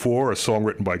 1984, a song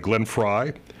written by Glenn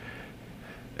Frey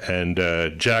and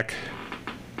Jack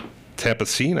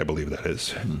Tampacine, I believe that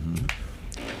is.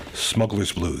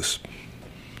 Smuggler's Blues.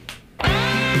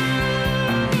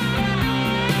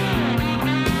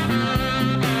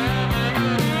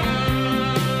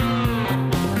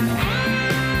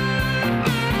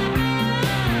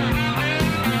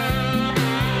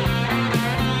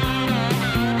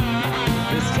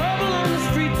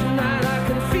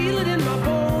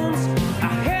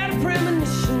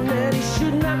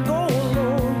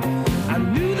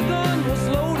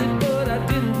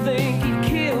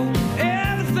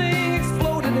 Everything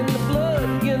exploded in the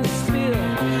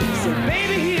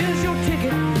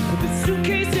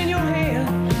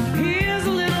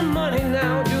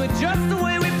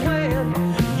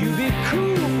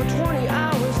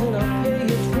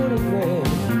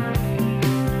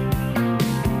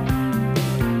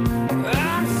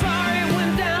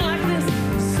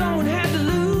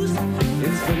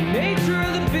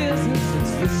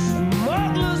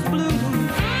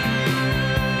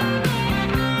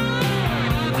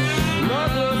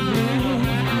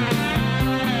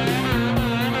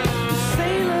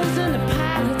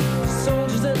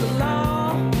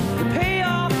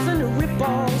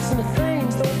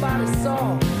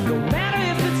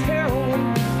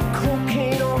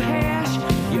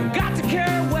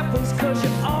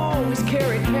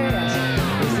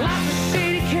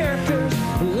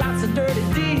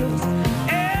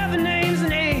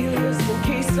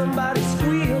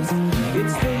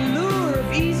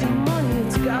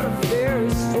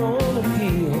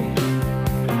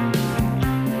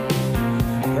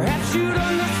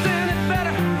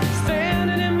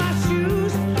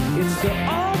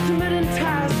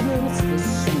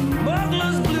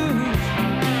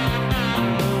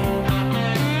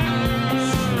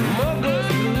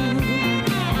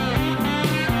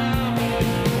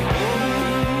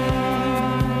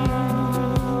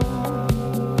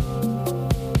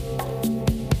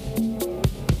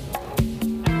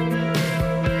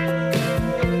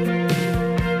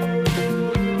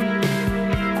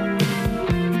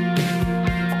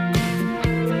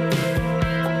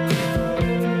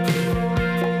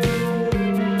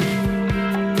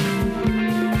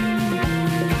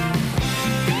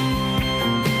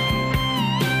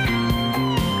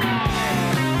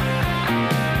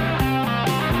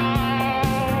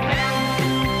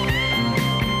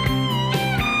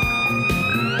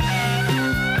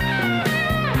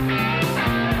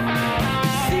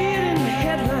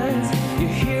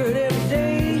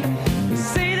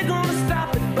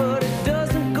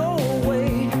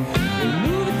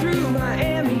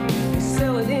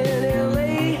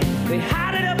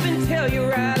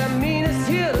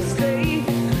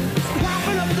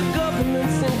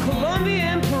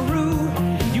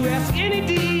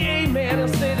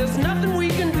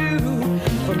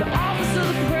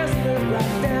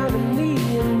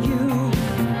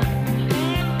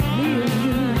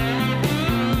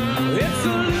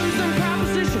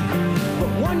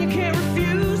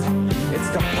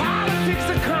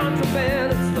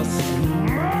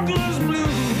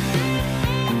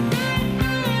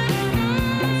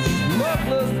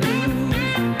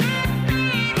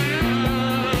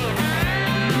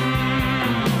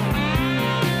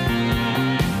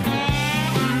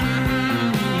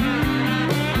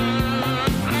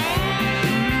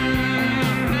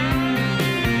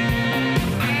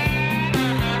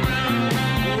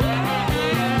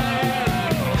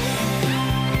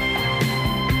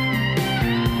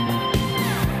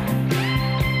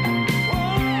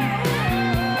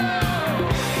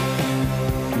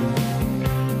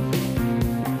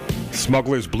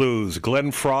Smuggler's Blues.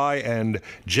 Glenn Fry and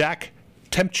Jack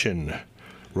Tempchin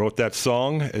wrote that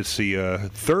song. It's the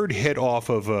third hit off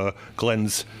of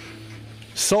Glenn's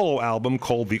solo album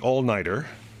called The All-Nighter.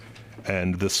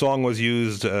 And the song was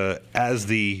used as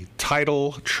the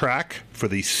title track for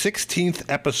the 16th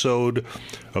episode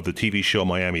of the TV show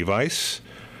Miami Vice.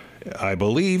 I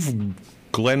believe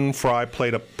Glenn Fry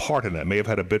played a part in that, may have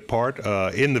had a bit part.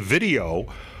 In the video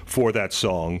for that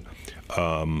song,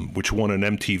 which won an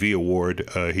MTV award,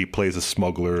 he plays a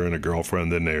smuggler and a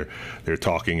girlfriend, and they're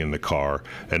talking in the car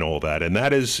and all that. And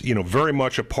that is, very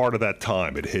much a part of that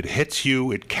time. It hits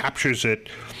you, it captures it.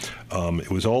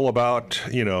 It was all about,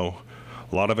 a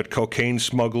lot of it cocaine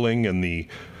smuggling and the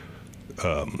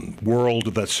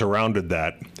world that surrounded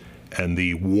that, and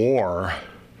the war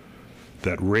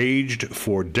that raged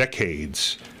for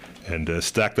decades and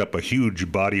stacked up a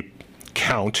huge body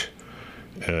count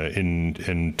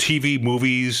in TV,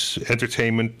 movies,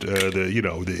 entertainment.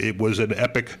 It was an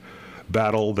epic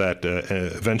battle that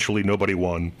eventually nobody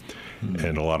won,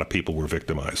 and a lot of people were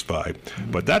victimized by.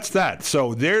 But that's that.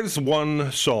 So there's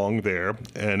one song there,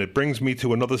 and it brings me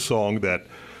to another song that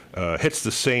hits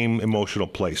the same emotional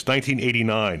place.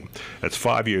 1989. That's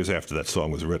 5 years after that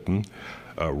song was written.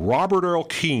 Robert Earl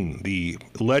Keen, the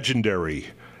legendary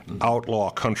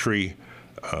outlaw country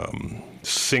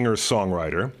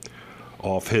singer-songwriter,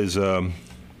 off his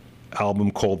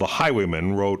album called The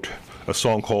Highwayman, wrote a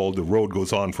song called The Road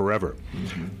Goes On Forever.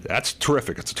 That's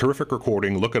terrific. It's a terrific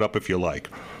recording. Look it up if you like.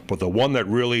 But the one that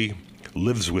really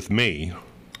lives with me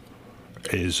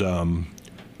is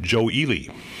Joe Ely,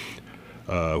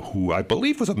 who I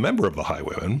believe was a member of The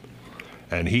Highwaymen,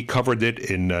 and he covered it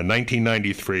in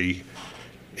 1993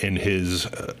 in his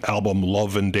album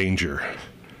Love and Danger.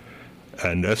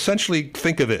 And essentially,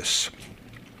 think of this.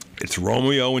 It's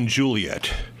Romeo and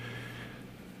Juliet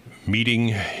meeting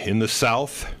in the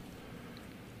South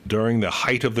during the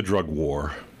height of the drug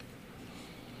war.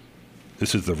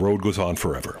 This is The Road Goes On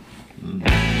Forever.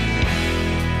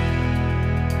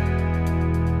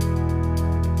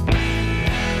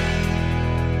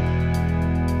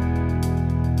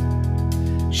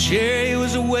 Sherry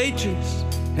was a waitress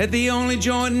at the only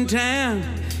joint in town.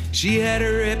 She had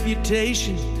a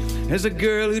reputation as a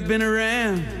girl who'd been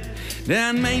around.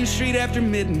 Down Main Street after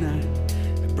midnight,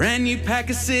 a brand new pack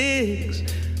of cigs,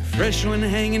 a fresh one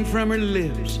hanging from her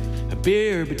lips, a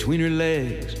beer between her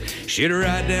legs. She'd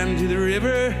ride down to the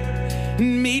river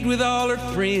and meet with all her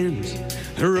friends.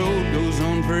 The road goes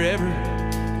on forever,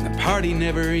 and the party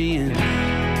never ends.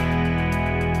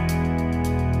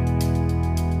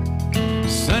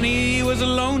 Sonny was a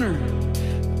loner,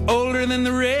 older than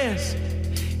the rest.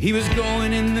 He was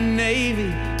going in the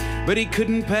Navy, but he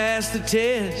couldn't pass the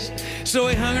test. So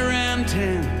he hung around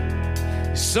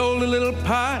town, sold a little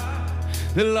pot.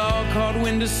 The law caught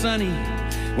wind of Sonny.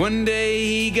 One day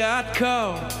he got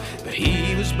caught, but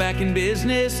he was back in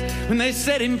business when they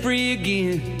set him free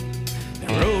again.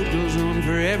 The road goes on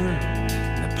forever,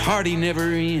 and the party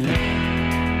never ends.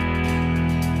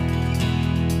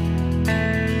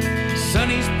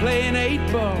 Sonny's playing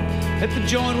 8-ball at the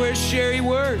joint where Sherry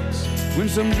works, when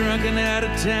some drunken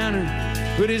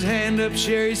out-of-towner put his hand up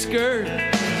Sherry's skirt.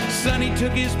 Sonny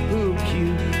took his pool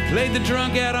cue, laid the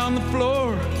drunk out on the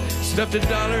floor, stuffed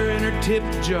 $1 in her tip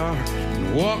jar,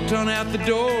 and walked on out the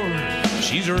door.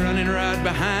 She's running right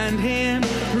behind him,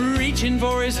 reaching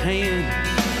for his hand.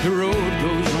 The road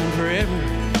goes on forever,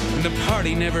 and the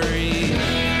party never ends.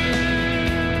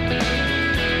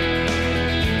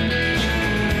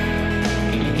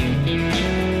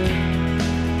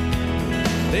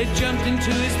 They jumped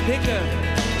into his pickup,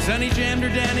 Sonny jammed her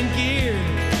down in gear.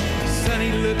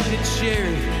 Sonny looked at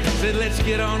Sherry, said, let's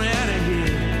get on out of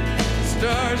here. The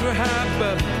stars were high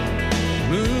above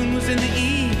them, the moon was in the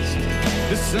east.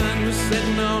 The sun was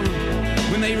setting on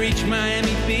them when they reached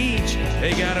Miami Beach.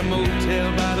 They got a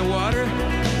motel by the water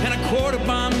and a quart of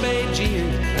Bombay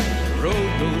gin. The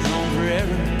road goes on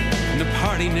forever, and the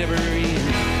party never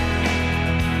ends.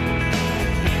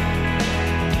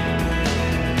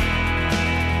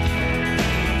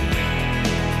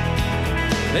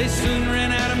 They soon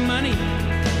ran out of money.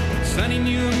 Sonny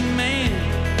knew a man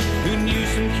who knew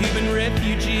some Cuban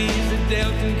refugees that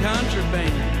dealt in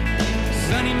contraband.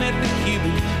 Sonny met the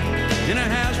Cubans in a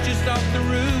house just off the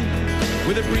road,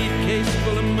 with a briefcase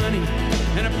full of money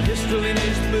and a pistol in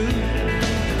his boot.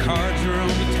 The cards were on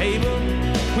the table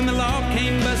when the law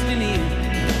came busting in.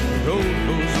 The road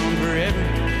goes on forever,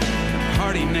 the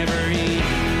party never ends.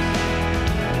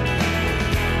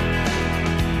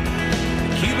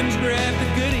 Cubans grabbed the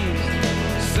goodies,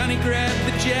 Sonny grabbed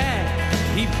the jack.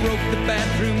 He broke the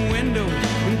bathroom window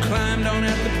and climbed on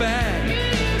out the back.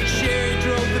 Sherry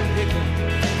drove the pickup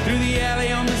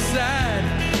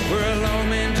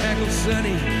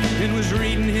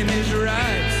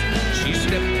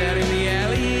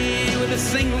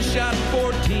single shot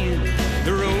 410.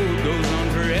 The road goes on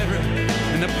forever,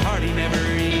 and the party never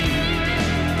ends.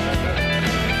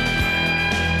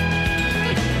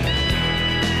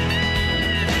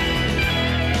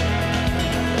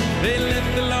 They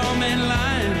left the lawman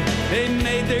lying, they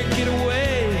made their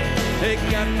getaway. They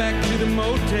got back to the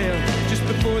motel just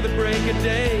before the break of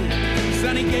day.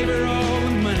 Sonny gave her all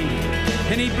the money,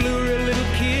 and he blew her a little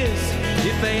kiss.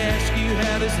 If they ask you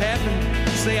how this happened,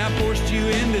 say I forced you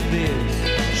into this.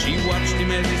 She watched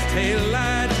him as his tail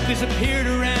lights disappeared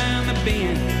around the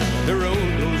bend. The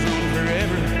road goes on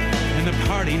forever, and the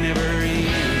party never ends.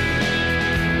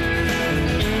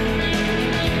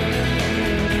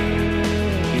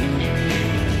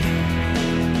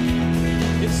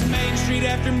 Main Street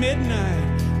after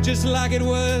midnight, just like it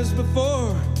was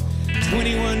before.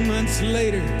 21 months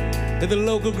later, at the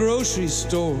local grocery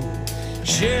store,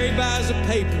 Sherry buys a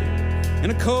paper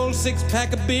and a cold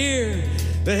 6-pack of beer.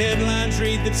 The headlines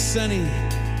read that Sonny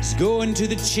is going to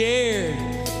the chair.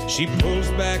 She pulls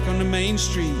back onto Main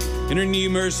Street in her new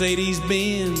Mercedes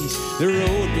Benz. The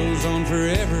road goes on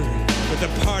forever, but the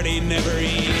party never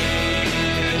ends.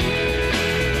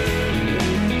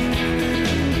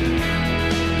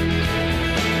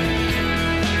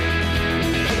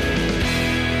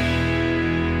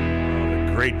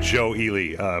 Great Joe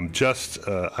Ely.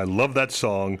 I love that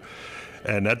song,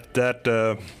 and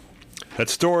that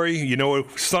story. You know,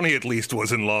 Sonny at least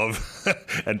was in love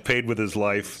and paid with his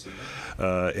life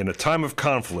in a time of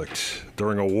conflict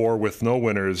during a war with no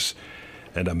winners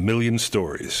and a million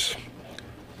stories.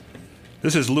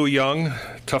 This is Lou Young.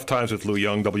 Tough Times with Lou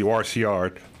Young. WRCR.com.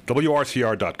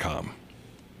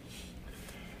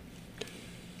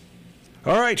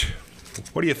 All right,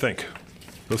 what do you think?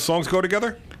 Those songs go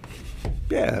together?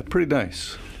 Yeah, pretty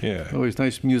nice. Yeah. Always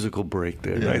nice musical break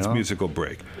there. Nice musical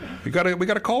break. We got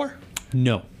a caller?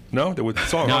 No. No? There was a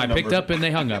song. No, I picked up and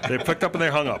they hung up. They picked up and they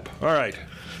hung up. All right.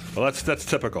 Well, that's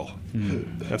typical.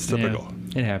 That's typical.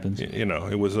 Yeah, it happens. You know,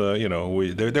 it was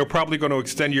they're probably going to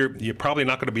extend you're probably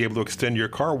not going to be able to extend your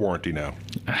car warranty now.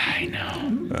 I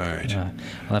know. All right.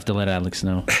 I'll have to let Alex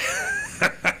know.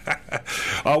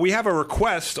 We have a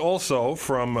request also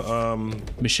from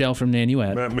Michelle from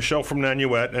Nanuet. Michelle from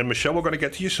Nanuet, and Michelle, we're going to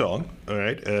get to your song, all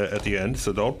right, at the end.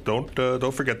 So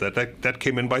don't forget that. That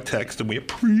came in by text, and we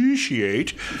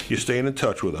appreciate you staying in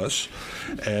touch with us.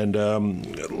 And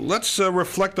let's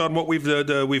reflect on what we've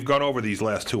gone over these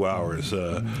last 2 hours.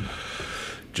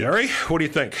 Jerry, what do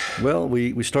you think? Well,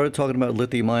 we started talking about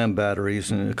lithium-ion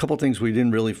batteries, and a couple of things we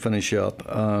didn't really finish up.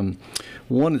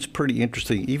 One is pretty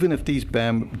interesting. Even if these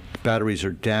batteries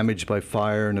are damaged by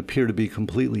fire and appear to be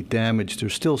completely damaged,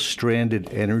 there's still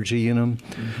stranded energy in them.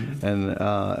 Mm-hmm.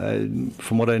 And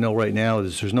from what I know right now,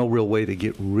 there's no real way to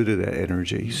get rid of that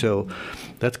energy. So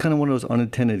that's kind of one of those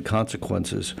unintended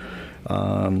consequences.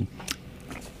 The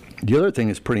other thing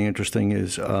that's pretty interesting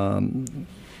is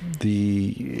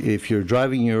if you're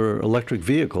driving your electric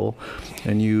vehicle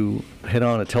and you hit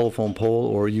on a telephone pole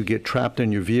or you get trapped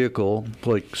in your vehicle,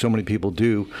 like so many people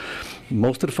do,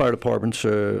 most of the fire departments,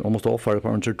 almost all fire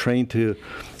departments, are trained to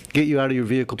get you out of your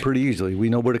vehicle pretty easily. We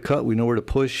know where to cut, we know where to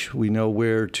push, we know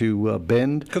where to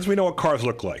bend. Because we know what cars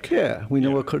look like. Yeah, we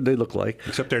know what they look like.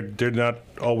 Except they're not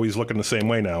always looking the same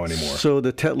way now anymore. So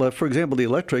for example, the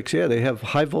electrics, they have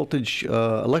high voltage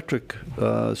electric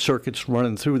circuits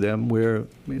running through them,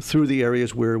 through the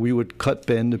areas where we would cut,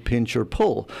 bend, pinch, or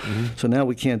pull. Mm-hmm. So now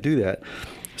we can't do that.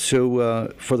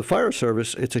 So for the fire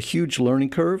service, it's a huge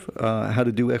learning curve, how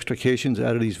to do extrications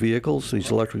out of these vehicles,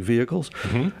 these electric vehicles.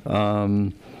 Mm-hmm.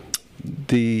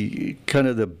 The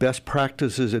best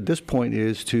practices at this point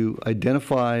is to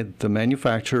identify the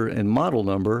manufacturer and model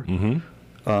number,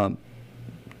 mm-hmm.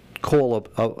 Call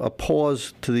a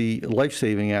pause to the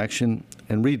life-saving action,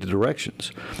 and read the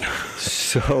directions.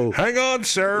 So hang on,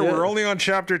 sir. We're only on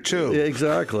chapter 2. Yeah,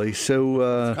 exactly.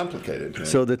 So it's complicated. Right?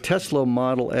 So the Tesla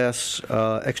Model S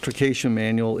extrication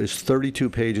manual is 32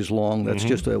 pages long. That's mm-hmm.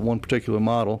 just one particular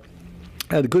model.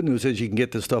 The good news is you can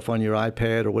get this stuff on your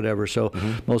iPad or whatever. So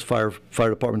mm-hmm. most fire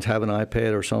departments have an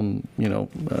iPad or some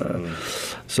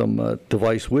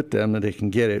device with them that they can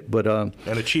get it. But and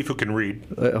a chief who can read,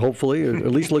 hopefully, or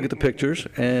at least look at the pictures.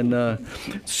 And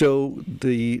so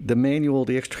the manual,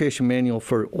 the extrication manual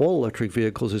for all electric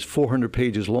vehicles is 400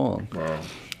 pages long. Wow.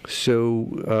 So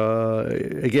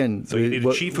again, so you need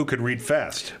a chief who can read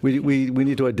fast. We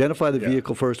need to identify the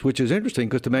vehicle first, which is interesting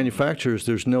because the manufacturers,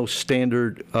 there's no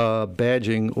standard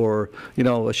badging, or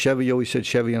a Chevy always said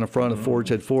Chevy on the front, a Ford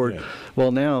said Ford. Yeah.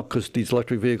 Well, now because these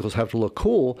electric vehicles have to look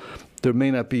cool, there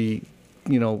may not be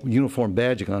uniform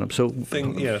badging on them. So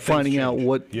finding out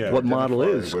what model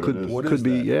is could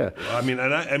be. I mean,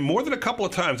 and more than a couple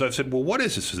of times I've said, well, what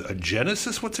is this? A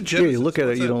Genesis? What's a Genesis? Yeah, you look at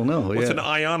it, you don't know. What's an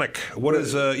Ionic? What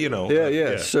is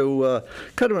So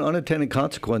kind of an unintended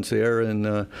consequence there,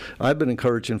 and I've been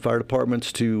encouraging fire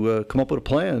departments to come up with a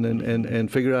plan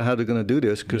and figure out how they're going to do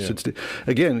this, because it's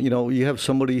again, you have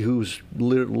somebody whose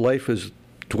life is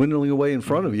dwindling away in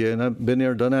front of you, and I've been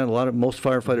there, done that. Most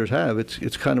firefighters have.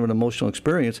 It's kind of an emotional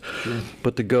experience. Sure.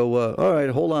 But to go, all right,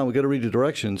 hold on, we got to read the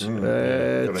directions.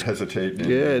 Gotta hesitate.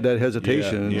 That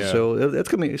hesitation. Yeah. So that's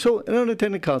gonna be an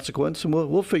unintended consequence, and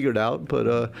we'll figure it out.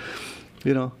 But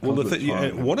Well,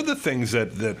 one of the things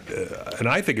that and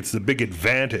I think it's the big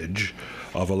advantage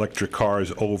of electric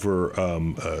cars over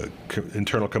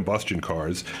internal combustion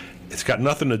cars. It's got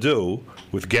nothing to do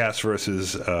with gas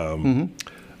versus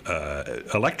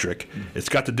electric. It's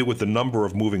got to do with the number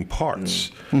of moving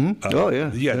parts.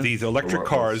 These electric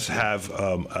cars have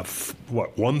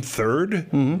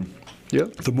 1/3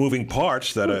 the moving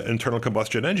parts that an internal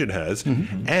combustion engine has,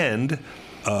 and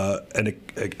an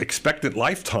expected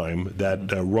lifetime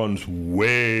that runs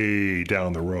way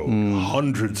down the road,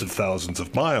 hundreds of thousands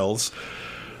of miles,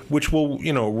 which will,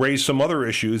 raise some other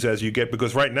issues as you get,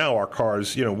 because right now our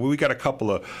cars, we got a couple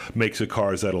of makes of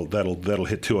cars that'll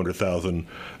hit 200,000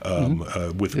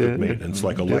 with good maintenance,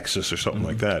 like a Lexus or something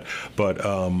like that. But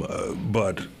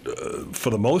for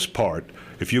the most part,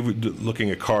 if you're looking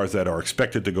at cars that are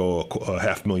expected to go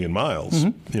 500,000 miles,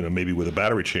 maybe with a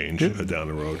battery change down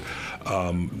the road,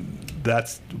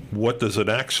 that's what does an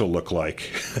axle look like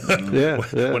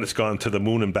when it's gone to the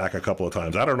moon and back a couple of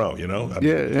times? I don't know,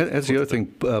 that's the other thing.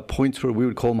 Points where we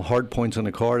would call them hard points on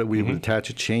the car that we would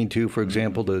attach a chain to, for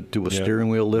example, to do a steering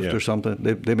wheel lift or something.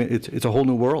 It's a whole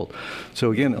new world.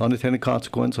 So again, unintended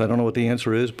consequence. I don't know what the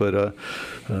answer is, but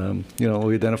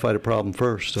we identified a problem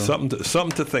first. So.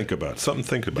 Something to think about.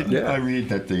 I read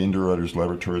that the Underwriters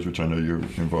Laboratories, which I know you're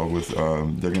involved with,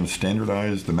 they're going to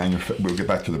standardize the We'll get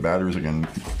back to the batteries again.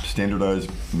 Standardize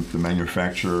the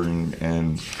manufacture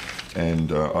and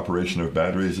operation of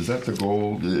batteries. Is that the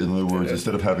goal? In other words,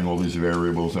 instead of having all these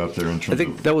variables out there in terms I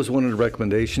think that was one of the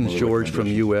recommendations, George, from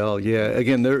UL. Yeah,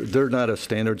 again, they're not a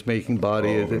standards-making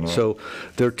body, so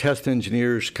their test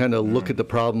engineers kind of look at the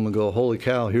problem and go, holy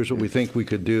cow, here's what we think we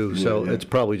could do. So it's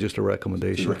probably just a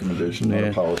recommendation. It's a recommendation, not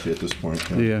a policy at this point.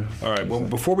 Yeah. All right, well,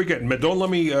 before we don't let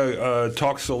me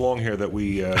talk so long here that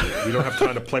we don't have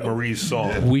time to play Marie's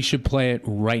song. We should play it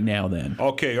right now then.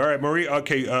 Okay, all right, Marie,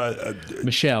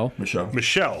 Michelle. Michelle.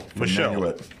 Michelle?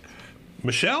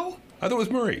 I thought it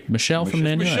was Marie. Michelle from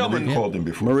Nanuet. Michelle called him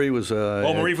before. Marie was.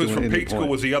 Marie was from Pete School.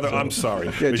 Was the other? I'm sorry.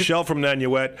 Michelle from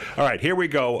Nanuet. All right, here we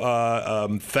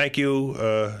go. Thank you,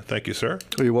 sir.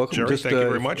 Oh, you're welcome. Jerry, thank you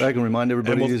very much. I can remind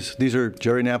everybody these are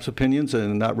Jerry Knapp's opinions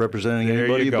and not representing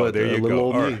anybody, but a little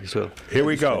old me. Right. So here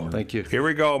we go. Thank you. Here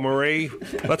we go, Marie.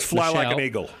 Let's fly like an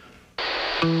eagle.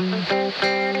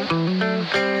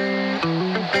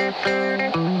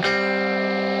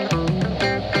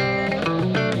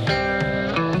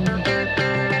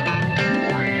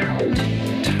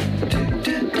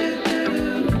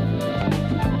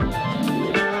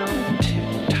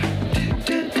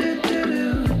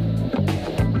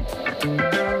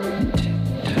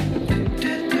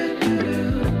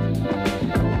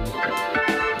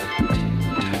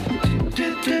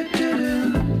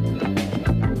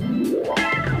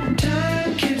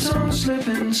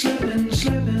 Slipping,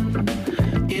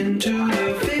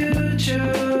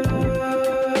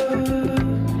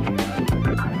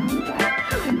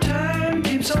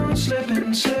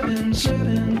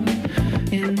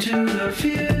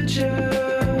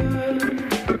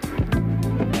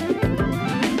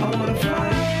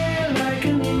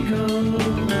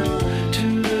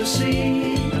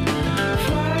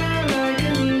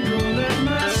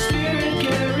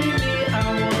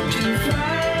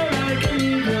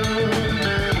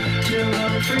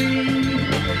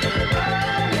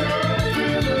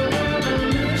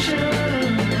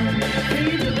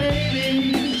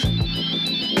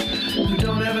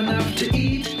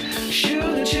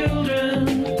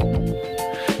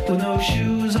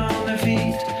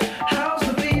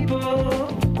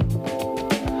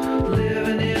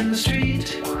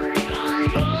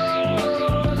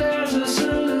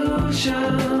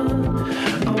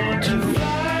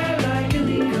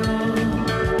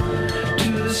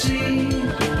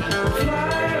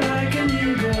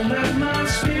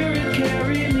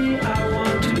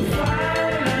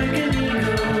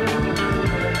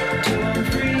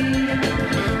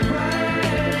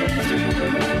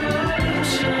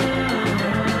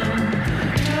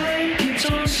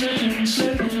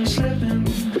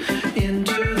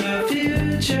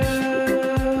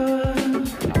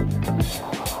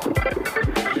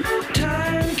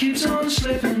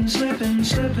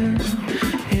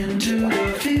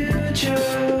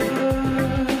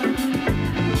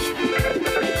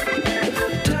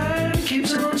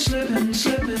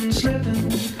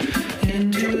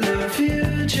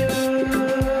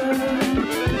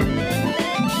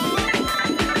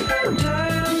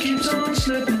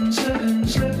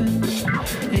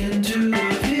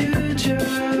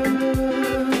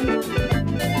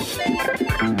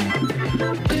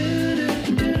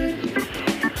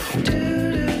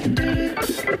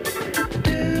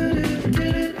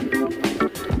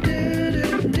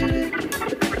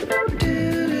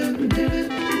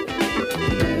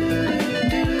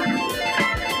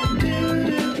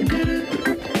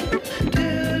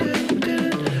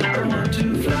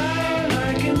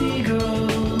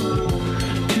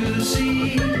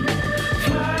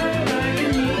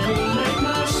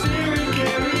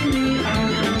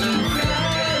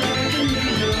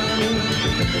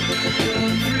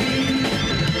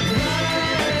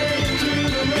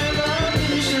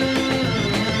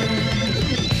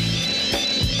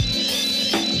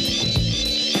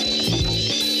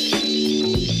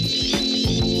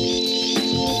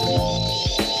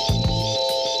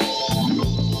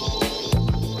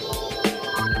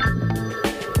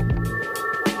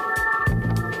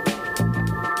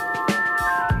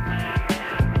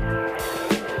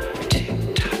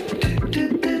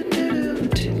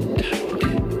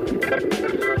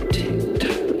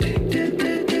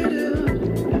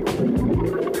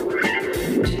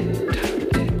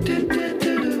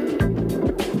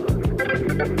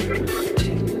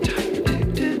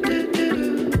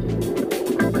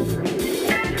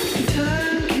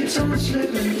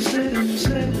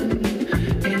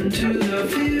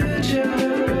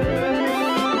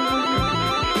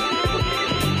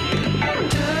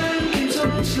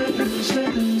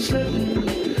 been slipping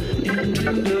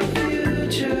into the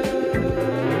future.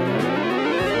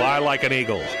 Fly like an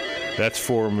eagle. That's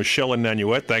for Michelle and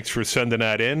Nanuet. Thanks for sending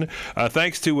that in.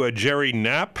 Thanks to Jerry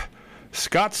Knapp,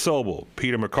 Scott Sobel,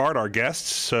 Peter McCartt, our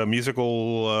guests,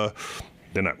 musical...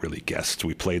 they're not really guests.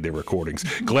 We played their recordings.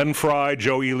 Glenn Fry,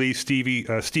 Joey Lee, Steve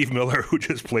Miller, who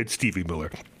just played Stevie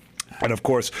Miller. And, of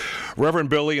course, Reverend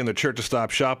Billy and the Church of Stop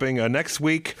Shopping. Next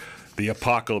week, the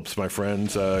apocalypse, my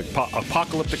friends.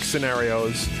 Apocalyptic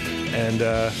scenarios. And,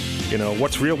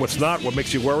 what's real, what's not, what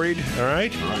makes you worried. All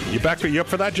right? You up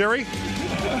for that, Jerry?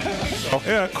 Oh,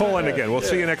 yeah, call in again. We'll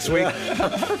see you next week.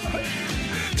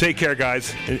 Take care,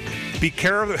 guys. Be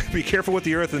careful with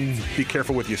the earth and be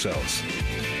careful with yourselves.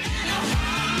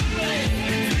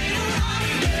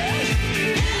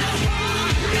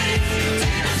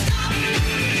 Tennessee.